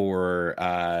for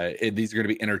these are going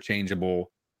to be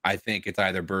interchangeable. I think it's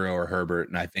either Burrow or Herbert,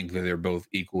 and I think that they're both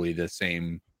equally the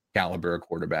same caliber of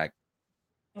quarterback.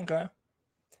 Okay.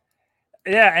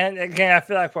 Yeah, and again, I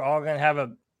feel like we're all going to have a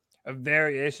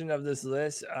variation of this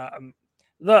list.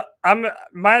 Look,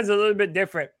 mine's a little bit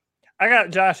different. I got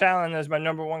Josh Allen as my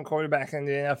number 1 quarterback in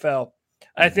the NFL.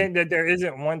 I think that there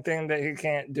isn't one thing that he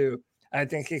can't do. I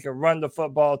think he can run the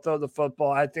football, throw the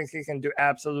football. I think he can do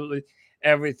absolutely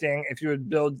everything. If you would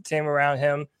build a team around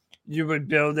him, you would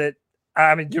build it.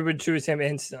 I mean, you would choose him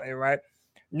instantly, right?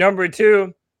 Number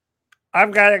 2,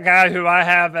 I've got a guy who I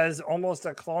have as almost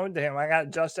a clone to him. I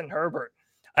got Justin Herbert.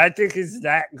 I think he's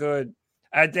that good.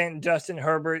 I think Justin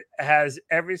Herbert has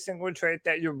every single trait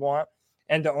that you want.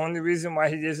 And the only reason why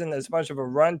he isn't as much of a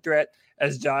run threat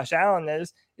as Josh Allen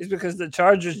is because the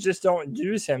Chargers just don't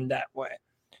use him that way.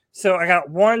 So I got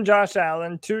 1 Josh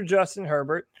Allen, 2 Justin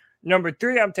Herbert. Number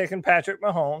 3, I'm taking Patrick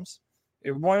Mahomes.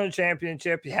 He won a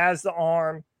championship. He has the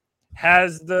arm,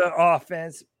 has the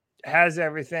offense, has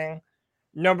everything.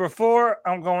 Number 4,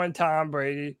 I'm going Tom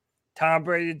Brady. Tom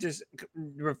Brady just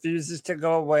refuses to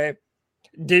go away.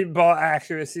 Deep ball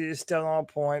accuracy is still on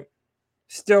point.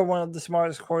 Still one of the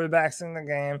smartest quarterbacks in the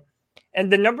game.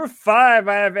 And the number 5,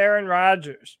 I have Aaron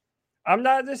Rodgers. I'm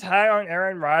not as high on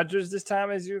Aaron Rodgers this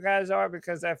time as you guys are,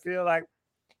 because I feel like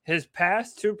his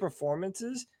past 2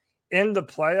 performances in the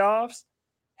playoffs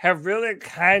have really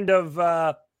kind of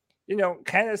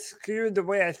skewed the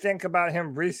way I think about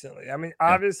him recently. I mean,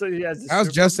 obviously he has.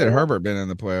 How's Justin Herbert been in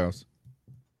the playoffs?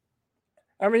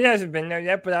 I mean, he hasn't been there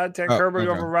yet, but I'd take Herbert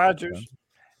over Rodgers. Okay.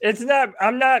 It's not.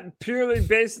 I'm not purely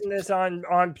basing this on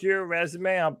pure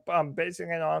resume. I'm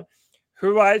basing it on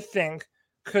who I think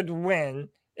could win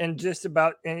in just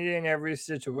about any and every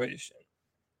situation,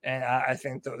 and I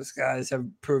think those guys have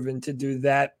proven to do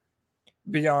that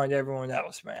beyond everyone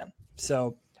else, man.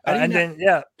 So, I was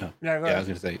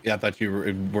gonna say, I thought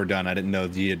you were done. I didn't know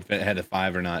if you had a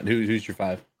 5 or not. Who's your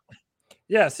 5?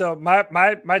 Yeah, so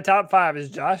my top 5 is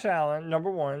Josh Allen,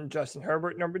 number 1, Justin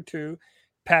Herbert, number 2,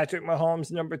 Patrick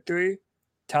Mahomes, number 3,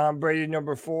 Tom Brady,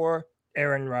 number 4,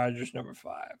 Aaron Rodgers, number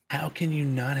 5. How can you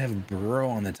not have Burrow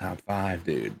on the top 5,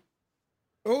 dude?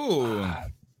 Oh,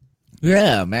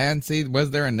 yeah, man. See, was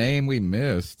there a name we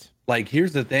missed? like,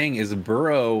 here's the thing: is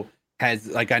Burrow has,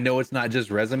 like, I know it's not just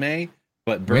resume,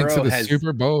 but Went to Burrow the has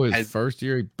Super Bowl his first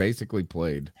year. He basically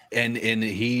played, and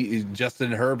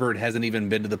Justin Herbert hasn't even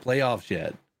been to the playoffs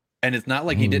yet. And it's not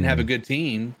like he didn't have a good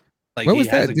team. Like, What he was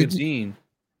has that? a good team.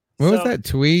 What was that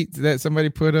tweet that somebody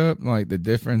put up? Like the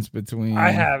difference between.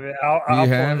 I have it. I'll you pull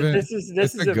have it. This is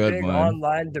a good big one.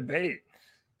 online debate.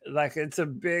 Like, it's a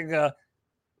big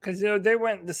because they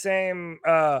went the same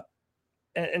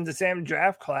in the same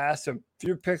draft class, a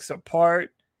few picks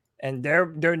apart, and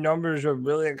their numbers are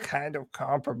really kind of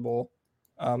comparable.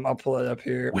 I'll pull it up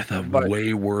here With a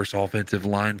way worse offensive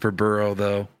line for Burrow,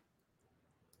 though.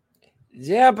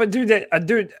 Yeah, but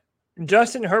dude,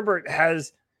 Justin Herbert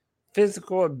has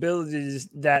physical abilities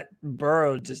that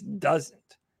Burrow just doesn't.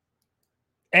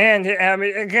 And I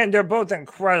mean, again, they're both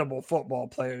incredible football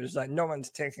players. Like, no one's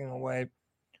taking away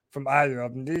from either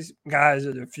of them. These guys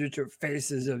are the future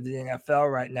faces of the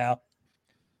NFL right now.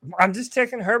 I'm just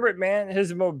taking Herbert, man.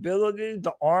 His mobility,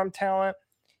 the arm talent,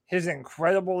 his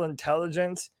incredible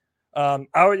intelligence. I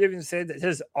would even say that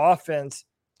his offense,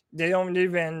 they don't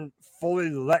even fully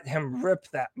let him rip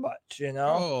that much, you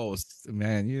know? Oh,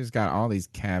 man, you just got all these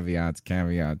caveats.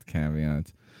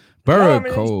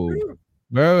 Burrow cold.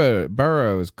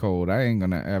 Burrow is cold. I ain't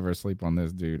going to ever sleep on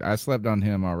this dude. I slept on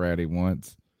him already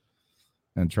once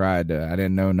and tried to. I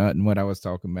didn't know nothing what I was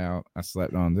talking about. I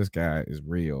slept on this guy is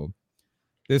real.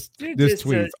 This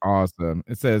tweet's awesome.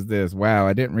 It says this: wow,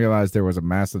 I didn't realize there was a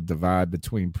massive divide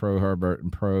between pro Herbert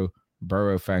and pro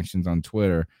Burrow factions on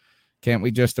Twitter. Can't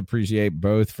we just appreciate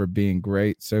both for being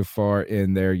great so far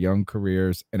in their young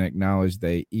careers and acknowledge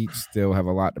they each still have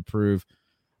a lot to prove?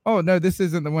 Oh, no, this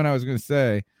isn't the one I was going to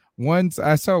say. Once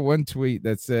I saw one tweet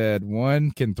that said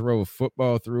one can throw a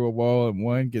football through a wall and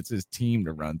one gets his team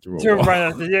to run through a wall.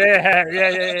 Yeah.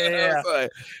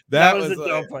 That was a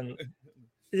dope one.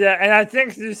 Yeah, and I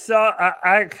think you saw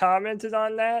I commented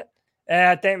on that, and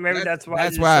I think maybe that's why I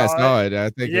saw it. I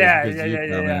think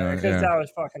because that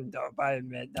was fucking dope. I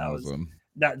admit that awesome.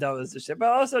 that was the shit. But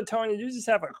also, Tony, you just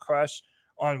have a crush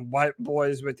on white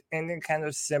boys with any kind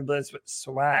of semblance with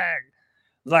swag.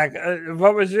 Like,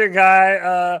 what was your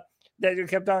guy that you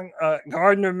kept on?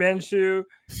 Gardner Minshew.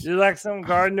 You like some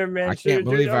Gardner Minshew? I can't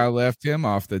believe I left him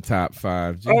off the top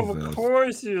 5. Jesus. Of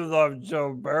course you love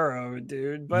Joe Burrow,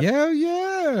 dude. But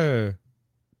yeah.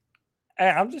 Hey,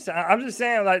 I'm just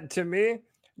saying, like, to me,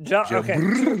 okay,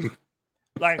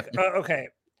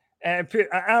 and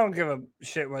I don't give a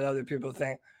shit what other people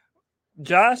think.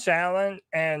 Josh Allen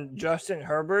and Justin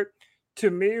Herbert, to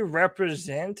me,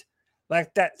 represent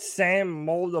like that same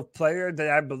mold of player that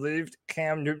I believed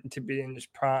Cam Newton to be in his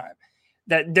prime.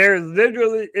 That there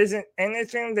literally isn't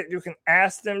anything that you can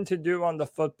ask them to do on the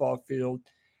football field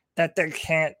that they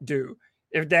can't do.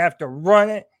 If they have to run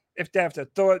it, if they have to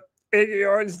throw it 80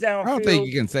 yards downfield. I don't think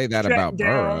you can say that about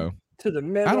Burrow. To the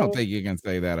middle. I don't think you can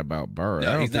say that about Burrow.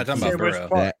 No, he's not talking about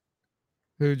Burrow.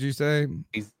 Who'd you say?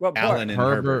 He's Allen and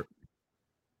Herbert.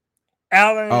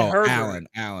 Allen and Herbert.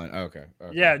 Allen. Okay.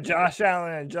 Yeah, Josh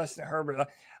Allen and Justin Herbert.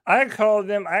 I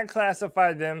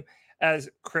classify them as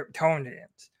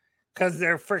Kryptonians because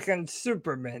they're freaking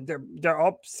Supermen. They're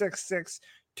up 6'6",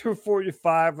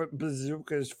 245 with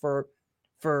bazookas for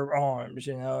arms,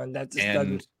 you know, and that just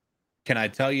doesn't. Can I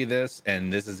tell you this?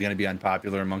 And this is going to be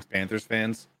unpopular amongst Panthers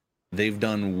fans. They've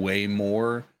done way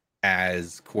more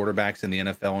as quarterbacks in the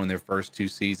NFL in their first few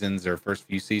seasons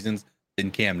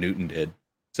than Cam Newton did.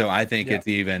 So I think it's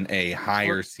even a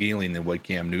higher ceiling than what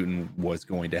Cam Newton was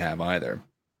going to have either.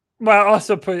 Well,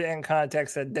 also put it in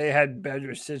context that they had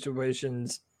better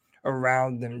situations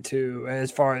around them too,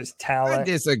 as far as talent. I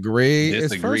disagree.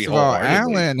 First of all,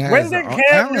 Allen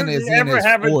is in his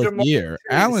 4th year.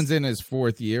 Allen's in his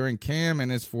 4th year, and Cam in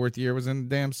his 4th year was in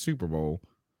the damn Super Bowl.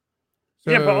 So,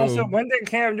 yeah, but also, when did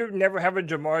Cam Newton never have a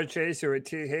Jamar Chase or a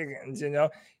T. Higgins? You know,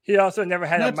 he also never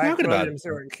had a Mike Williams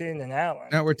or a Keenan Allen.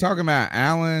 Now we're talking about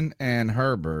Allen and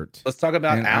Herbert. Let's talk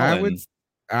about Allen.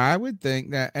 I would think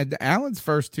that Allen's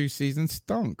first 2 seasons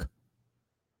stunk.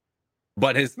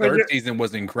 But his third season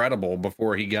was incredible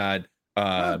before he got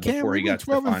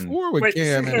 12-4 with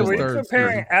Cam. Were you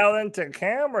comparing Allen to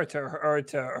Cam or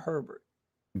to Herbert?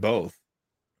 Both.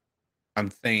 I'm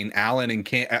saying Allen and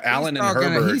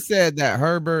Herbert. He said that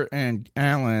Herbert and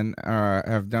Allen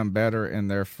have done better in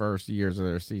their first years of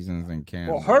their seasons than Cam.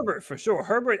 Well, Herbert for sure.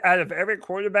 Herbert, out of every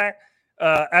quarterback,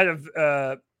 that's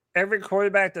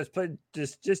played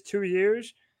just 2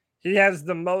 years, he has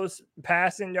the most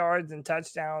passing yards and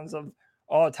touchdowns of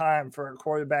all time for a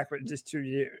quarterback with just 2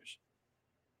 years.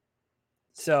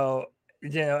 So,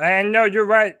 you know, and no, you're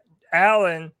right.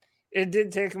 Allen, it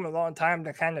did take him a long time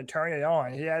to kind of turn it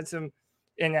on. He had some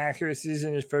inaccuracies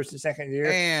in his first and second year.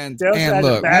 And They also had a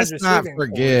look, bad let's not receiving core,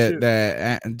 forget too.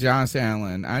 that Josh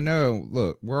Allen. I know.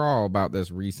 Look, we're all about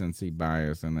this recency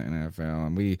bias in the NFL,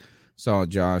 and we saw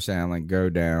Josh Allen go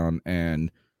down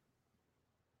and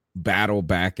battle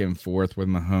back and forth with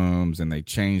Mahomes, and they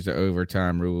changed the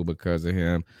overtime rule because of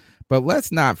him. But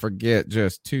let's not forget,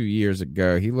 just 2 years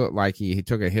ago, he looked like he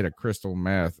took a hit of crystal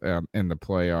meth in the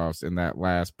playoffs in that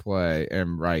last play,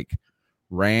 and like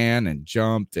ran and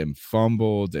jumped and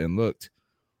fumbled and looked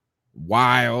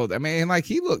wild. I mean, like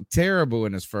he looked terrible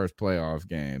in his first playoff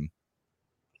game.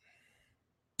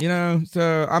 You know,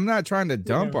 so I'm not trying to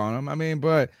dump on him. I mean,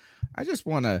 but I just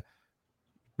want to.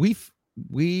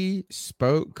 We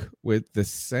spoke with the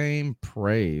same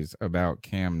praise about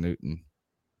Cam Newton.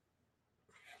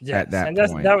 Yes, at that and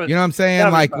point. that was, You know what I'm saying? that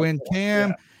was Like my when point,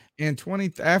 Cam yeah.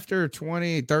 in after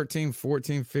 2013,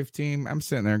 14, 15, I'm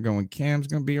sitting there going, Cam's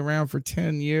going to be around for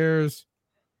 10 years.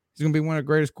 He's going to be one of the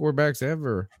greatest quarterbacks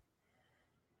ever.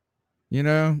 You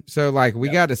know? So like we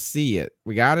got to see it.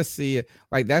 We got to see it.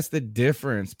 Like that's the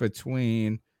difference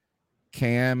between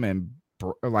Cam and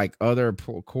like other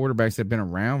quarterbacks that have been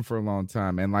around for a long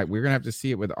time. And like we're going to have to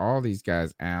see it with all these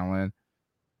guys, Allen,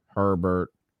 Herbert,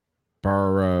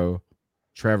 Burrow,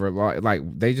 Trevor, like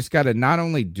they just got to not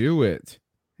only do it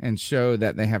and show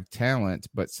that they have talent,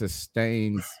 but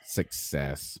sustain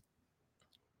success.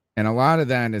 And a lot of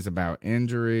that is about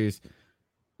injuries,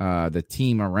 the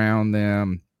team around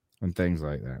them, and things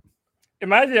like that.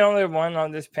 Am I the only one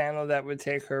on this panel that would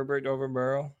take Herbert over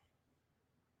Burrow?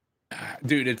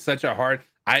 Dude, it's such a hard.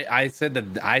 I said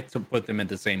that I to put them at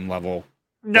the same level.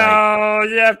 No,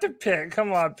 you have to pick.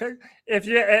 Come on, pick.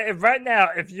 If right now,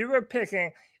 if you were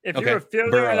picking, if you were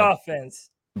fielding an offense,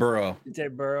 Burrow, you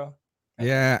take Burrow.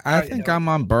 Yeah, I think I'm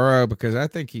on Burrow because I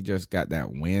think he just got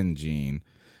that win gene.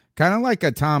 Kind of like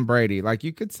a Tom Brady. Like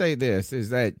you could say this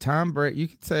is that Tom Brady, you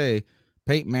could say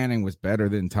Peyton Manning was better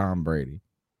than Tom Brady,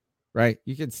 right?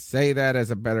 You could say that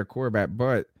as a better quarterback,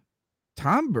 but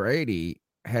Tom Brady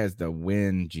has the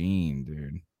win gene,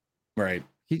 dude. Right.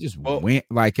 He just went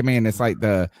like, I mean, it's like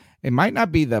it might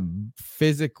not be the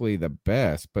physically the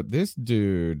best, but this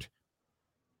dude,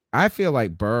 I feel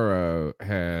like Burrow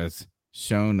has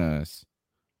shown us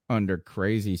under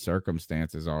crazy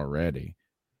circumstances already.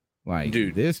 Like,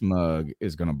 dude, this mug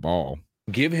is going to ball.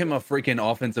 Give him a freaking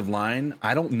offensive line.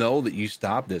 I don't know that you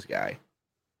stop this guy.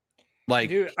 Like,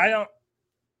 dude, I don't.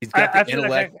 He's got the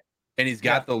intellect and he's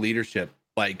got the leadership.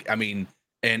 Like, I mean,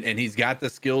 and he's got the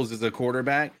skills as a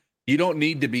quarterback. You don't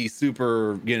need to be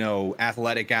super,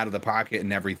 athletic out of the pocket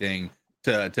and everything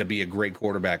to be a great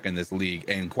quarterback in this league.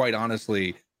 And quite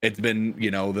honestly, it's been,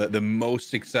 the most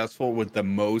successful with the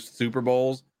most Super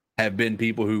Bowls have been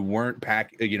people who weren't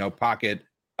pocket,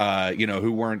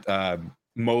 who weren't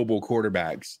mobile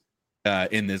quarterbacks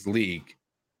in this league.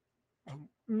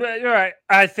 But you're right.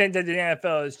 I think that the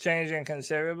NFL is changing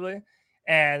considerably.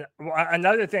 And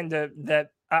another thing that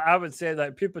I would say,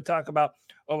 like people talk about,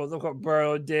 oh, well, look what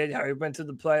Burrow did, how he went to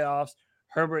the playoffs.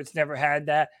 Herbert's never had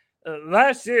that.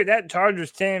 Last year, that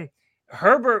Chargers team,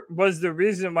 Herbert was the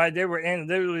reason why they were in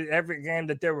literally every game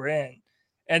that they were in.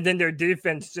 And then their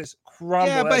defense just crumbled.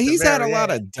 Yeah, but he's had a lot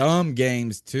of dumb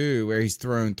games too, where he's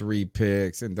thrown 3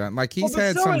 picks and done. Like he's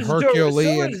had some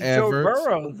Herculean efforts. Joe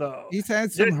Burrow, though. He's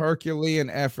had some Herculean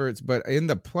efforts, but in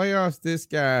the playoffs, this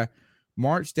guy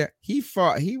marched down. He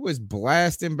fought. He was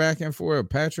blasting back and forth with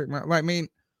Patrick. Like, I mean,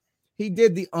 he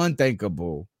did the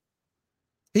unthinkable.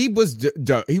 He was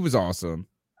awesome.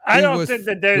 I don't think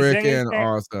that there's anything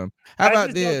awesome. How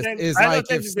about this? Is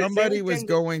like if somebody was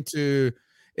going to,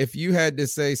 if you had to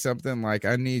say something like,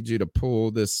 I need you to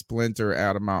pull this splinter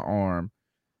out of my arm,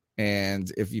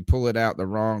 and if you pull it out the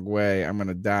wrong way, I'm going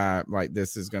to die. Like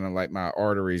this is going to, like my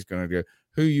artery's going to go.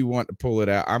 Who you want to pull it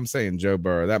out? I'm saying Joe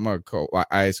Burrow. That mug cold, like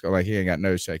ice, like he ain't got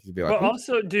no shake. He'd be like, but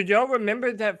also, did y'all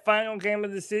remember that final game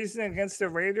of the season against the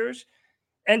Raiders?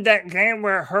 And that game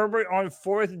where Herbert on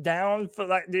 4th down for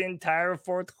like the entire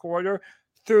 4th quarter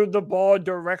threw the ball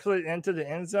directly into the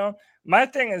end zone. My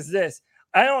thing is this.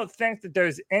 I don't think that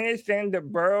there's anything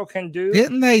that Burrow can do.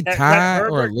 Didn't they tie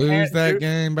or lose that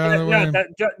game, by the way?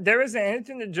 There isn't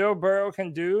anything that Joe Burrow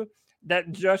can do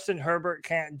that Justin Herbert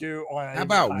can't do on. How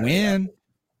about win?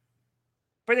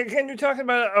 But again, you're talking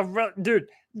about dude.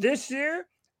 This year,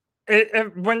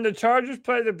 when the Chargers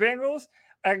play the Bengals,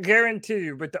 I guarantee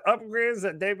you, with the upgrades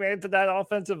that they made to that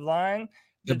offensive line,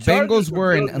 the Bengals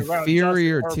were an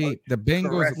inferior team. The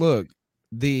Bengals, look,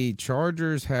 the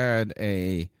Chargers had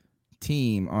a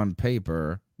team on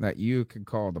paper that you could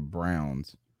call the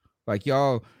Browns. Like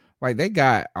y'all, like they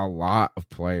got a lot of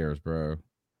players, bro.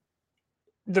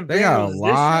 They got a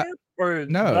lot.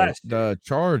 No, the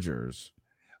Chargers.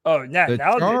 Oh, now The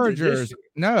now they did this Chargers, year.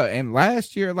 no, and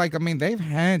last year, like I mean, they've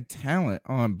had talent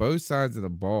on both sides of the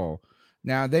ball.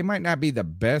 Now they might not be the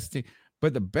best team,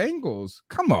 but the Bengals,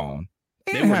 come on,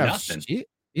 They didn't were have nothing. shit.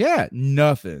 Yeah,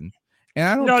 nothing. And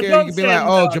I don't No, care. You don't can be say like,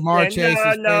 oh, nothing. Jamar Chase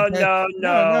is No. fantastic.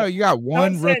 No, you got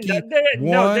one Don't say rookie,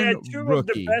 no. They had two of the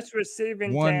rookie, best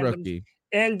receiving one tandems rookie,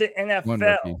 in the one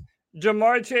NFL. rookie.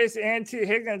 Jamar Chase and T.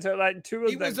 Higgins are like two of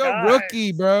He the was guys. a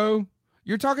rookie, bro.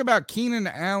 You're talking about Keenan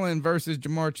Allen versus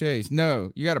Jamar Chase.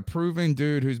 No, you got a proven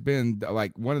dude who's been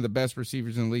like one of the best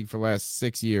receivers in the league for the last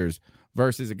 6 years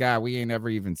versus a guy we ain't ever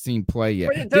even seen play yet.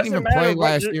 But it Didn't even doesn't play matter what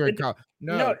last you- year in it- college.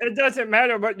 No, it doesn't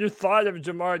matter what you thought of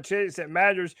Jamar Chase. It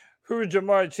matters who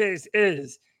Jamar Chase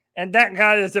is. And that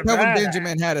guy is a Kelvin badass.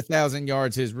 Benjamin had 1,000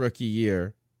 yards his rookie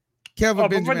year. Kelvin Oh,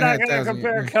 but we're Benjamin not had going to 1,000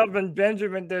 compare yards. Kelvin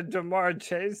Benjamin to Jamar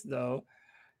Chase, though.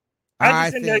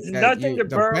 I just think think there's that nothing the that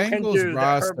Burrow can Bengals do that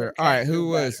roster. Herbert All right, can't who do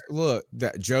was look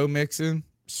that Joe Mixon?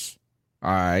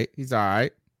 All right, he's all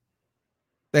right.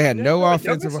 They had Yeah, no Joe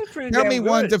offensive. Mixon's pretty Tell damn me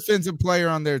one good. defensive player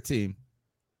on their team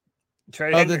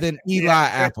Trey other Hendrickson. than Eli Yeah,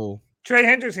 Apple. Trey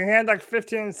Hendrickson had like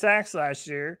 15 sacks last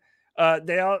year.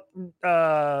 They all,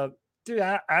 dude,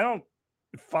 I don't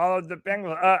follow the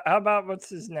Bengals. How about what's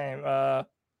his name? I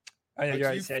know you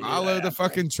already You said follow Eli the Apple.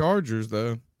 fucking Chargers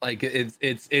though. Like it's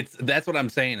that's what I'm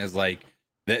saying is like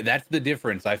that's the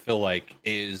difference. I feel like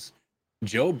is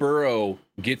Joe Burrow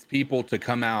gets people to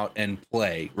come out and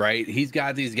play, right? He's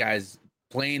got these guys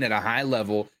playing at a high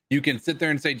level. You can sit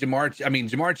there and say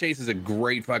Jamar Chase is a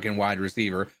great fucking wide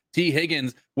receiver. T.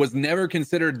 Higgins was never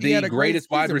considered He had the a great greatest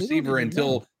wide season. We don't receiver even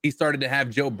until know. he started to have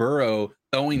Joe Burrow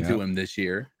throwing to Yeah. him this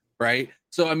year, right?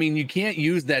 So I mean, you can't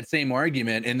use that same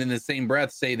argument and in the same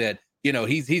breath say that, you know,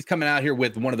 he's coming out here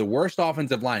with one of the worst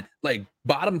offensive line, like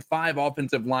bottom 5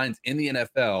 offensive lines in the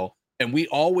NFL. And we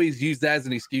always use that as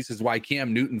an excuse as why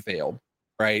Cam Newton failed,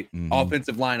 right?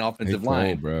 Offensive line. They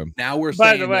cold, bro. Now we're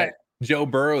By the saying way- that Joe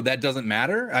Burrow, that doesn't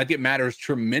matter. I think it matters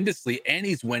tremendously. And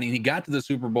he's winning. He got to the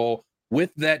Super Bowl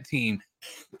with that team,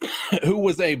 who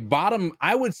was a bottom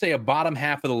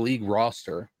half of the league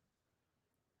roster.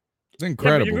 It's Yeah,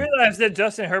 incredible. but you realize that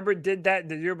Justin Herbert did that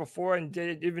the year before and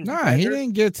did it even Nah, he better?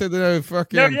 didn't get to the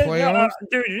fucking No, playoffs.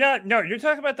 dude, you're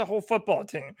talking about the whole football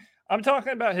team. I'm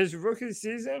talking about his rookie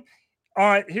season.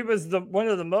 He was one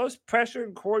of the most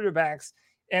pressured quarterbacks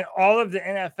in all of the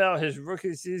NFL his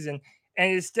rookie season,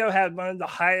 and he still had one of the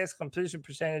highest completion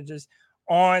percentages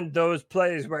on those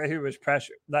plays where he was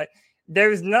pressured. Like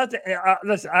there's nothing.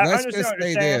 Listen, I Let's understand just what you're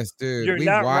say saying. this, dude. You're We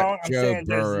not watched wrong. I'm Joe saying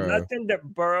Burrow there's nothing that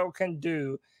Burrow can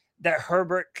do that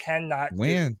Herbert cannot do.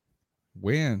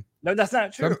 win. No, that's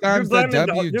not true. Sometimes the you're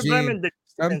W blaming gene. the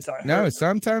defense on No, Herbert.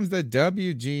 sometimes the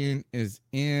W gene is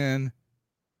in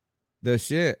the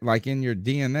shit, like in your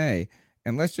DNA.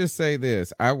 And let's just say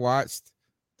this: I watched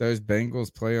those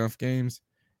Bengals playoff games,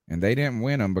 and they didn't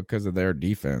win them because of their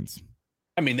defense.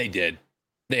 I mean, they did.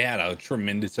 They had a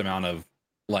tremendous amount of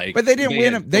But they didn't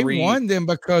win had them. They three- won them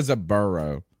because of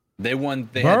Burrow. They won.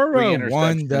 They had three Burrow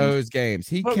won interceptions. those games.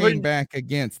 He But came when- back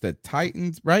against the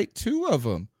Titans, right? 2 of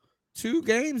them. 2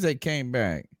 games they came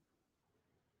back.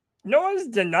 No one's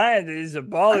denying that he's a I'm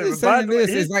baller. just but by saying the way, this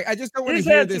he's- is like I just don't want to he's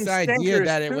hear had this some idea stinkers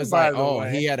that it too, was by like, the oh,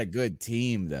 way. he had a good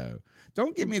team though.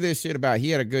 Don't give me this shit about he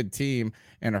had a good team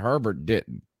and Herbert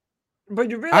didn't. But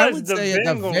you I realize would the say at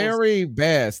the Bengals. very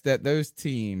best that those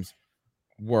teams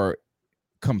were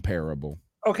comparable.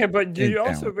 Okay, but do in you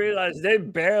also talent. realize they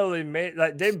barely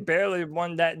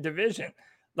won that division?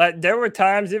 Like there were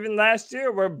times even last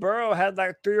year where Burrow had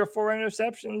like 3 or 4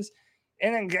 interceptions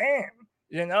in a game.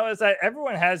 You know, it's like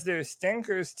everyone has their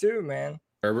stinkers too, man.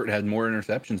 Herbert had more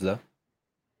interceptions though.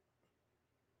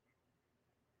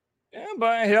 Yeah,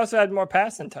 but he also had more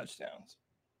passing touchdowns.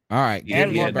 All right, give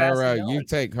And me more passing Burrow. You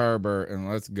yards. take Herbert and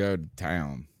let's go to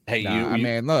town. Hey, I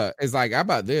mean, look, it's like how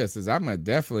about this? Is I'm gonna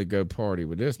definitely go party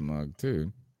with this mug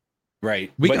too.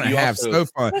 Right. We're But gonna you have also- so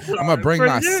fun. That's I'm all- gonna bring for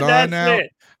my you, son that's out.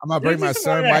 it. I'm gonna You bring my just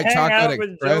son wanna white hang chocolate out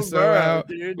with Joe espresso Burrow, out.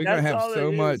 dude. We're gonna That's have all so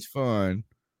it much is. fun.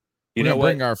 You We're know gonna what?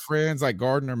 bring our friends like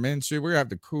Gardner Minshew. We're gonna have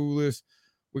the coolest.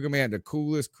 We're gonna be at the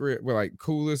coolest crib. We're like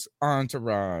coolest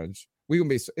entourage.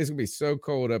 It's gonna be so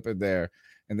cold up in there.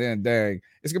 And then dang,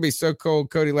 it's gonna be so cold.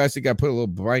 Cody Lashley got to put a little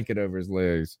blanket over his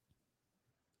legs.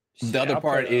 The other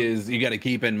part is you got to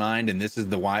keep in mind, and this is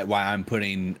the why I'm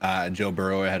putting Joe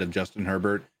Burrow ahead of Justin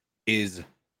Herbert is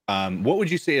what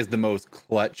would you say is the most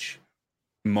clutch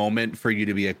moment for you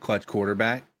to be a clutch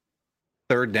quarterback?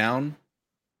 3rd down.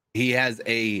 He has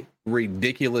a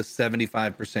ridiculous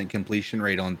 75% completion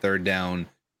rate on 3rd down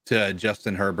to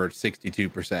Justin Herbert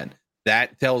 62%.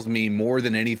 That tells me more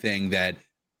than anything that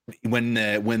when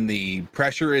the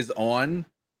pressure is on,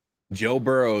 Joe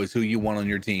Burrow is who you want on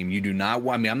your team. You do not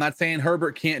want, I mean, I'm not saying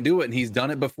Herbert can't do it, and he's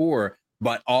done it before,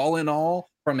 but all in all,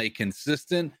 from a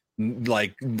consistent,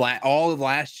 like all of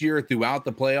last year throughout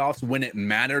the playoffs, when it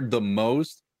mattered the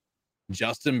most,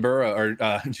 Joe Burrow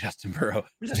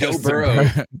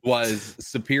was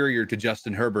superior to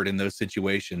Justin Herbert in those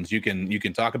situations. You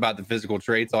can talk about the physical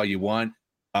traits all you want.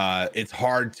 It's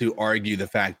hard to argue the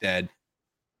fact that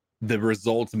the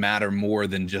results matter more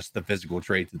than just the physical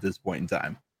traits at this point in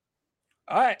time.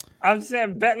 All right, I'm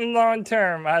saying betting long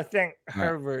term. I think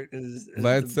Herbert is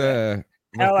let's I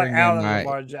let's like bring in Allen my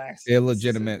Lamar Jackson.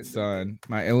 illegitimate son.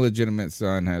 My illegitimate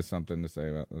son has something to say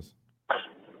about this.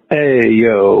 Hey,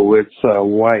 yo, it's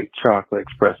white chocolate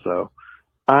espresso.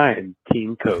 I am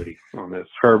Team Cody on this.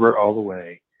 Herbert all the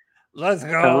way. Let's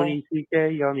go. Tony,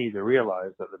 TK, y'all need to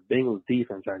realize that the Bengals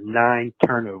defense had 9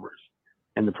 turnovers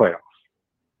in the playoffs.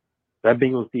 That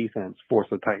Bengals defense forced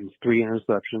the Titans 3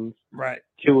 interceptions. Right.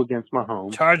 2 against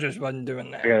Mahomes. Chargers wasn't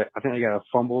doing that. I think they got a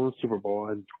fumble in the Super Bowl,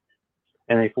 and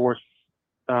they forced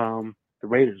the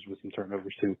Raiders with some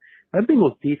turnovers too. That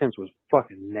Bengals defense was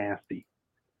fucking nasty.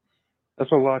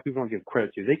 That's what a lot of people don't give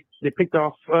credit to. They picked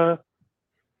off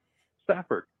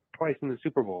Stafford twice in the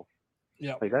Super Bowl.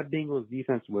 Yeah. Like, that Bengals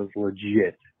defense was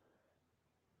legit.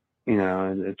 You know,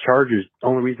 and the Chargers, the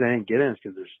only reason they didn't get in is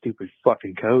because their stupid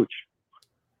fucking coach.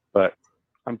 But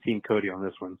I'm Team Cody on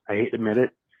this one. I hate to admit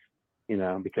it, you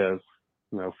know, because,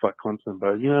 you know, fuck Clemson.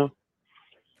 But, you know,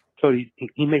 Cody,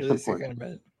 he makes some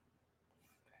points.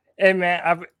 Hey,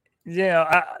 man,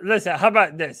 listen, how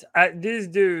about this? These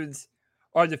dudes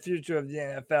are the future of the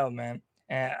NFL, man.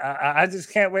 And I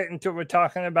just can't wait until we're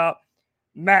talking about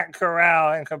Matt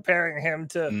Corral and comparing him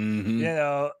to,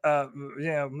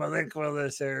 Malik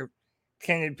Willis or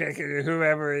Kenny Pickett or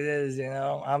whoever it is, you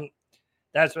know.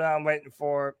 That's what I'm waiting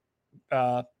for.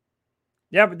 But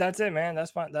that's it, man.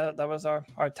 That was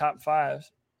our top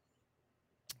 5s.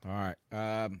 All right.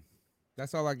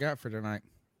 That's all I got for tonight.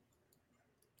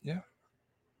 Yeah.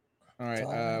 All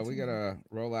right. We got to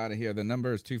roll out of here. The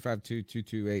number is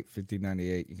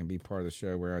 252-228-5098. You can be part of the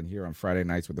show. We're on here on Friday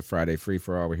nights with the Friday Free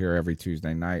for All. We're here every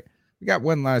Tuesday night. We got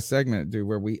one last segment to do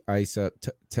where we ice up.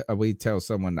 We tell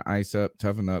someone to ice up,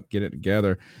 toughen up, get it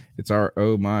together. It's our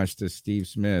homage to Steve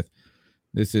Smith.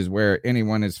 This is where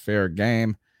anyone is fair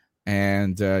game,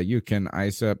 and you can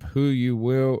ice up who you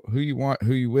will, who you want,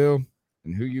 who you will,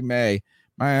 and who you may.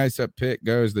 My ice up pick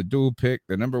goes the dual pick,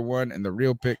 the number 1, and the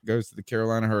real pick goes to the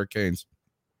Carolina Hurricanes.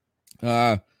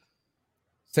 Set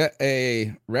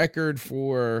a record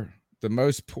for the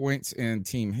most points in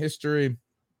team history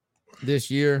this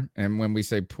year, and when we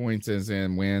say points, as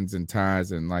in wins and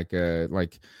ties, and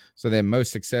so the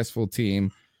most successful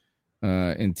team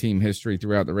in team history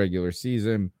throughout the regular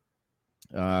season.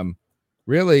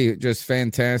 Really just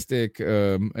fantastic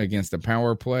against the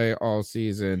power play all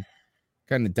season.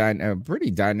 Kind of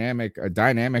pretty dynamic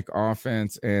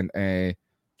offense and a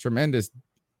tremendous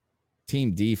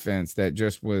team defense that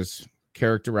just was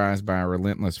characterized by a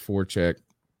relentless forecheck.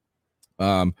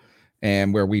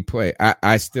 And where we play,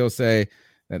 I still say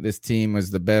that this team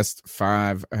has the best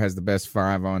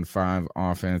 5-on-5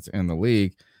 offense in the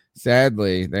league.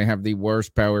 Sadly, they have the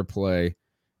worst power play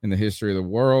in the history of the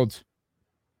world.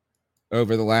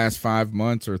 Over the last 5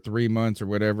 months or 3 months or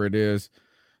whatever it is,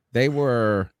 they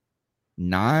were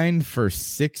 9 for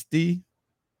 60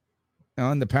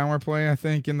 on the power play, I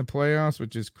think, in the playoffs,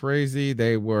 which is crazy.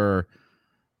 They were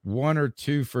 1 or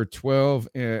 2 for 12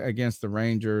 against the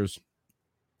Rangers.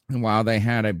 And while they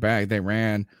had a back, they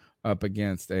ran up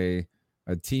against a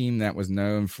team that was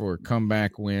known for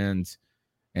comeback wins.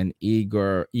 And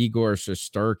Igor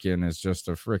Shesterkin is just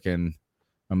a freaking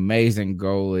amazing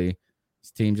goalie.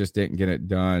 This team just didn't get it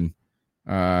done.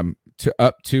 To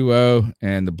up 2-0,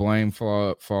 and the blame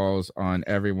falls on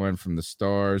everyone from the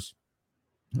Stars,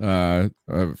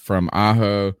 from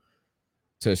Aho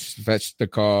to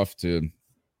Svechnikov, to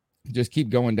just keep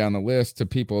going down the list, to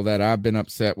people that I've been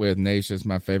upset with. Nasha's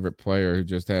my favorite player, who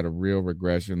just had a real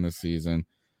regression this season.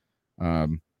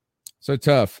 So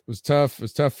tough. It was tough. It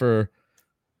was tough for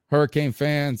Hurricane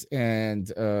fans, and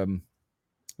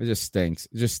it just stinks.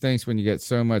 It just stinks when you get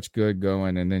so much good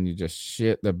going and then you just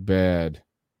shit the bed.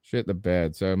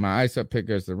 So my ice up pick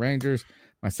goes to the Rangers.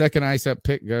 My second ice up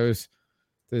pick goes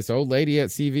to this old lady at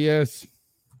CVS.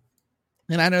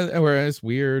 And I know where it's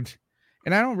weird.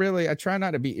 And I try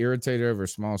not to be irritated over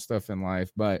small stuff in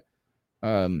life, but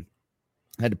I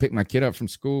had to pick my kid up from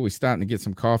school. We starting to get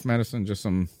some cough medicine, just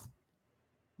some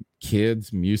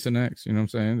kids, Mucinex, you know what I'm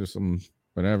saying? Just some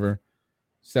whatever.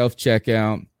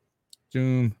 Self-checkout.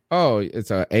 Oh,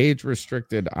 it's an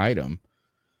age-restricted item.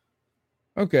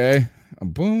 Okay.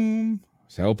 Boom.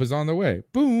 Help is on the way.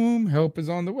 Boom, help is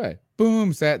on the way.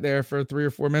 Boom, sat there for 3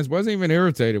 or 4 minutes. Wasn't even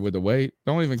irritated with the wait.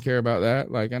 Don't even care about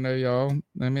that. Like, I know y'all.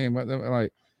 I mean,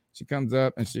 like, she comes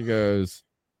up and she goes,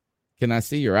 "Can I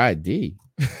see your ID?"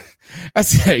 I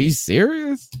said, "Are you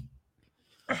serious?"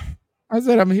 I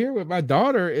said, "I'm here with my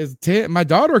daughter is 10. My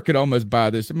daughter could almost buy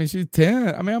this. I mean, she's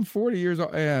 10. I mean, I'm 40 years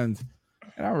old." And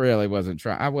I really wasn't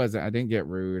trying. I didn't get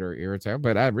rude or irritated,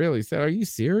 but I really said, "Are you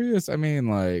serious?" I mean,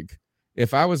 like,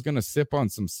 if I was going to sip on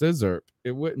some scissor,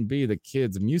 it wouldn't be the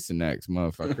kids' Mucinex,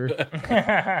 motherfucker.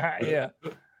 Yeah.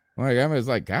 Like, I was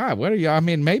like, God, what are y'all? I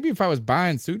mean, maybe if I was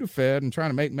buying Sudafed and trying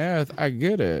to make meth, I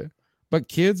get it. But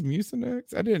kids'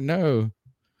 Mucinex? I didn't know.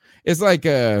 It's like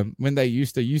when they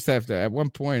used to have to, at one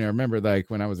point, I remember, like,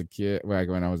 when I was a kid, like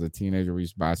when I was a teenager, we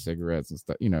used to buy cigarettes and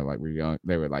stuff, you know, like we're young.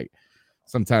 They were like,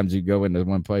 sometimes you go into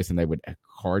one place and they would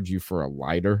card you for a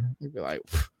lighter. You'd be like,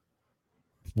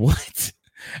 what?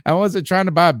 I wasn't trying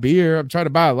to buy a beer. I'm trying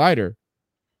to buy a lighter.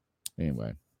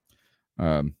 Anyway,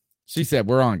 she said,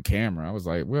 "We're on camera." I was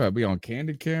like, "Well, we on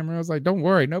candid camera?" I was like, "Don't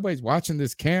worry. Nobody's watching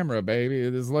this camera, baby.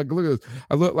 It's like, look,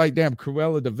 I look like damn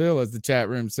Cruella de Vil, as the chat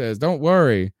room says. Don't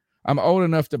worry. I'm old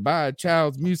enough to buy a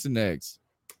child's Mucinex."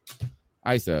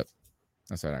 Ice up.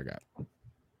 That's what I got.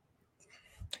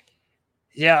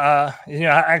 Yeah.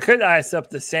 I could ice up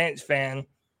the Saints fan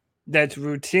that's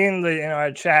routinely in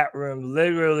our chat room,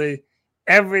 literally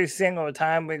every single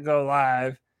time we go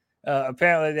live.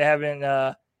 Apparently they haven't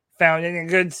found any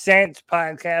good Saints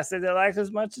podcasts that they like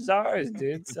as much as ours,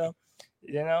 dude. So,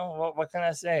 what can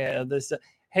I say?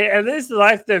 Hey, at least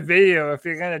like the video if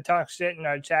you're going to talk shit in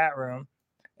our chat room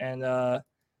and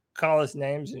call us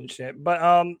names and shit.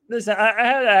 But listen,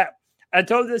 I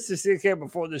told this to CK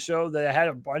before the show that I had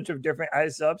a bunch of different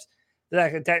ice ups that I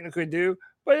could technically do,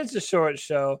 but it's a short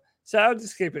show. So I'll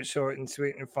just keep it short and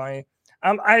sweet and funny.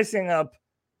 I'm icing up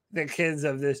the kids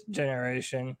of this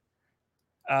generation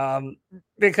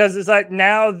because it's like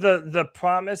now the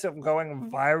promise of going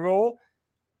viral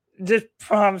just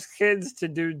prompts kids to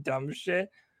do dumb shit.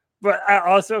 But I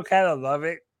also kind of love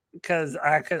it because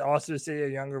I could also see a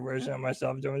younger version of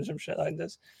myself doing some shit like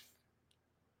this.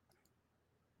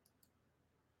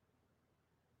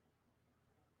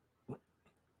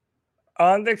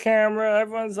 On the camera,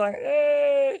 everyone's like,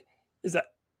 "Hey!" Is that?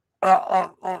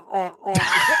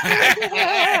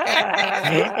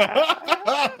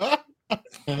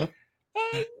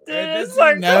 It's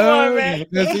like, come on, man.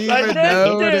 Does he even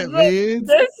know what it means?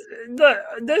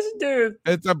 This dude.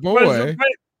 It's a boy.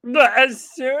 But as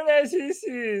soon as he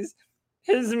sees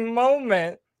his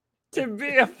moment to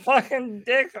be a fucking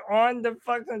dick on the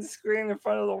fucking screen in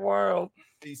front of the world,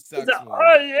 he sucks. Like,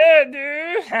 oh yeah,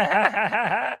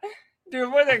 dude.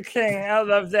 Dude, what a king. I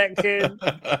love that kid.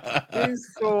 He's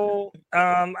cool.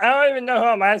 I don't even know who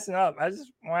I'm icing up. I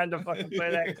just wanted to fucking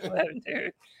play that clip,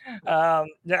 dude. I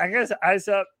guess ice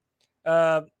up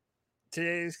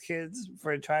today's kids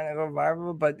for trying to go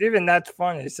viral, but even that's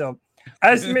funny. So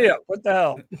ice me up. What the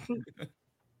hell?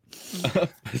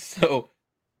 So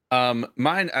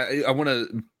mine, I want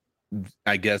to,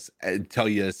 I guess, tell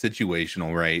you a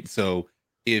situational, right? So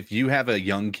if you have a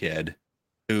young kid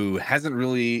who hasn't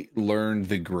really learned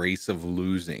the grace of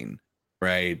losing,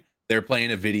 right? They're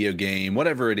playing a video game,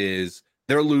 whatever it is,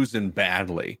 they're losing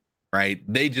badly, right?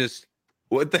 They just,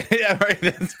 what the, yeah,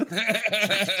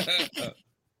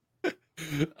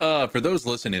 right? For those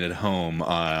listening at home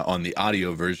on the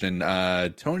audio version,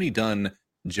 Tony Dunn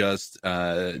just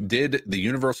did the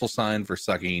universal sign for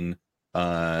sucking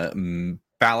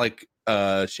phallic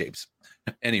shapes.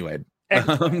 Anyway, but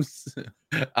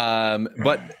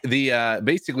the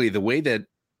basically the way that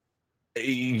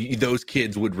those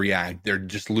kids would react, they're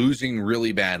just losing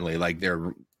really badly, like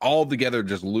they're all together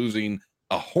just losing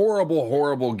a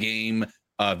horrible game,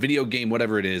 video game,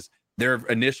 whatever it is. Their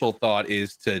initial thought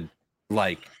is to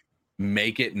like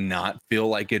make it not feel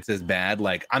like it's as bad,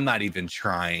 like I'm not even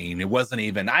trying, it wasn't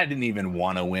even, I didn't even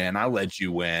want to win, I'll let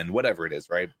you win, whatever it is,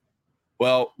 right?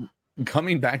 Well,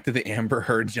 coming back to the Amber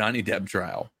Heard Johnny Depp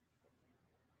trial,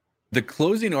 the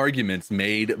closing arguments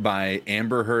made by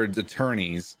Amber Heard's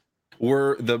attorneys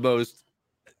were the most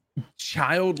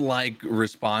childlike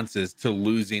responses to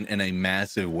losing in a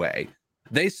massive way.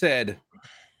 They said,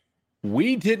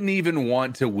 "We didn't even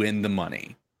want to win the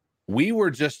money. We were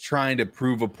just trying to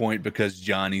prove a point because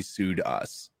Johnny sued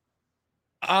us."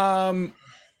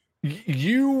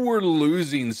 You were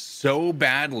losing so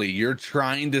badly. You're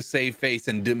trying to save face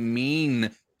and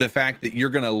demean the fact that you're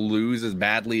going to lose as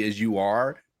badly as you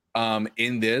are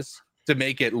in this to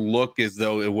make it look as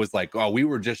though it was like, oh, we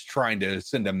were just trying to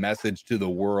send a message to the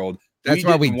world. That's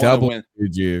why we doubled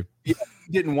you. Yeah,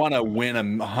 didn't want to win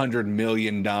 $100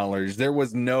 million. There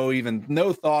was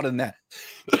no thought in that.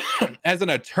 As an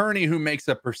attorney who makes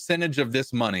a percentage of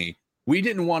this money, we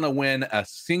didn't want to win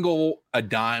a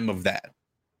dime of that.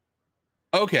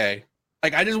 Okay.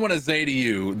 Like, I just want to say to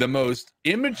you, the most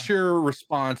immature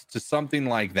response to something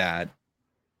like that,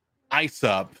 ice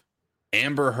up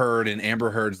Amber Heard and Amber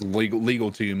Heard's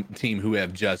legal team who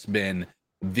have just been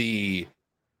the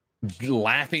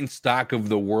laughing stock of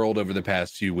the world over the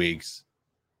past few weeks.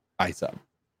 Ice up.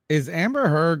 Is Amber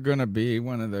Heard going to be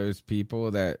one of those people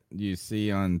that you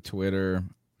see on Twitter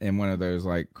in one of those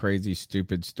like crazy,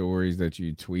 stupid stories that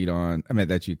you tweet on? I mean,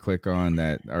 that you click on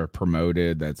that are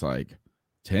promoted. That's like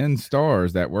 10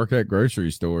 stars that work at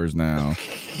grocery stores now,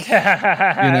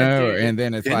 and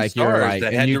then it's like you're like,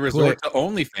 that had to resort to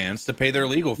OnlyFans to pay their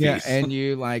legal fees. Yeah, and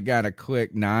you like got to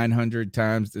click 900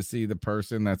 times to see the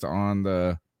person that's on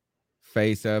the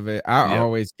face of it. I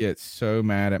always get so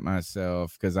mad at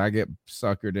myself because I get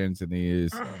suckered into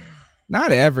these.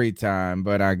 Not every time,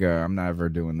 but I go, I'm never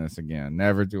doing this again.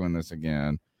 Never doing this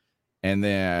again. And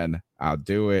then I'll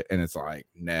do it, and it's like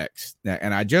next.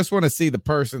 And I just want to see the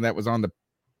person that was on the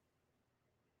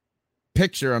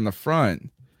picture on the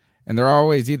front, and they're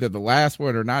always either the last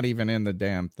one or not even in the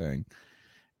damn thing.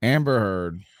 Amber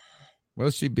Heard,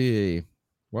 will she be?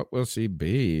 What will she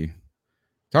be?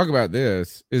 Talk about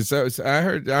this. I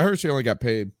heard she only got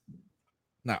paid,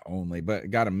 not only,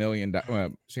 but got $1 million.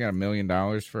 Well, she got $1 million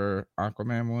for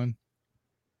Aquaman 1.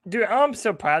 Dude, I'm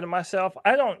so proud of myself.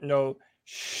 I don't know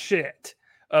shit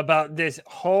about this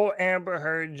whole Amber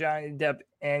Heard, Johnny Depp,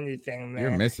 anything, man.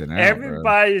 You're missing out.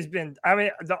 Everybody's been, I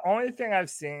mean, the only thing I've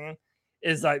seen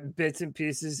is like bits and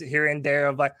pieces here and there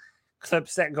of like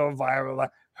clips that go viral,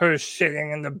 like her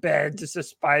shitting in the bed just to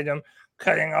spite him,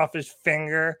 cutting off his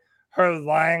finger, her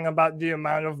lying about the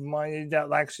amount of money that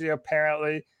like she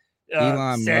apparently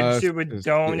Elon said Musk she would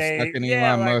donate. Sucking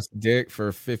Elon Musk dick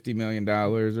for $50 million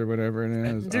or whatever it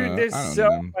is. Dude, there's so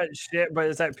much shit, but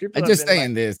it's like people. I'm just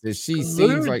saying this. She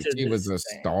seems like she was a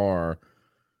star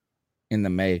in the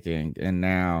making, and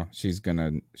now she's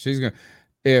gonna.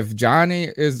 If Johnny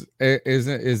is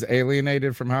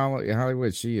alienated from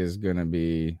Hollywood, she is gonna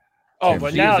be. Oh,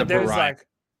 but now there's like.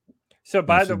 So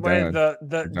by the way,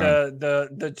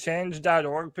 the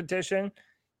change.org petition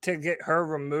to get her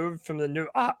removed from the new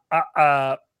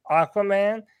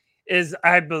Aquaman is,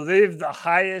 I believe, the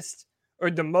highest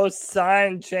or the most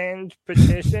signed change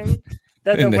petition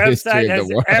that the website has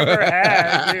ever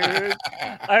had, dude.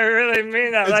 I really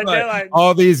mean that. Like, they're like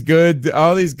all these good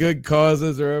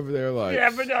causes are over there. Like, yeah,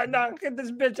 but no, get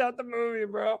this bitch out the movie,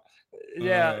 bro.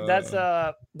 Yeah,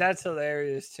 that's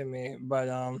hilarious to me. But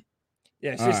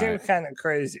yeah, she seems kind of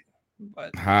crazy.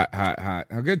 But hot.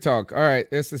 A good talk. All right,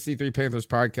 it's the C3 Panthers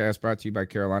podcast brought to you by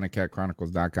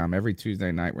CarolinaCatChronicles.com. Every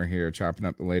Tuesday night, we're here chopping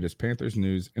up the latest Panthers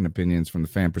news and opinions from the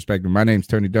fan perspective. My name's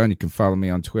Tony Dunn. You can follow me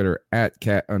on Twitter at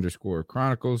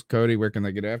 @cat_Chronicles. Cody, where can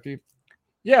they get after you?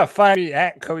 Yeah, find me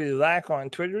at Cody Lack on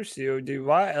Twitter,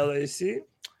 CODYLAC.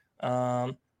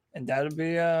 And that'll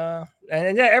be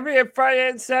and yeah, every Friday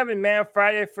at 7, man.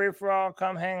 Friday free for all.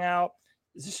 Come hang out.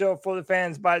 It's a show for the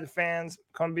fans, by the fans.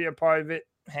 Come be a part of it.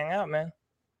 Hang out, man.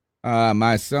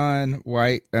 My son,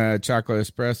 White Chocolate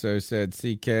Espresso, said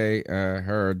CK,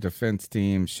 her defense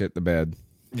team shit the bed.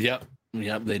 Yep,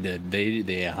 they did. They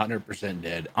 100%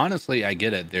 did. Honestly, I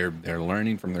get it. They're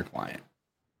learning from their client.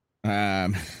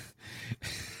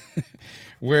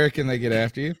 Where can they get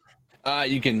after you?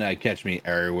 You can catch me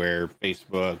everywhere.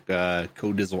 Facebook,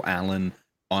 Codizzle Allen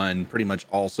on pretty much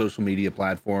all social media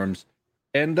platforms.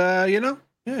 And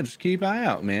just keep an eye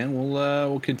out, man.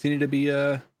 We'll continue to be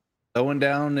going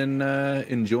down and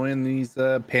enjoying these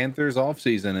Panthers off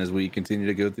season as we continue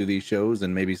to go through these shows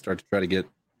and maybe start to try to get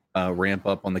ramp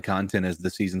up on the content as the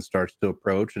season starts to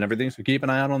approach and everything. So keep an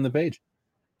eye out on the page.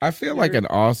 I feel like an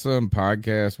awesome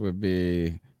podcast would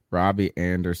be Robbie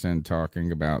Anderson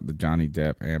talking about the Johnny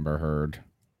Depp Amber Heard.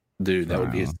 Dude, that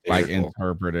would be like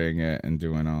interpreting it and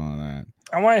doing all that.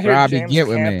 I want to hear Robbie, James get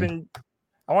with Campen. me.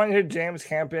 I want to hear James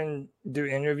Campen do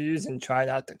interviews and try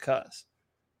not to cuss.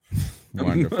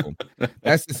 Wonderful.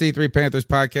 That's the C3 Panthers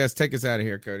podcast. Take us out of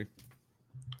here, Cody.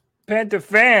 Panther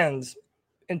fans,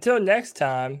 until next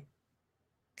time,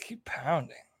 keep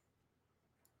pounding.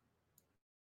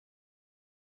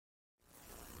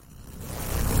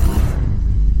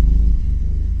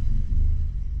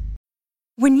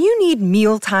 When you need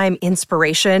mealtime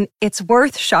inspiration, it's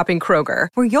worth shopping Kroger,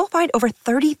 where you'll find over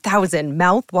 30,000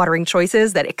 mouth-watering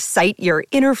choices that excite your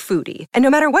inner foodie. And no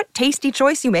matter what tasty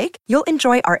choice you make, you'll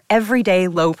enjoy our everyday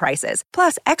low prices,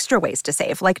 plus extra ways to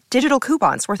save, like digital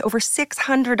coupons worth over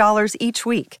 $600 each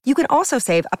week. You can also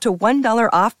save up to $1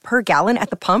 off per gallon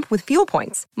at the pump with fuel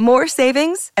points. More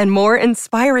savings and more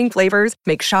inspiring flavors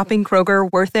make shopping Kroger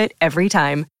worth it every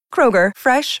time. Kroger,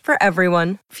 fresh for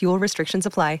everyone. Fuel restrictions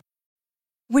apply.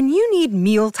 When you need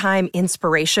mealtime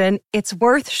inspiration, it's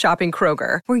worth shopping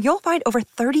Kroger, where you'll find over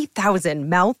 30,000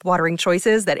 mouth-watering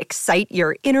choices that excite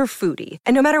your inner foodie.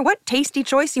 And no matter what tasty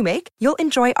choice you make, you'll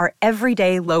enjoy our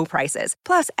everyday low prices,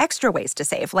 plus extra ways to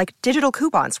save, like digital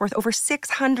coupons worth over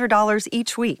 $600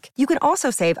 each week. You can also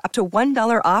save up to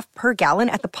 $1 off per gallon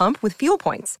at the pump with fuel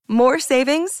points. More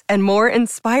savings and more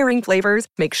inspiring flavors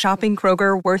make shopping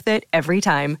Kroger worth it every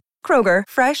time. Kroger,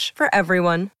 fresh for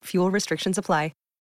everyone. Fuel restrictions apply.